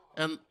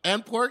 And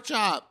Pork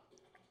Chop.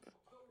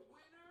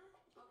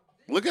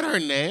 Look at her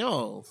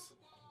nails.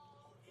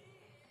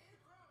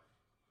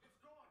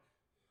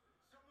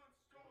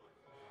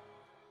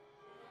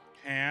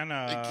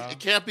 Hannah. It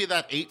can't be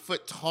that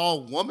 8-foot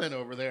tall woman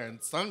over there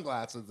in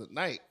sunglasses at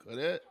night, could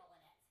it?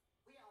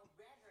 We all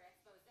read her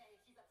expose.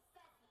 She's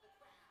obsessed with the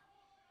crown.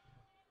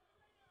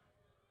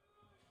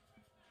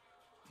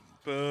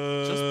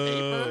 Boo. Just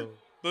paper?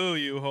 Boo,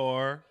 you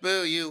whore.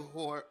 Boo, you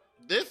whore.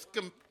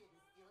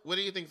 What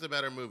do you think's a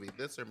better movie,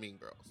 this or Mean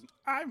Girls?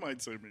 I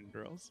might say Mean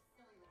Girls.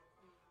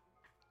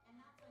 And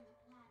not going to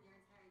plan your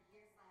entire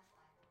year/life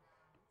around.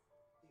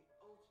 The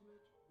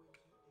ultimate winter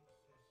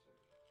accessory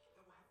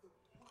that will have the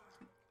wow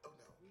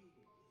reading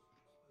this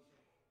expose.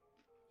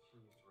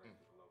 She needs to write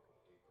for the local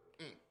paper.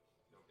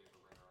 No paper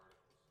writer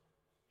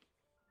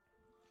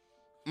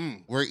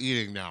articles. We're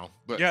eating now.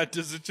 But Yeah,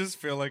 does it just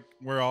feel like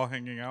we're all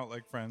hanging out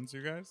like friends,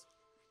 you guys?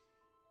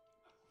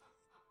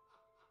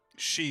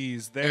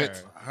 She's there.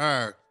 it's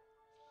her.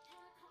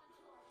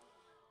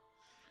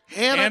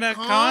 Hannah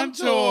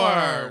Contour.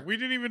 Contour. We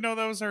didn't even know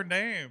that was her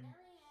name.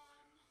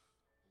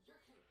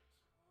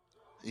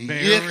 Yeah.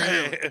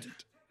 Married.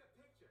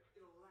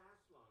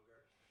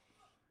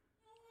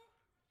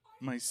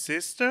 My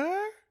sister?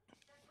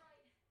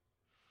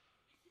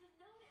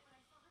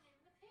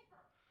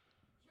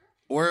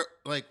 Or,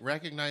 like,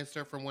 recognized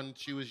her from when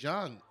she was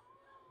young.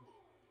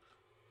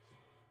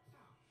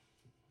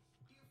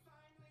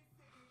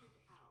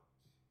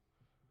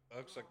 That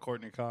looks like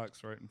Courtney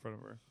Cox right in front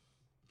of her.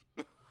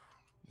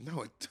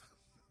 No, it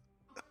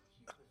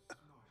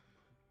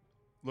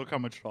Look how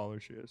much taller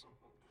she is.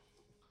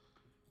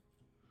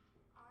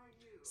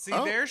 See,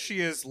 Oh. there she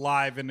is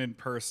live and in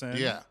person.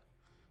 Yeah.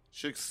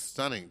 She looks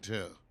stunning,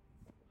 too.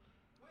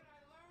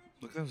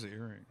 Look at those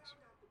earrings.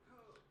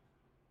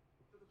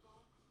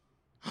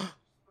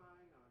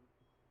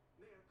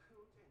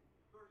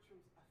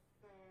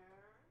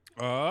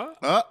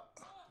 Uh,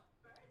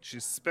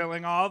 She's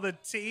spilling all the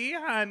tea,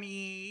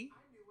 honey.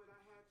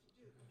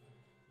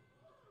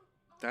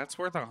 That's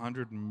worth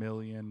 $100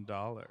 million.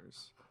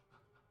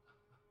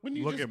 wouldn't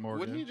you Look just, at Morgan.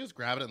 Wouldn't you just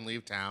grab it and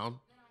leave town?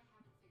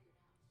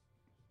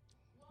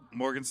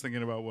 Morgan's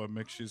thinking about what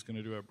mix she's going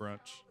to do at brunch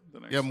the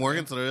next Yeah, day.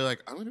 Morgan's literally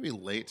like, I'm going to be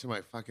late to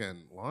my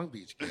fucking Long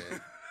Beach gig.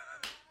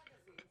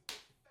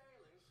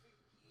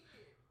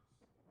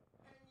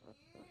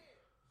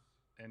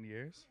 And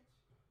years?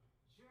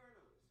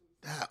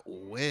 That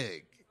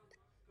wig.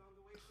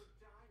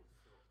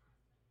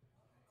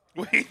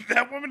 Wait,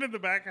 that woman in the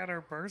back had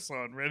her purse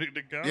on, ready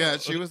to go. Yeah,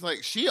 she was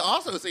like, she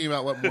also was thinking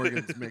about what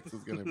Morgan's mix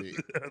is going to be.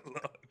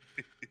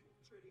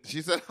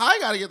 She said, I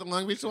got to get to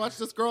Long Beach to watch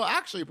this girl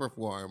actually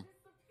perform.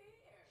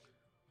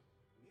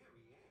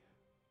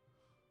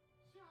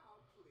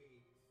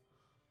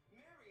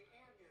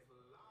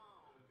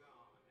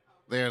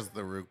 There's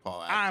the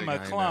RuPaul I'm acting. a I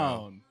know.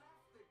 clone.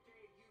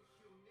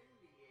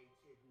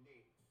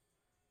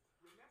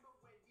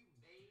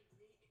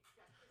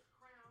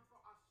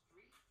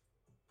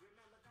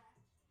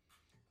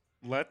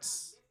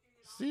 Let's.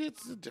 See,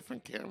 it's a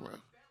different camera.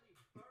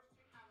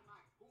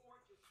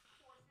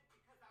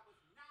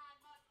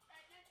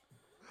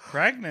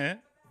 Pregnant?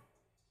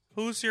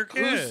 Who's your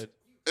kid?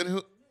 And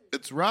who?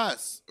 It's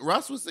Russ.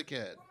 Russ was the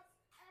kid.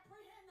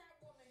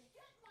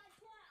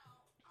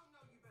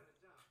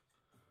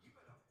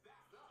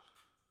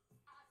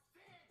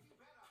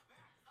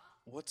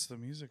 What's the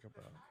music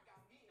about? I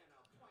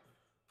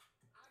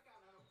got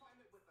an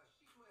appointment with a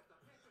she who has a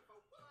penchant for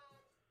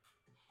what?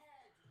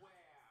 Headwear.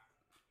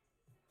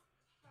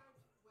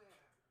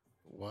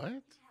 What? He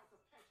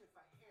has a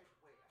penchant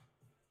for headwear.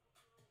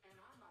 And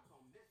I'm not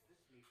gonna miss this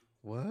meeting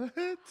What?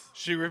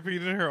 She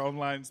repeated her own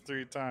lines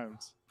 3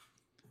 times.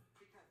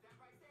 because that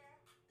right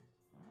there,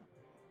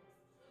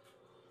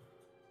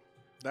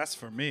 That's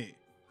for me. honey,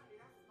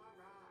 that's my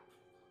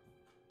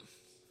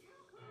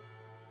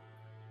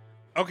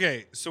ride.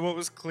 Okay, so what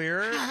was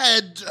clear?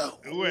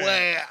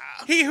 Headwear.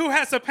 He who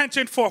has a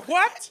penchant for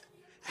what?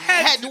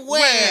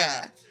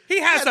 Headwear. He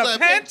has a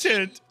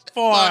penchant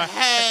for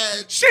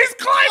head. She's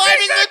climbing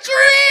Climbing the the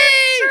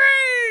tree.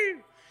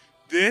 tree.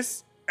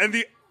 This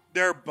and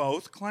they're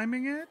both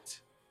climbing it.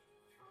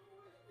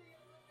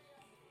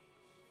 Give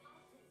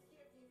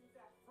you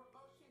that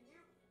promotion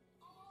you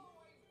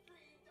always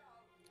dreamed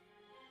of.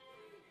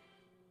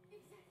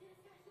 Executive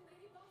Fashion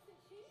Lady Boss in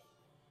Chief?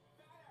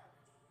 Better.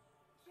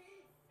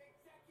 Chief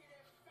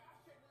Executive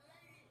Fashion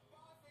Lady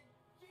Boss in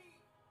Chief.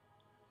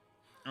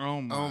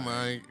 Oh my, Oh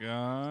my.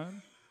 god.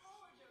 Gorge,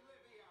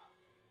 Olivia.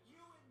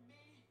 You and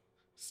me.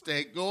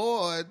 Stay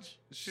gorge.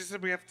 She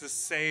said we have to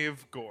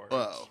save Gorge.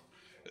 Whoa.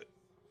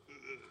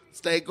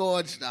 Stay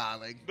gorge,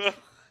 darling.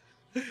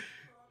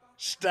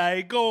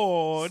 Stay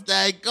Gorge.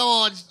 Stay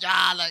gorge,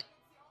 darling.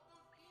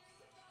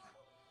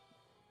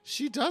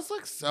 She does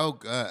look so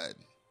good.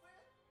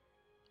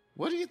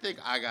 What do you think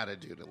I gotta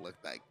do to look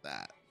like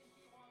that?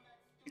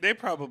 They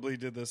probably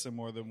did this in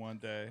more than one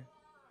day.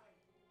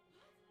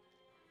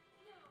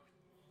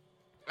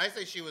 I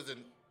say she was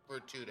in for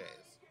 2 days.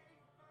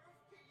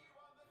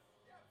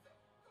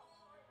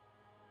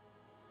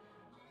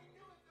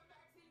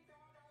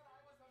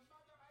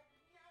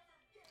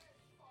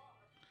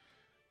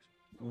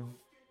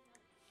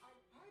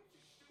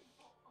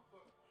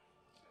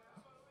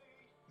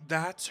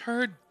 That's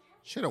her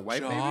Shit, a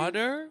white baby?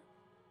 daughter?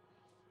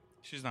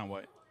 She's not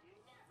white.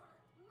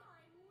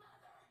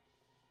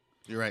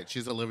 You're right.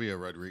 She's Olivia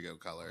Rodrigo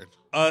colored.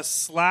 A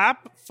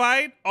slap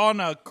fight on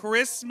a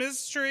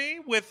Christmas tree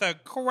with a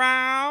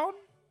crown?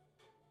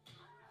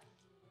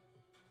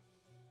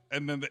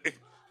 And then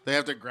They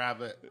have to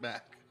grab it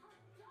back.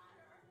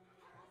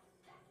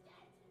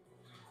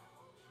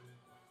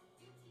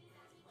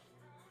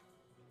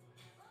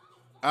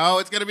 Oh,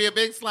 it's gonna be a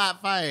big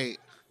slap fight.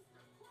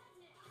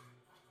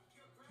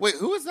 Wait,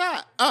 who is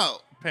that?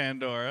 Oh,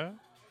 Pandora.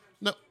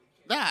 no,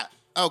 that.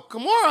 Oh,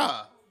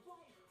 Kimura.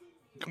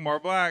 Kamar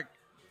Black.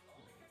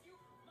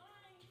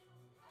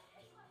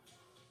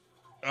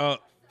 Oh.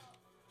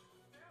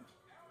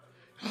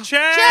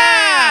 Chad!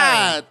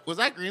 Chad! Was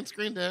that green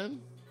screened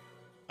in?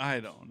 I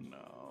don't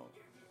know.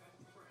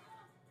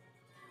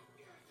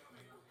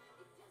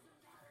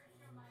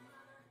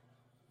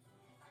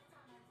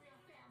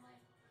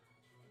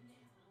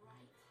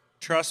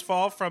 Trust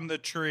fall from the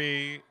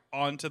tree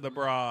onto the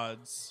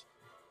broads.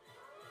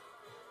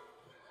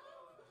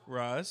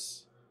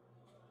 Russ?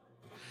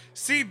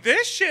 See,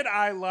 this shit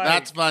I like.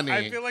 That's funny.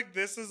 I feel like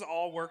this is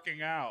all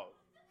working out.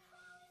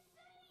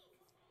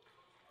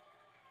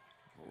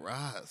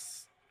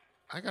 Russ.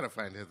 I gotta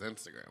find his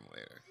Instagram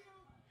later.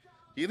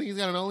 Do you think he's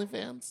got an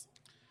OnlyFans?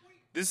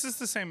 This is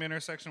the same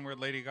intersection where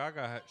Lady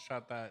Gaga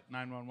shot that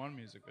 911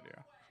 music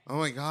video. Oh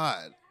my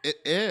god, it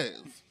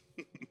is.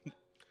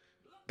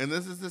 And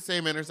this is the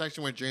same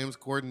intersection where James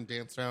Corden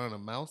danced around in a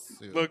mouse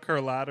suit. Look, her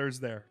ladder's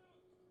there.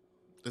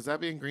 Is that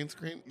being green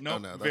screen? No, Oh,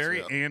 no, that's very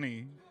real.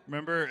 Annie.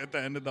 Remember at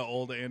the end of the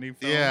old Annie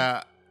film?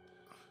 Yeah.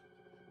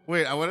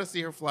 Wait, I want to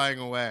see her flying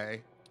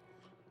away.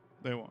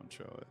 They won't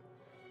show it.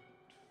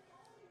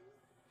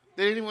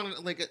 They didn't even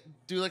want to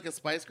do like a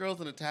Spice Girls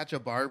and attach a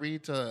Barbie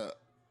to.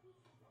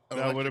 An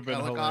That would have been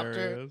helicopter.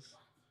 hilarious.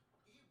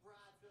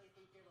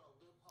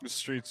 The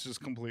street's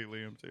just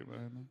completely empty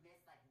behind them.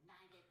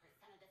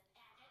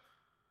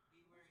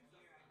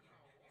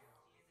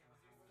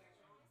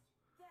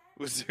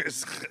 Was there a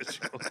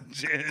schedule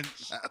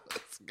change? That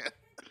was good.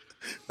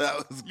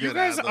 That was good. You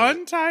guys ad-lib.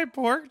 untie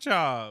pork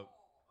chop.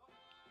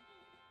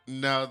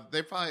 No,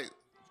 they probably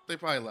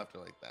left her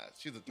like that.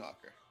 She's a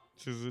talker.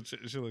 She looks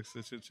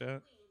to chit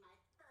chat.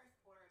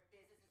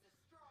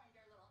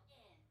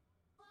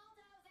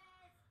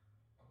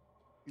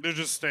 They're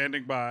just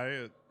standing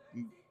by.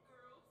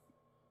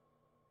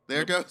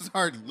 There goes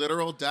our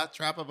literal death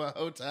trap of a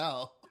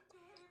hotel.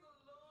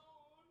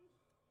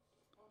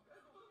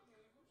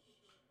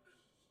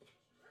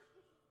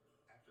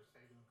 After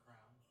saving the crown,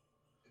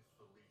 it's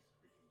the least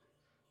we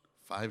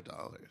can do. $5.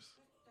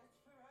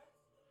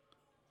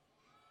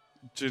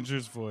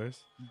 Ginger's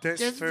voice.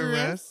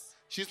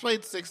 She's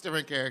played 6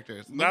 different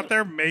characters. Not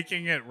there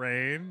making it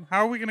rain.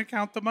 How are we going to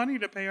count the money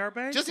to pay our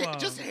bank Just loan?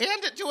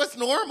 hand it to us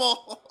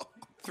normal.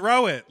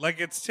 Throw it like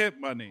it's tip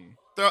money.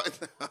 Throw it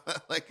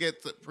like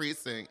it's a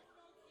precinct.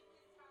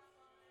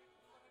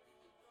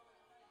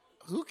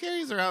 Who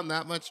carries around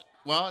that much?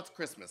 Well, it's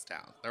Christmas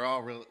Town. They're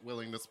all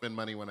willing to spend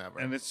money whenever.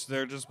 And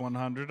they're just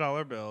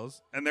 $100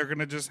 bills. And they're going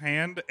to just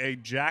hand a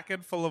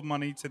jacket full of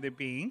money to the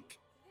bank.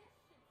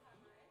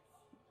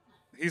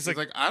 He's He's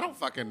like, I don't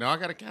fucking know. I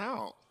got to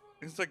count.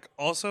 It's like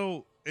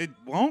also it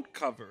won't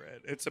cover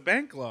it. It's a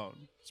bank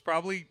loan. It's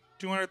probably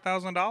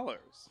 $200,000.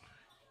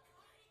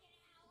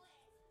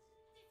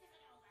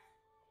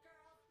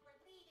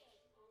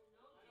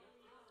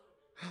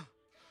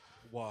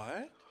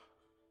 What?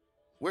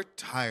 We're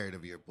tired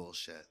of your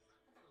bullshit.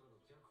 I got a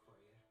little joke for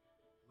you.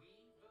 We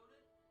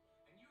voted,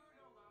 and you are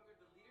no longer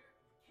the leader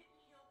of the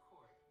Kitten Hill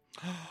Court.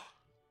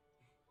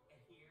 And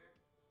here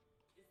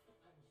is the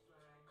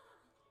punchline.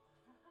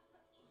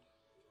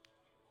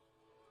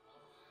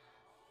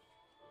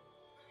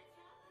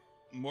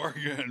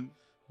 Morgan.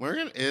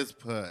 Morgan is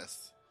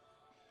puss.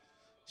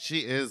 She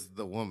is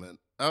the woman.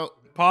 Oh,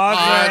 Pause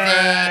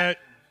Pause it.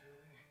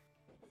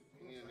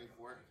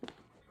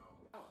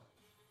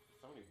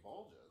 so many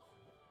bulges.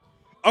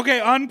 Okay,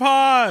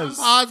 unpause.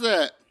 Pause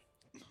it.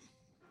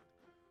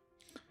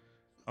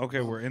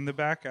 Okay, we're in the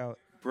back out.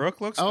 Brooke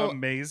looks Oh,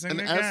 amazing an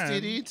again.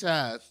 STD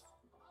test.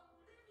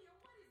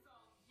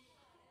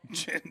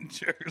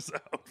 Ginger's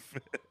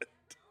outfit.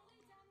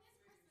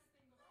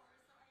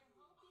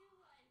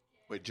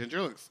 Wait,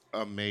 Ginger looks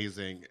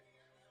amazing.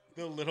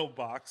 The little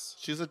box.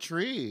 She's a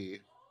tree.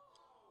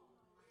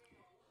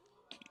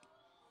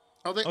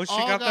 Oh, they Oh, she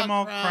all got them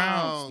all crowns.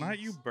 crowns. Not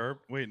you,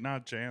 Burp. Wait,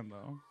 not Jan,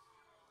 though.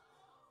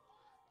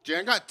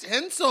 Jan got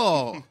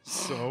tinsel.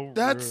 So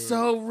That's rude.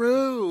 so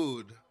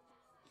rude.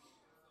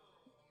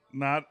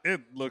 Not.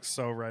 It looks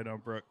so right on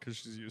Brooke because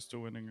she's used to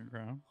winning a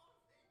crown.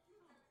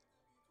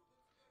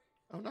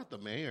 Oh, not the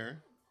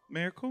mayor.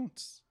 Mayor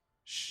Kuntz.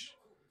 Shh.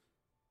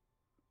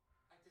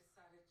 I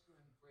decided to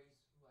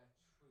embrace who I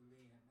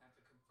truly am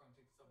after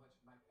confronting so much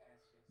of my past.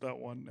 That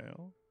one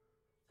nail.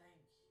 Thank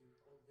you,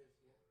 Olivia,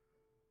 for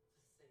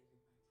saving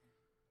my day.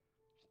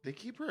 They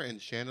keep her in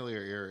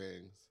chandelier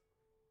earrings.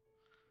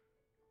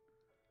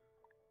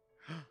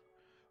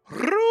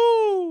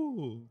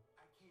 Roo!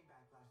 I came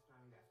back last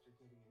night after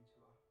getting into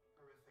a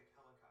horrific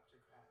helicopter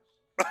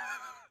crash.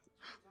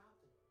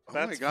 Oh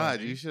That's my God,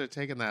 funny. you should have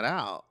taken that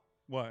out.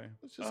 Why?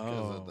 It's just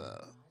because of Oh.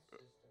 the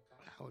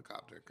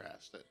helicopter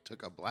crash that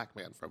took a black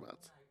man from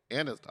us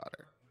and his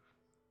daughter.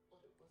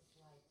 What it was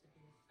like to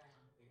be a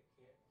family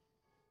again.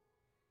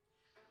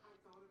 I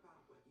thought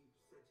about what you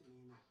said to me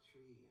in that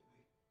tree,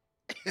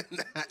 and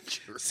I That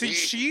tree. See,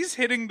 she's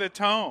hitting the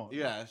tone.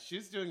 Yeah,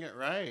 she's doing it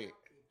right.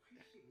 the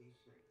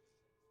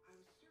appreciation I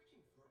was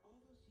searching for all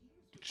those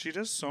years. She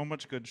does so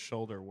much good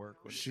shoulder work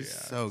when she She's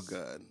acts. so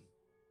good. And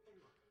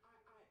look,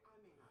 I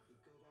may not be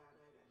good at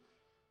it, and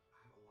I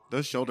have a lot.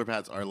 Those shoulder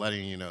pads are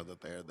letting you know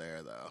that they're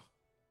there, though.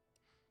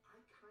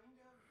 I kind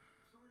of,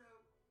 sort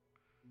of,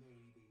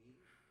 maybe,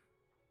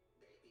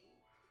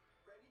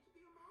 ready to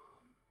be a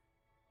mom.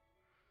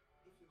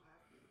 If you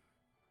have me,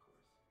 of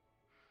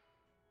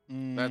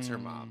course. That's her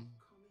mom.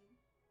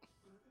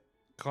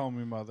 Call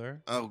me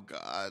mother. Call me mother. Oh, God.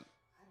 I don't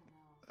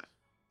know.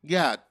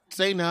 Yeah,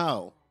 say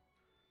no.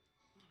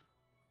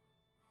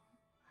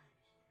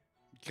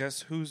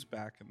 Guess who's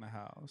back in the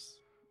house?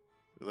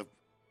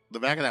 The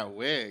back of that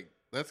wig.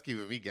 That's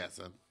keeping me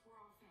guessing. We're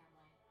all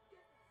family.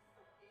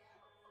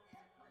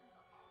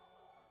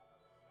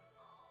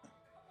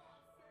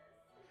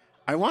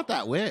 I want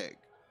that wig.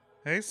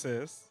 Hey,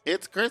 sis.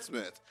 It's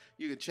Christmas.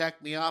 You can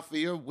check me off of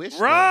your wish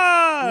list.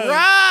 Russ!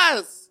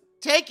 Russ!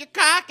 Take your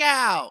cock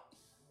out.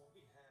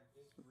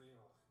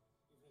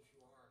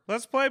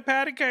 Let's play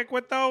patty cake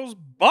with those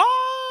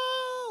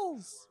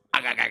balls.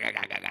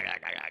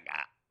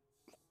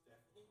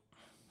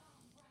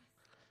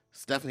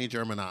 Stephanie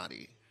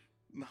Germanotti.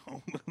 No.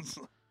 that's-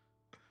 I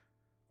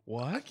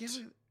What? can't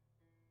believe-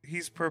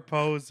 He's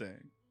proposing.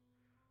 Haven't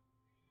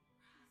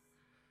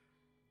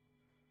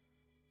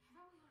we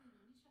only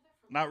known each other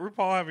for Not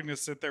RuPaul having to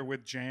sit there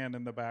with Jan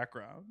in the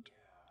background.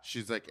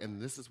 She's like,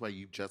 and this is why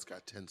you just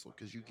got tinsel,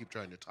 because you keep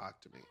trying to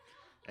talk to me.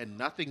 And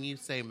nothing you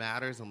say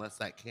matters unless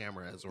that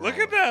camera is rolling. Look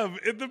at them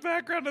in the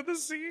background of the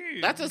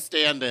scene. That's a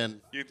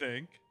stand-in. You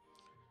think?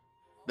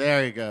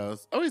 There he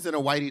goes. Oh, he's in a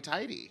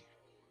whitey-tighty.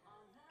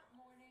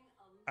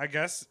 I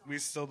guess we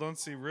still don't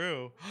see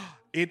Rue.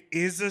 It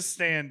is a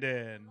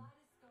stand-in.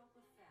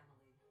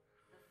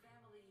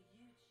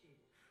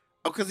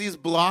 Oh, because he's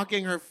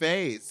blocking her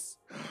face.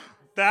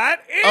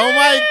 That is. Oh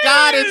my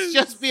God, it's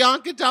just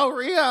Bianca Del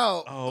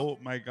Rio. Oh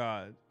my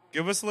God.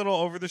 Give us a little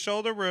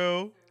over-the-shoulder,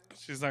 Rue.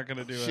 She's not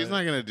gonna do it. She's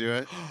not going to do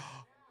it.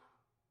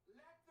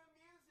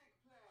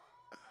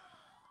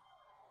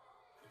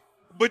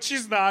 But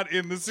she's not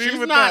in the scene She's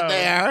with not them.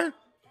 there.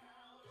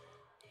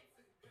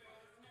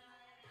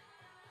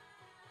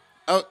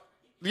 Oh,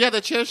 yeah, the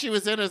chair she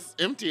was in is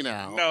empty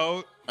now.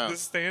 No, Oh. the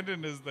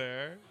stand-in is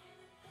there.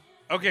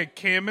 Okay,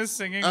 Kim is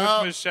singing Oh.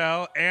 with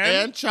Michelle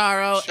And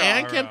Charo,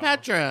 and Kim Charo.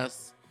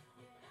 Petras.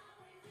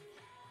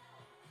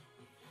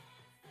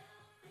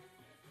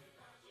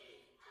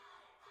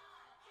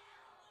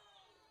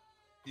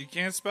 You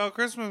can't spell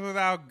Christmas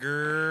without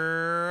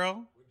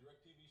girl.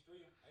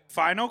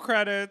 Final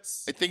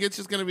credits. I think it's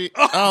just going to be...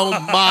 Oh,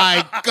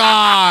 my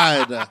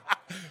God.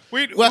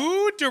 Wait, What?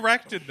 who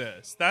directed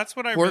this? That's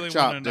what I Pork really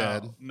Chop want to know.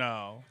 did.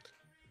 No.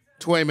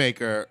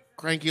 Toymaker,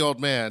 Cranky Old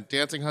Man,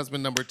 Dancing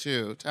Husband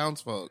 #2,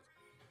 Townsfolk.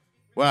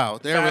 Wow,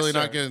 they're really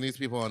not Faster. giving these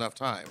people enough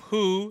time.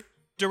 Who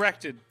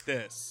directed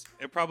this?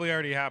 It probably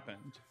already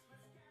happened.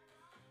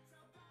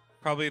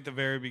 Probably at the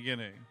very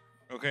beginning.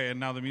 Okay, and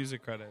now the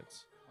music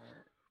credits.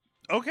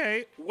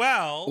 Okay,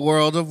 well,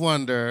 World of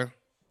Wonder.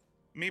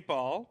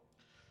 Meatball,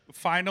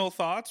 final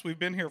thoughts. We've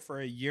been here for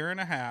a year and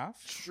a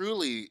half.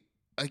 Truly,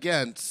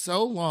 again,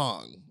 so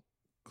long.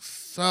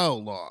 So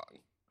long.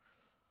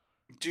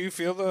 Do you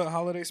feel the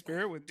holiday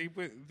spirit with deep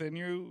within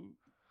you?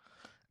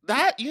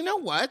 That, you know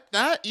what?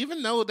 That,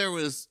 even though there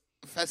was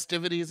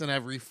festivities in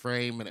every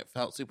frame and it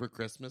felt super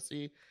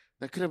Christmassy,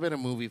 that could have been a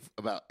movie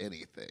about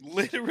anything.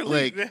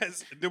 Literally,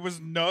 Like- there was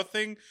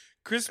nothing.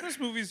 Christmas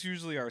movies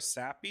usually are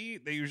sappy.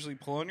 They usually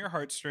pull on your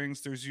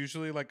heartstrings. There's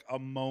usually like a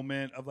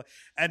moment of like,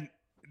 and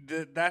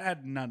that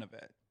had none of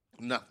it.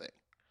 Nothing.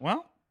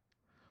 Well,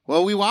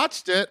 Well, we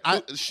watched it.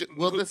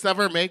 Will this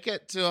ever make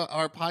it to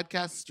our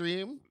podcast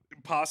stream?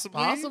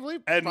 possibly. Possibly.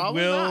 And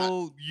Probably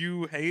will not.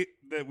 you hate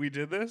that we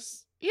did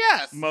this?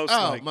 Yes. Most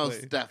likely.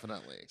 Most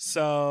definitely.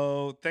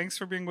 So thanks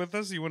for being with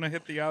us. You want to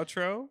hit the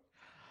outro?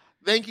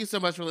 Thank you so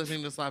much for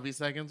listening to Sloppy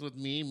Seconds with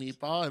me,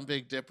 Meatball, and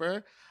Big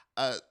Dipper.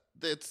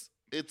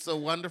 It's a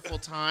wonderful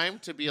time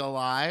to be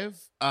alive.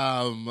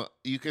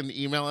 You can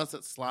email us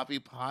at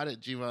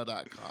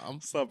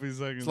sloppypod@gmail.com. Sloppy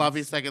seconds.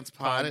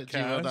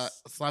 sloppysecondspod@gmail.com.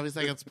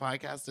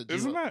 sloppysecondspodcast@gmail.com.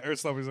 Isn't that or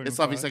sloppy seconds? It's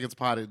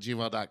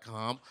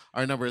sloppysecondspod@gmail.com.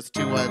 Our number is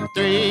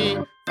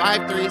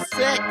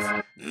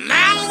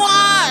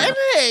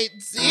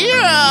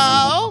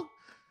 213-536-9180.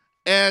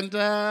 And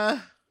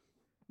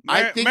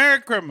I think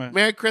Merry Christmas.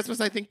 Merry Christmas.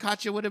 I think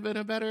Katya would have been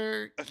a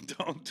better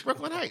Don't.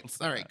 Brooklyn Heights.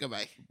 All right,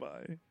 goodbye.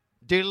 Bye.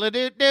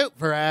 Doodle-doo-doo,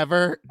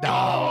 forever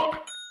dog.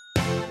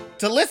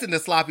 To listen to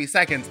Sloppy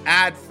Seconds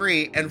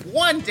ad-free and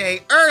one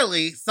day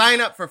early,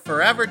 sign up for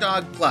Forever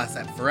Dog Plus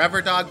at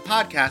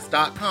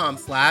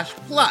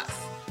foreverdogpodcast.com/plus.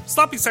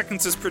 Sloppy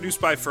Seconds is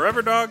produced by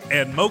Forever Dog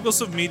and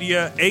Moguls of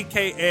Media,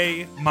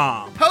 a.k.a.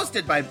 Mom.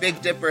 Hosted by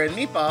Big Dipper and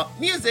Meatball.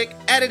 Music,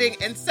 editing,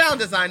 and sound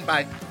design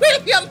by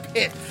William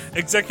Pitts.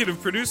 Executive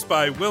produced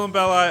by Willem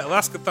Belli,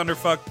 Alaska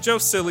Thunderfuck, Joe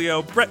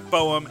Cilio, Brett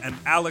Boehm, and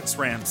Alex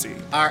Ramsey.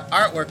 Our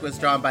artwork was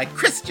drawn by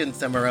Christian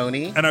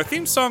Cimarroni. And our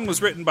theme song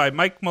was written by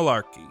Mike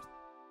Malarkey.